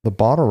 The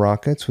Bottle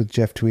Rockets with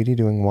Jeff Tweedy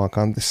doing Walk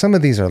On. Some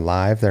of these are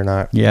live. They're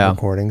not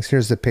recordings.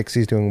 Here's the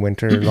Pixies doing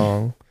Winter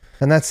Long.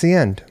 And that's the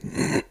end.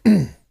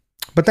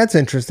 But that's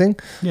interesting.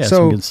 Yeah, so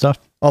some good stuff.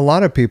 A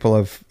lot of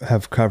people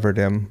have covered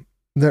him.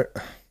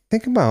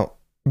 Think about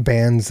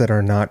bands that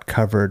are not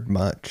covered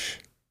much.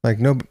 Like,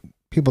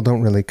 people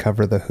don't really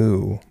cover The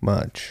Who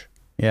much.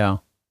 Yeah.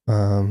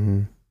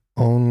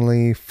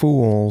 Only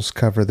fools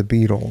cover the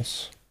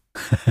Beatles.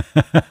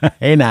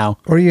 Hey now.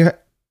 Or you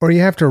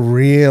have to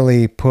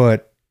really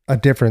put a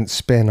different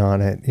spin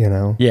on it, you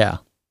know? Yeah.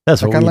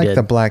 That's like what we I like did.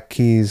 the Black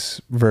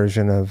Keys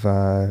version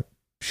of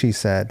She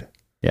Said.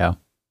 Yeah.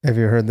 Have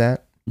you heard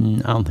that?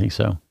 I don't think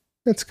so.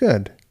 It's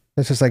good.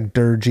 It's just like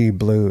dirgy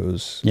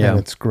blues. Yeah. And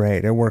it's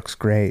great. It works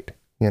great,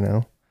 you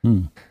know?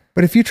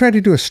 But if you try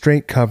to do a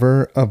straight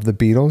cover of the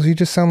Beatles, you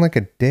just sound like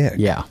a dick.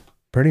 Yeah.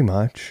 Pretty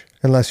much.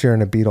 Unless you're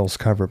in a Beatles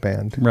cover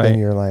band. Right. Then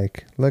you're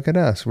like, look at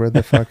us. We're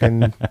the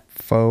fucking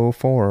faux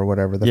four or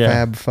whatever. The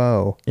Fab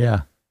Four.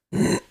 Yeah.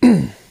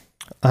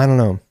 I don't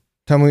know.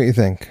 Tell me what you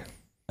think.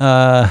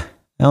 I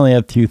only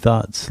have 2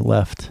 thoughts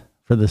left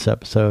for this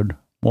episode.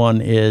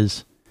 One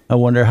is, I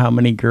wonder how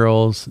many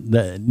girls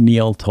that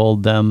Neil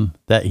told them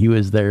that he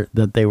was there,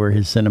 that they were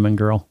his cinnamon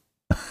girl.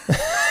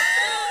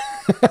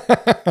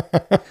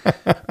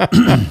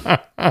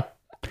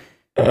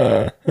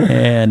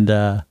 And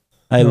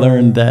I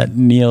learned that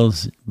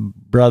Neil's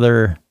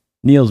brother's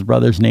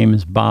name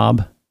is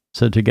Bob.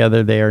 So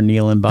together they are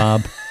Neil and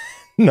Bob.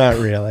 Not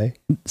really.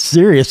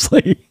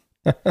 Seriously.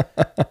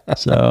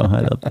 So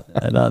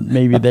I thought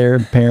maybe their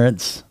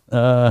parents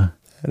Had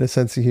a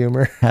sense of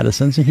humor. had a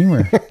sense of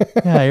humor.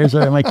 Yeah, here's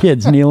my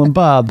kids, Neil and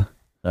Bob.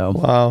 So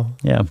Wow.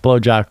 yeah,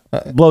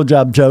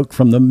 blowjob joke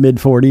from the mid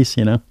 40s,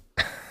 you know.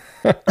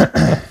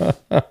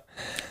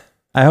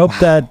 I hope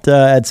that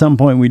at some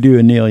point we do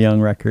a Neil Young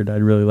record.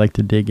 I'd really like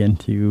to dig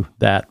into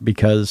that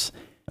because,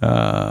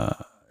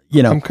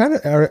 you know.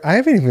 I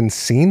haven't even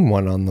seen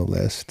one on the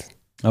list.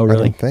 Oh, I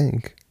really? don't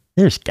think.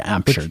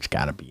 I'm sure it's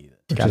got to be.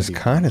 Which is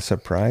kind of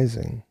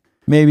surprising.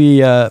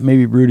 Maybe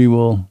Rudy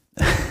will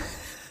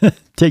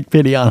take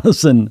pity on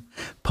us and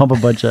pump a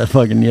bunch of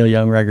fucking Neil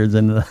Young records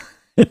into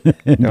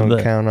the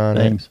Don't count on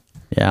things.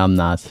 Yeah, I'm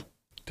not.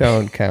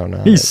 Don't count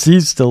on it.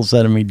 He's still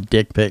sending me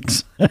dick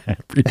pics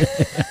every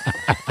day.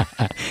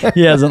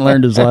 He hasn't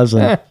learned his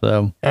lesson.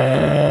 So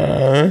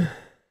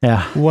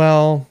yeah.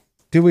 Well,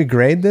 do we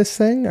grade this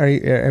thing? Are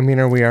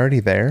we already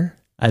there?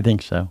 I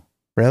think so.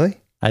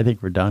 Really? I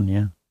think we're done,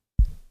 yeah.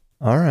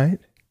 All right.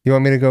 You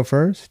want me to go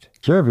first?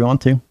 Sure, if you want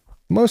to.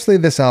 Mostly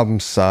this album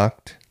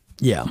sucked.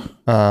 Yeah.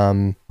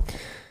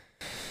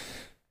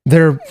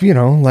 There,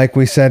 like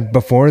we said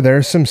before,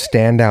 there's some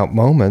standout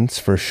moments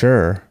for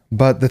sure.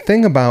 But the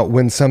thing about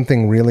when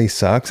something really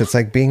sucks, it's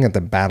like being at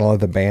the Battle of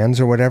the Bands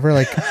or whatever.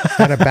 Like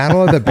at a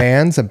Battle of the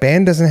Bands, a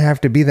band doesn't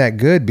have to be that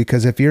good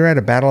because if you're at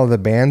a Battle of the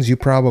Bands, you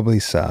probably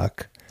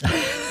suck.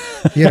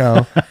 So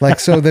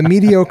the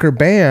mediocre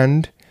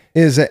band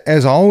is,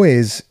 as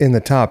always, in the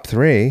top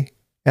 3.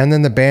 And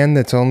then the band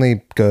that's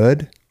only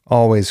good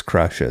always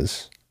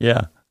crushes.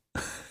 Yeah.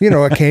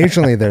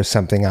 Occasionally there's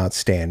something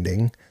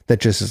outstanding that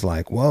just is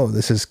like, whoa,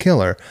 this is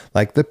killer.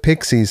 Like the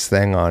Pixies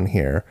thing on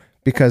here.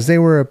 Because they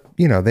were,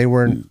 they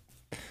weren't,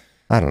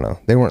 I don't know.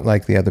 They weren't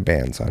like the other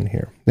bands on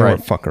here. They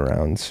weren't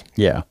fuck-arounds.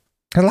 Yeah.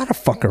 A lot of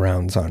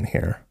fuck-arounds on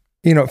here.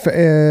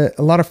 A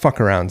lot of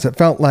fuck-arounds. It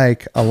felt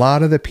like a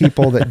lot of the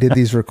people that did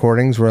these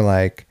recordings were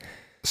like,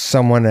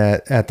 someone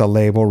at the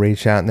label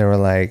reached out and they were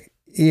like,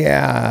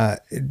 yeah,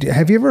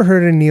 have you ever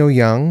heard of Neil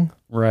Young?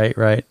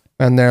 Right.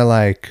 And they're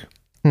like,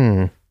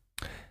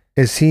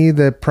 is he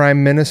the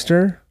prime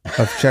minister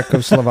of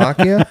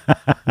Czechoslovakia?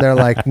 They're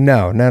like,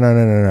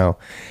 no.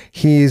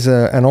 He's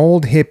an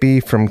old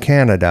hippie from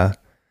Canada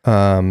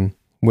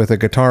with a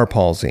guitar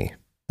palsy.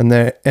 And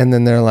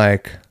then they're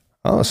like,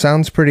 oh,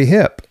 sounds pretty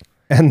hip.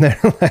 And they're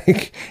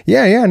like,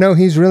 yeah, no,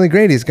 he's really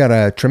great. He's got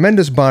a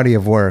tremendous body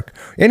of work.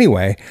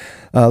 Anyway,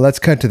 let's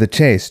cut to the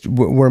chase.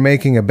 We're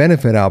making a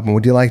benefit album.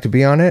 Would you like to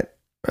be on it?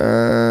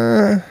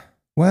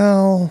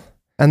 Well...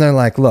 And they're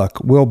like, look,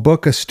 we'll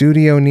book a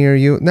studio near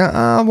you.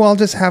 Now, well, I'll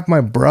just have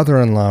my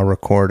brother-in-law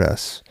record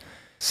us.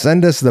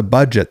 Send us the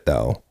budget,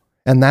 though.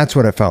 And that's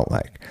what it felt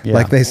like. Yeah.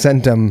 Like they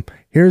sent them,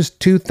 here's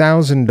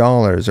 $2,000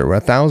 or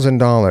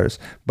 $1,000.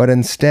 But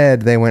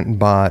instead, they went and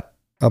bought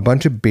a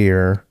bunch of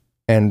beer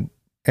and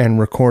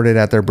recorded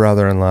at their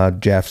brother-in-law,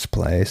 Jeff's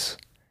place.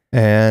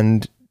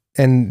 And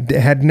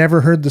had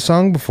never heard the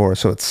song before,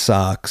 so it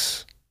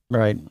sucks.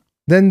 Right.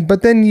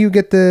 But then you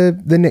get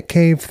the Nick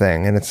Cave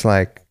thing, and it's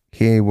like,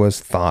 he was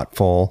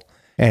thoughtful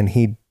and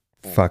he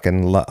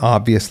fucking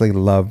obviously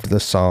loved the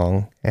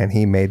song and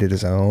he made it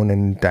his own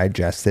and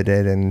digested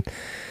it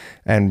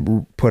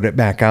and put it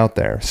back out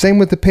there. Same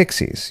with the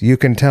Pixies. You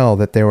can tell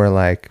that they were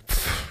like,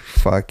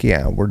 fuck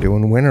yeah, we're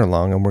doing Winter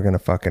Long and we're going to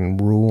fucking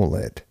rule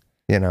it,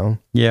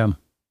 Yeah.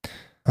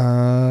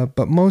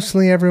 But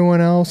mostly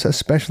everyone else,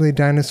 especially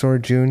Dinosaur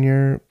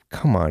Jr.,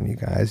 come on, you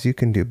guys, you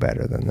can do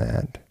better than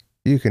that.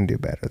 You can do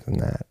better than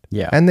that.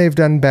 Yeah. And they've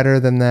done better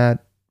than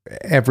that.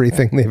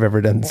 Everything they've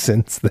ever done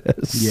since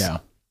this. Yeah.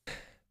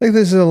 Like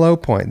this is a low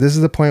point. This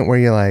is the point where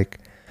you're like,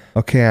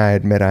 okay, I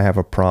admit I have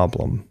a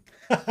problem.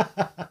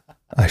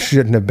 I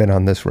shouldn't have been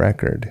on this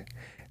record.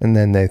 And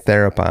then they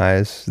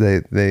therapize.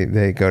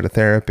 They go to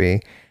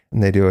therapy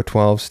and they do a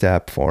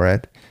 12-step for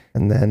it.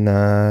 And then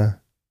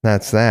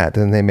that's that.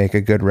 And they make a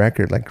good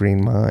record like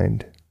Green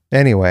Mind.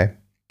 Anyway,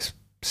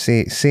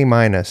 C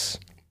minus.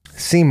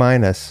 C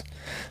minus.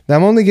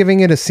 I'm only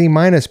giving it a C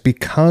minus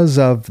because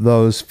of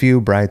those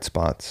few bright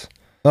spots.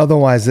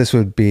 Otherwise, this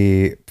would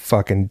be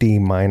fucking D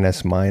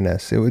minus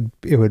minus. It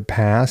would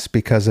pass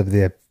because of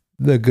the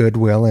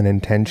goodwill and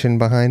intention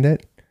behind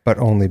it, but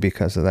only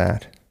because of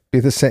that. Be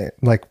the same,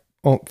 like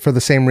for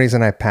the same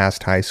reason I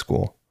passed high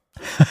school.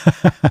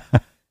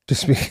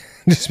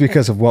 just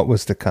because of what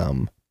was to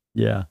come.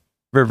 Yeah. Have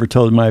you ever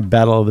told my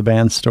Battle of the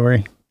Bands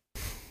story?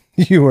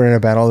 You were in a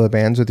Battle of the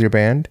Bands with your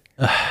band?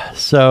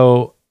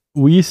 So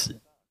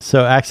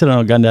So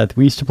Accidental Gun Death,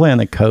 we used to play on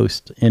the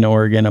coast in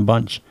Oregon a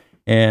bunch,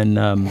 and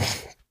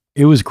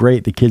it was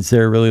great. The kids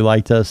there really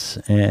liked us,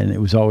 and it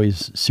was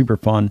always super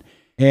fun.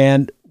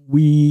 And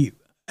I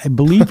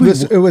believe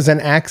it was an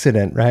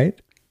accident, right?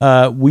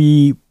 I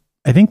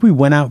think we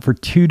went out for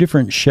 2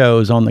 different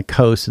shows on the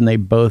coast, and they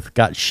both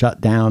got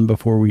shut down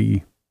before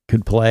we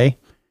could play.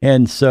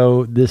 And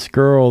so this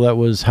girl that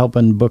was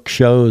helping book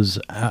shows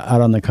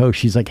out on the coast,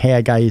 she's like, "Hey,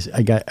 I got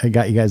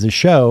you guys a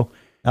show.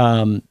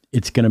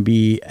 It's going to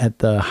be at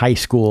the high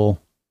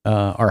school,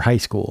 our high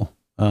school.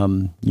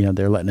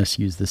 They're letting us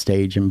use the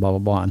stage and blah, blah,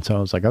 blah." And so I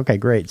was like, okay,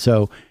 great.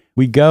 So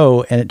we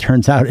go, and it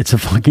turns out it's a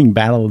fucking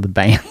battle of the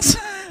bands.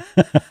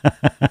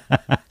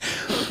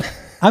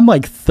 I'm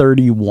like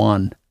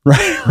 31,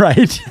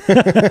 right?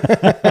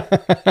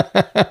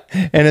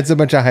 And it's a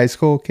bunch of high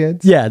school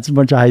kids? Yeah, it's a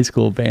bunch of high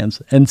school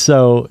bands. And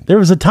so there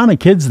was a ton of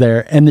kids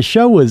there, and the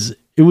show was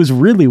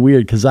really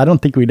weird because I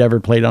don't think we'd ever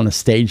played on a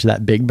stage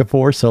that big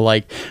before. So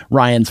like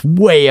Ryan's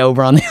way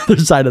over on the other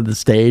side of the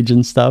stage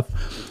and stuff.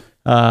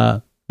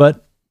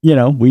 But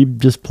we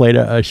just played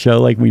a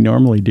show like we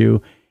normally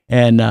do.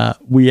 And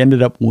we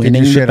ended up winning.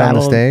 Did you shit on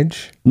the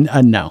stage?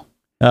 No.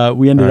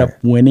 We ended up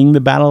winning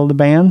the Battle of the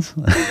Bands,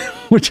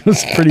 which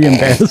was pretty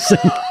embarrassing.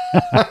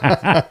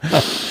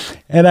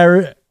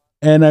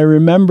 And I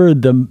remember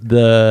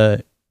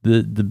the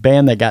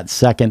band that got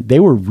second, they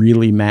were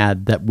really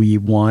mad that we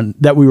won,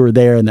 that we were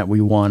there and that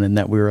we won and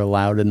that we were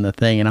allowed in the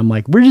thing. And I'm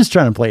like, we're just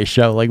trying to play a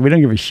show. Like, we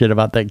don't give a shit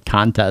about the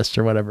contest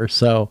or whatever.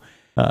 So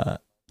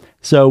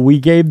we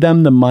gave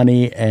them the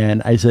money,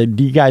 and I said,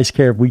 "Do you guys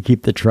care if we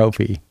keep the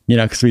trophy?"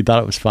 Because we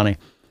thought it was funny.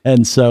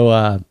 And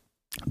so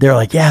they're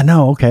like, "Yeah,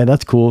 no, okay,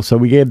 that's cool." So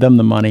we gave them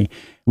the money.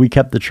 We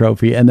kept the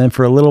trophy. And then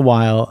for a little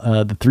while,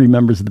 the 3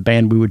 members of the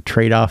band, we would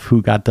trade off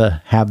who got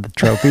to have the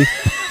trophy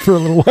for a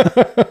little while.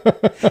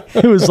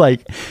 It was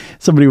like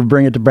somebody would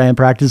bring it to band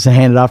practice and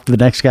hand it off to the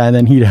next guy, and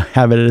then he'd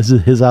have it at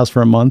his house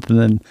for a month and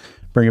then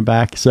bring it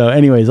back. So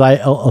anyways, I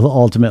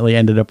ultimately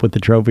ended up with the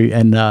trophy,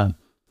 and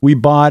we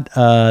bought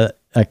a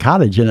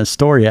cottage in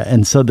Astoria.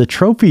 And so the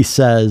trophy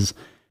says,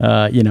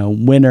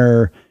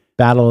 winner,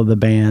 Battle of the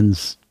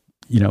Bands,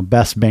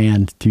 best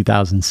band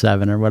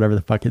 2007 or whatever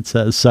the fuck it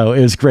says. So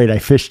it was great. I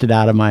fished it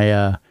out of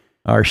my,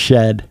 our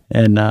shed,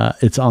 and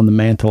it's on the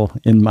mantle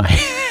in my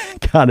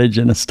cottage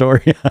in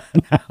Astoria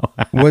now.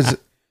 Was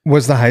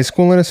the high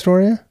school in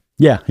Astoria?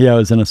 Yeah. It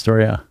was in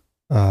Astoria.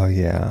 Oh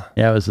yeah.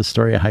 Yeah. It was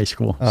Astoria High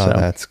School. Oh, so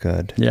that's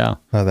good. Yeah.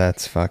 Oh,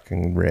 that's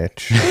fucking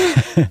rich.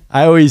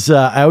 I always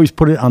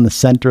put it on the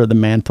center of the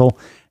mantle,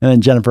 and then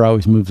Jennifer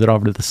always moves it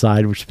over to the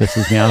side, which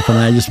pisses me off. And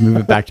I just move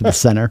it back to the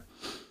center.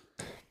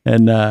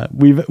 And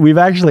we've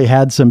actually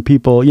had some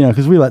people,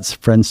 because we let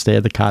friends stay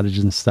at the cottage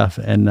and stuff.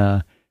 And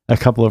a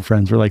couple of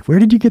friends were like, "Where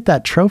did you get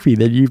that trophy?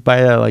 Did you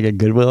buy like a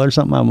Goodwill or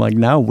something?" I'm like,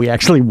 "No, we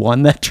actually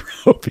won that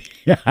trophy."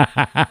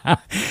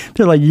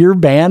 They're like, "Your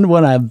band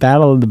won a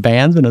Battle of the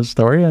Bands in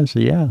Astoria?" I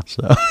said, "Yeah."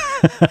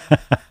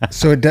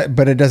 So,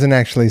 but it doesn't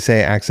actually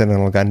say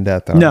Accidental Gun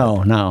Death on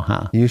No, it. No,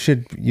 huh? You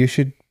should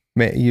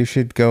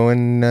go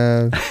and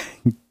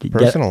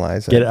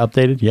personalize it. Get it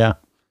updated, yeah.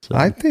 So.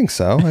 I think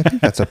so. I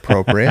think that's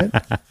appropriate,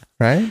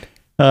 right?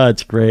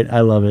 It's great. I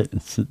love it.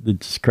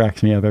 It just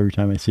cracks me up every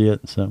time I see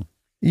it. So,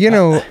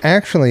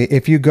 actually,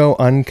 if you go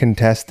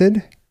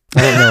uncontested,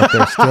 I don't know if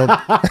they're still.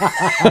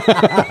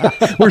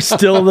 We're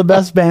still the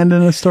best band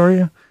in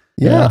Astoria.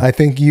 Yeah, I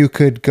think you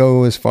could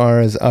go as far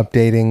as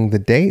updating the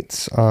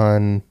dates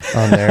on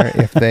there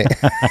if they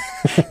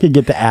could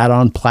get the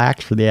add-on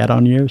plaques for the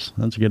add-on years.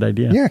 That's a good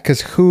idea. Yeah,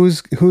 because who's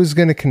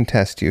going to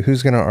contest you?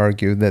 Who's going to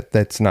argue that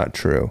that's not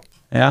true?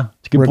 Yeah,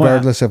 it's a good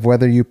regardless point. of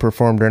whether you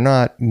performed or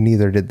not,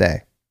 neither did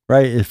they.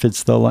 Right. If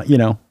it's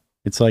the,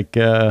 it's like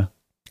a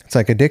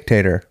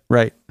dictator.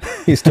 Right.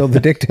 He's still the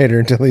dictator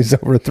until he's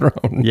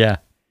overthrown. Yeah.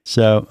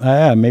 So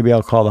maybe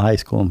I'll call the high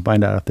school and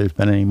find out if there's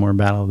been any more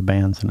Battle of the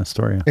Bands in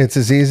Astoria. It's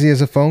as easy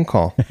as a phone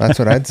call. That's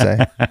what I'd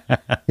say.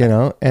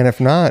 And if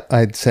not,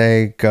 I'd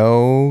say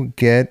go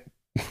get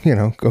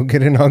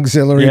an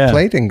auxiliary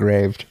plate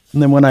engraved.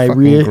 And then when I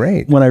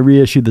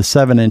reissue the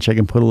 7-inch, I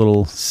can put a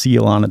little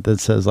seal on it that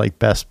says like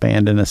best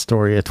band in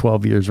Astoria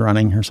 12 years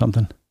running or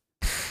something.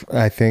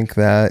 I think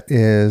that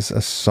is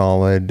a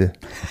solid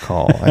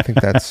call. I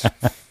think that's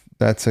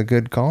a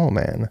good call,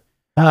 man.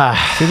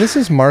 See, this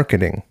is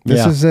marketing.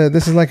 This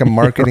is like a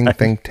marketing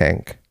think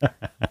tank.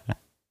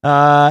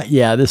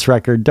 This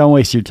record, don't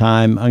waste your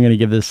time. I'm going to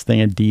give this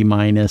thing a D-.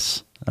 Even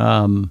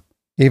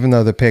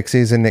though the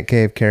Pixies and Nick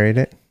Cave carried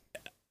it?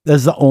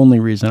 That's the only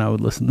reason I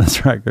would listen to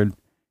this record.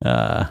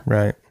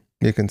 Right.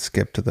 You can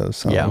skip to those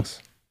songs. Yeah.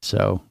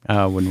 So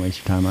I wouldn't waste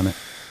your time on it.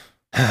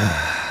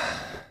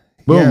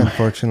 Boom. Yeah,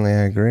 unfortunately,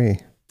 I agree.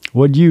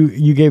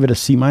 You gave it a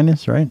C-,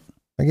 right?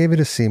 I gave it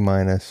a C-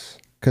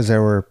 because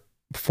there were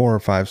 4 or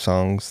 5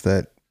 songs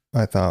that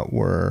I thought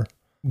were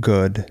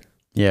good.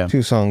 Yeah.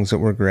 2 songs that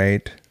were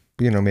great.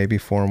 Maybe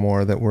 4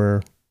 more that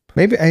were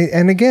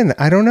and again,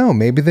 I don't know.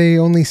 Maybe they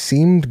only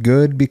seemed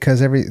good because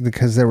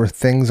there were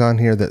things on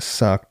here that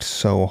sucked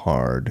so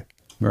hard.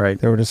 Right.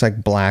 They were just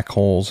like black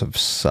holes of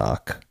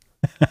suck.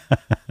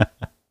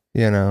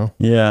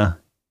 Yeah.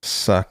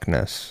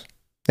 Suckness.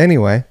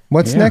 Anyway,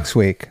 what's next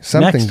week?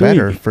 Something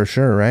better for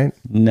sure, right?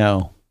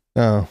 No.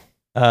 Oh.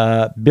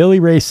 Billy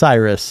Ray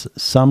Cyrus,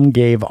 Some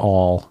Gave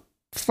All.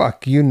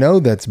 Fuck,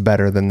 that's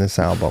better than this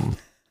album.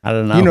 I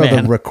don't know,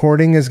 the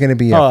recording is going to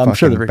be a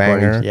fucking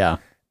banger. Yeah.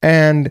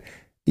 And,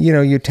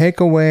 you take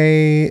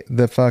away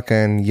the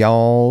fucking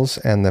y'alls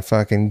and the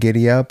fucking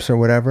giddy ups or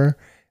whatever,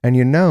 and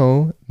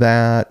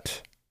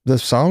that the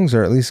songs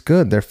are at least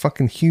good. They're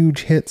fucking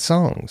huge hit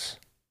songs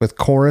with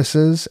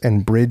choruses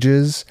and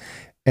bridges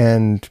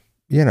and,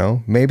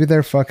 maybe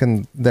there's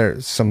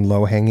some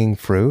low hanging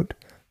fruit,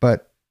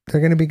 but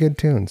they're going to be good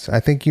tunes. I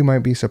think you might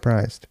be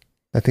surprised.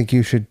 I think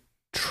you should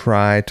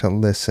try to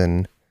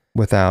listen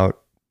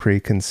without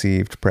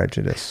preconceived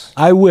prejudice.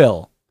 I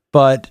will,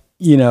 but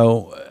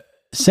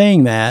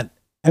saying that,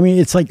 I mean,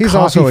 it's like he's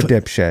also a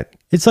dipshit.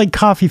 It's like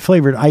coffee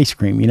flavored ice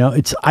cream.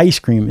 It's ice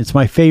cream. It's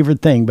my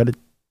favorite thing, but it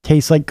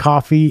tastes like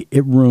coffee.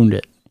 It ruined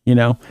it.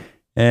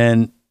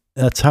 And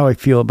that's how I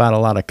feel about a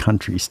lot of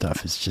country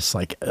stuff. It's just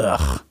like,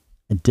 ugh.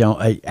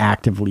 I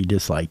actively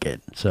dislike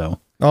it. So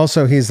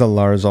also, he's the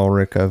Lars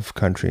Ulrich of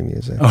country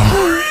music.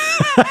 Oh.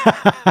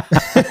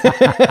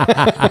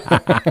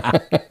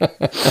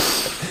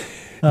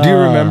 Do you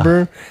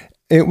remember?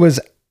 It was,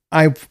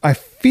 I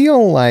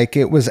feel like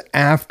it was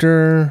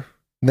after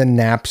the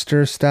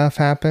Napster stuff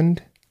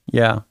happened.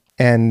 Yeah.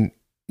 And,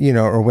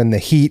 or when the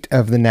heat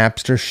of the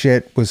Napster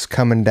shit was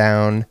coming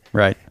down.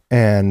 Right.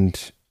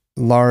 And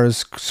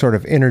Lars sort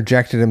of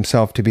interjected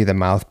himself to be the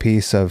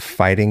mouthpiece of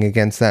fighting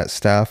against that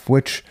stuff,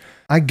 which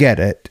I get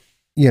it,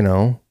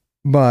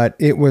 but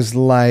it was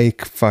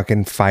like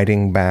fucking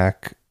fighting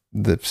back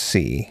the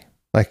sea.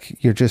 Like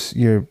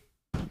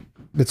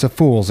it's a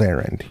fool's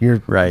errand.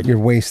 You're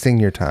wasting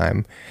your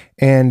time,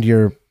 and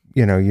you're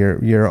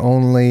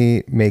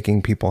only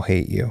making people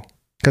hate you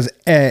because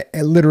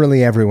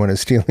literally everyone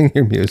is stealing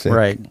your music.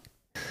 Right.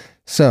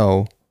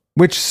 So,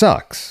 which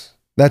sucks.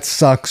 That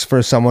sucks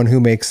for someone who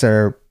makes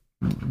their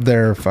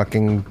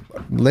fucking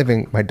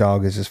living. My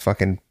dog is just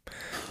fucking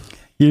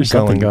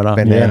going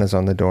bananas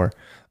on the door.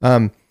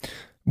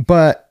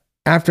 But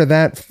after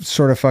that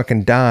sort of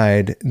fucking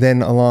died,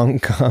 then along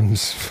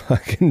comes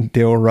fucking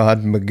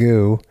Dilrod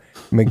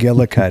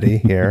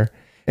McGillicuddy here.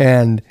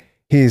 And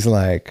he's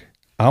like,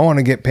 I want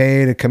to get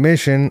paid a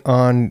commission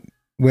on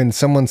when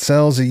someone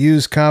sells a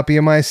used copy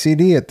of my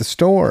CD at the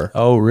store.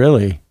 Oh,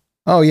 really?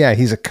 Oh, yeah.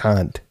 He's a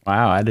cunt.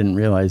 Wow. I didn't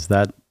realize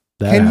that.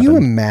 Can you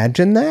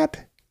imagine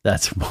that?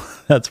 That's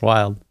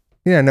wild.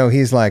 No,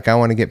 he's like, I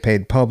want to get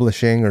paid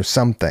publishing or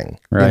something.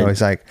 Right.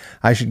 He's like,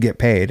 I should get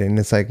paid. And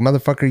it's like,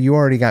 motherfucker, you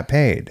already got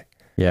paid.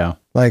 Yeah.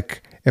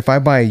 Like, if I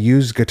buy a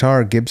used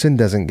guitar, Gibson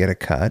doesn't get a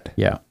cut.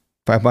 Yeah.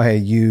 If I buy a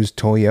used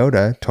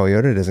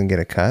Toyota doesn't get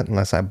a cut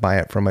unless I buy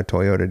it from a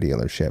Toyota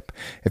dealership.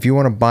 If you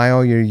want to buy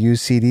all your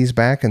used CDs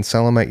back and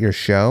sell them at your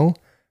show,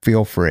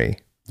 feel free.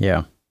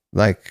 Yeah.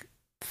 Like,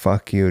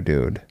 fuck you,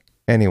 dude.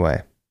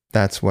 Anyway,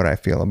 that's what I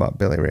feel about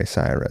Billy Ray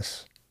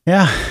Cyrus.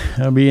 Yeah,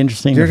 it'll be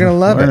interesting. You're going to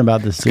love it.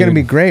 About this. It's going to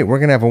be great. We're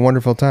going to have a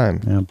wonderful time.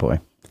 Oh, boy.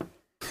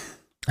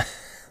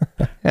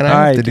 And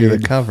I have to do the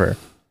cover.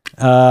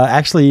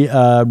 Actually,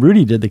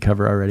 Rudy did the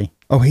cover already.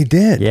 Oh, he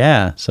did?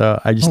 Yeah,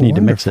 so I just need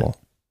to mix it.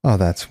 Oh,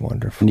 that's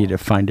wonderful. I need to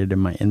find it in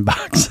my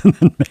inbox and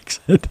then mix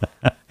it.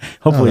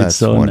 Hopefully it's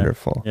still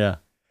wonderful. In there.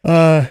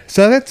 Yeah.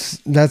 So that's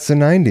the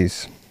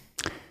 90s.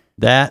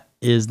 That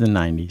is the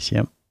 90s,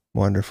 yep.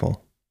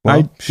 Wonderful.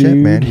 Well, shit,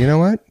 man. You know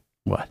what?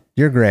 What?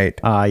 You're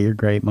great. You're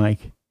great, Mike.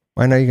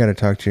 I know you got to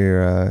talk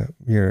to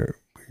your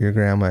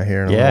grandma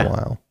here in a little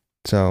while.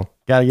 So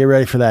got to get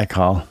ready for that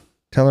call.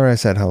 Tell her I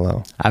said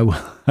hello. I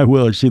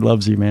will. She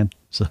loves you, man.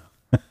 So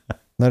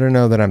let her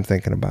know that I'm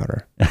thinking about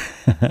her.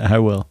 I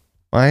will.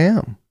 I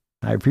am.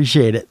 I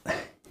appreciate it.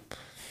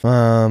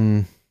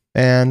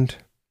 And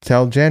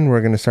tell Jen we're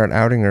going to start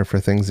outing her for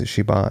things that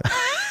she bought.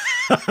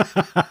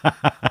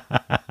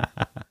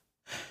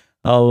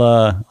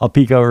 I'll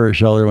peek over her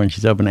shoulder when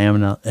she's opening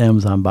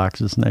Amazon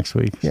boxes next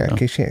week. Yeah, in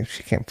case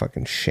she can't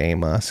fucking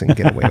shame us and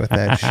get away with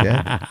that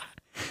shit.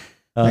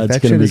 Like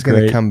that shit is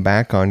going to come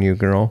back on you,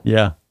 girl.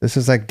 Yeah. This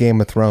is like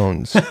Game of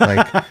Thrones.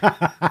 Like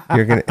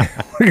we're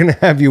gonna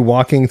have you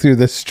walking through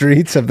the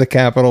streets of the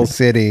capital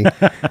city.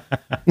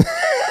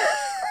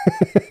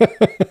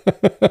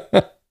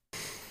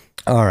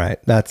 All right,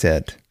 that's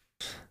it.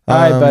 All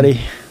right,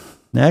 buddy.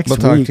 Next we'll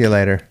week. Talk to you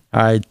later.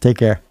 All right, take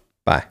care.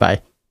 Bye.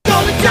 Bye.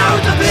 Going down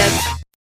the pit.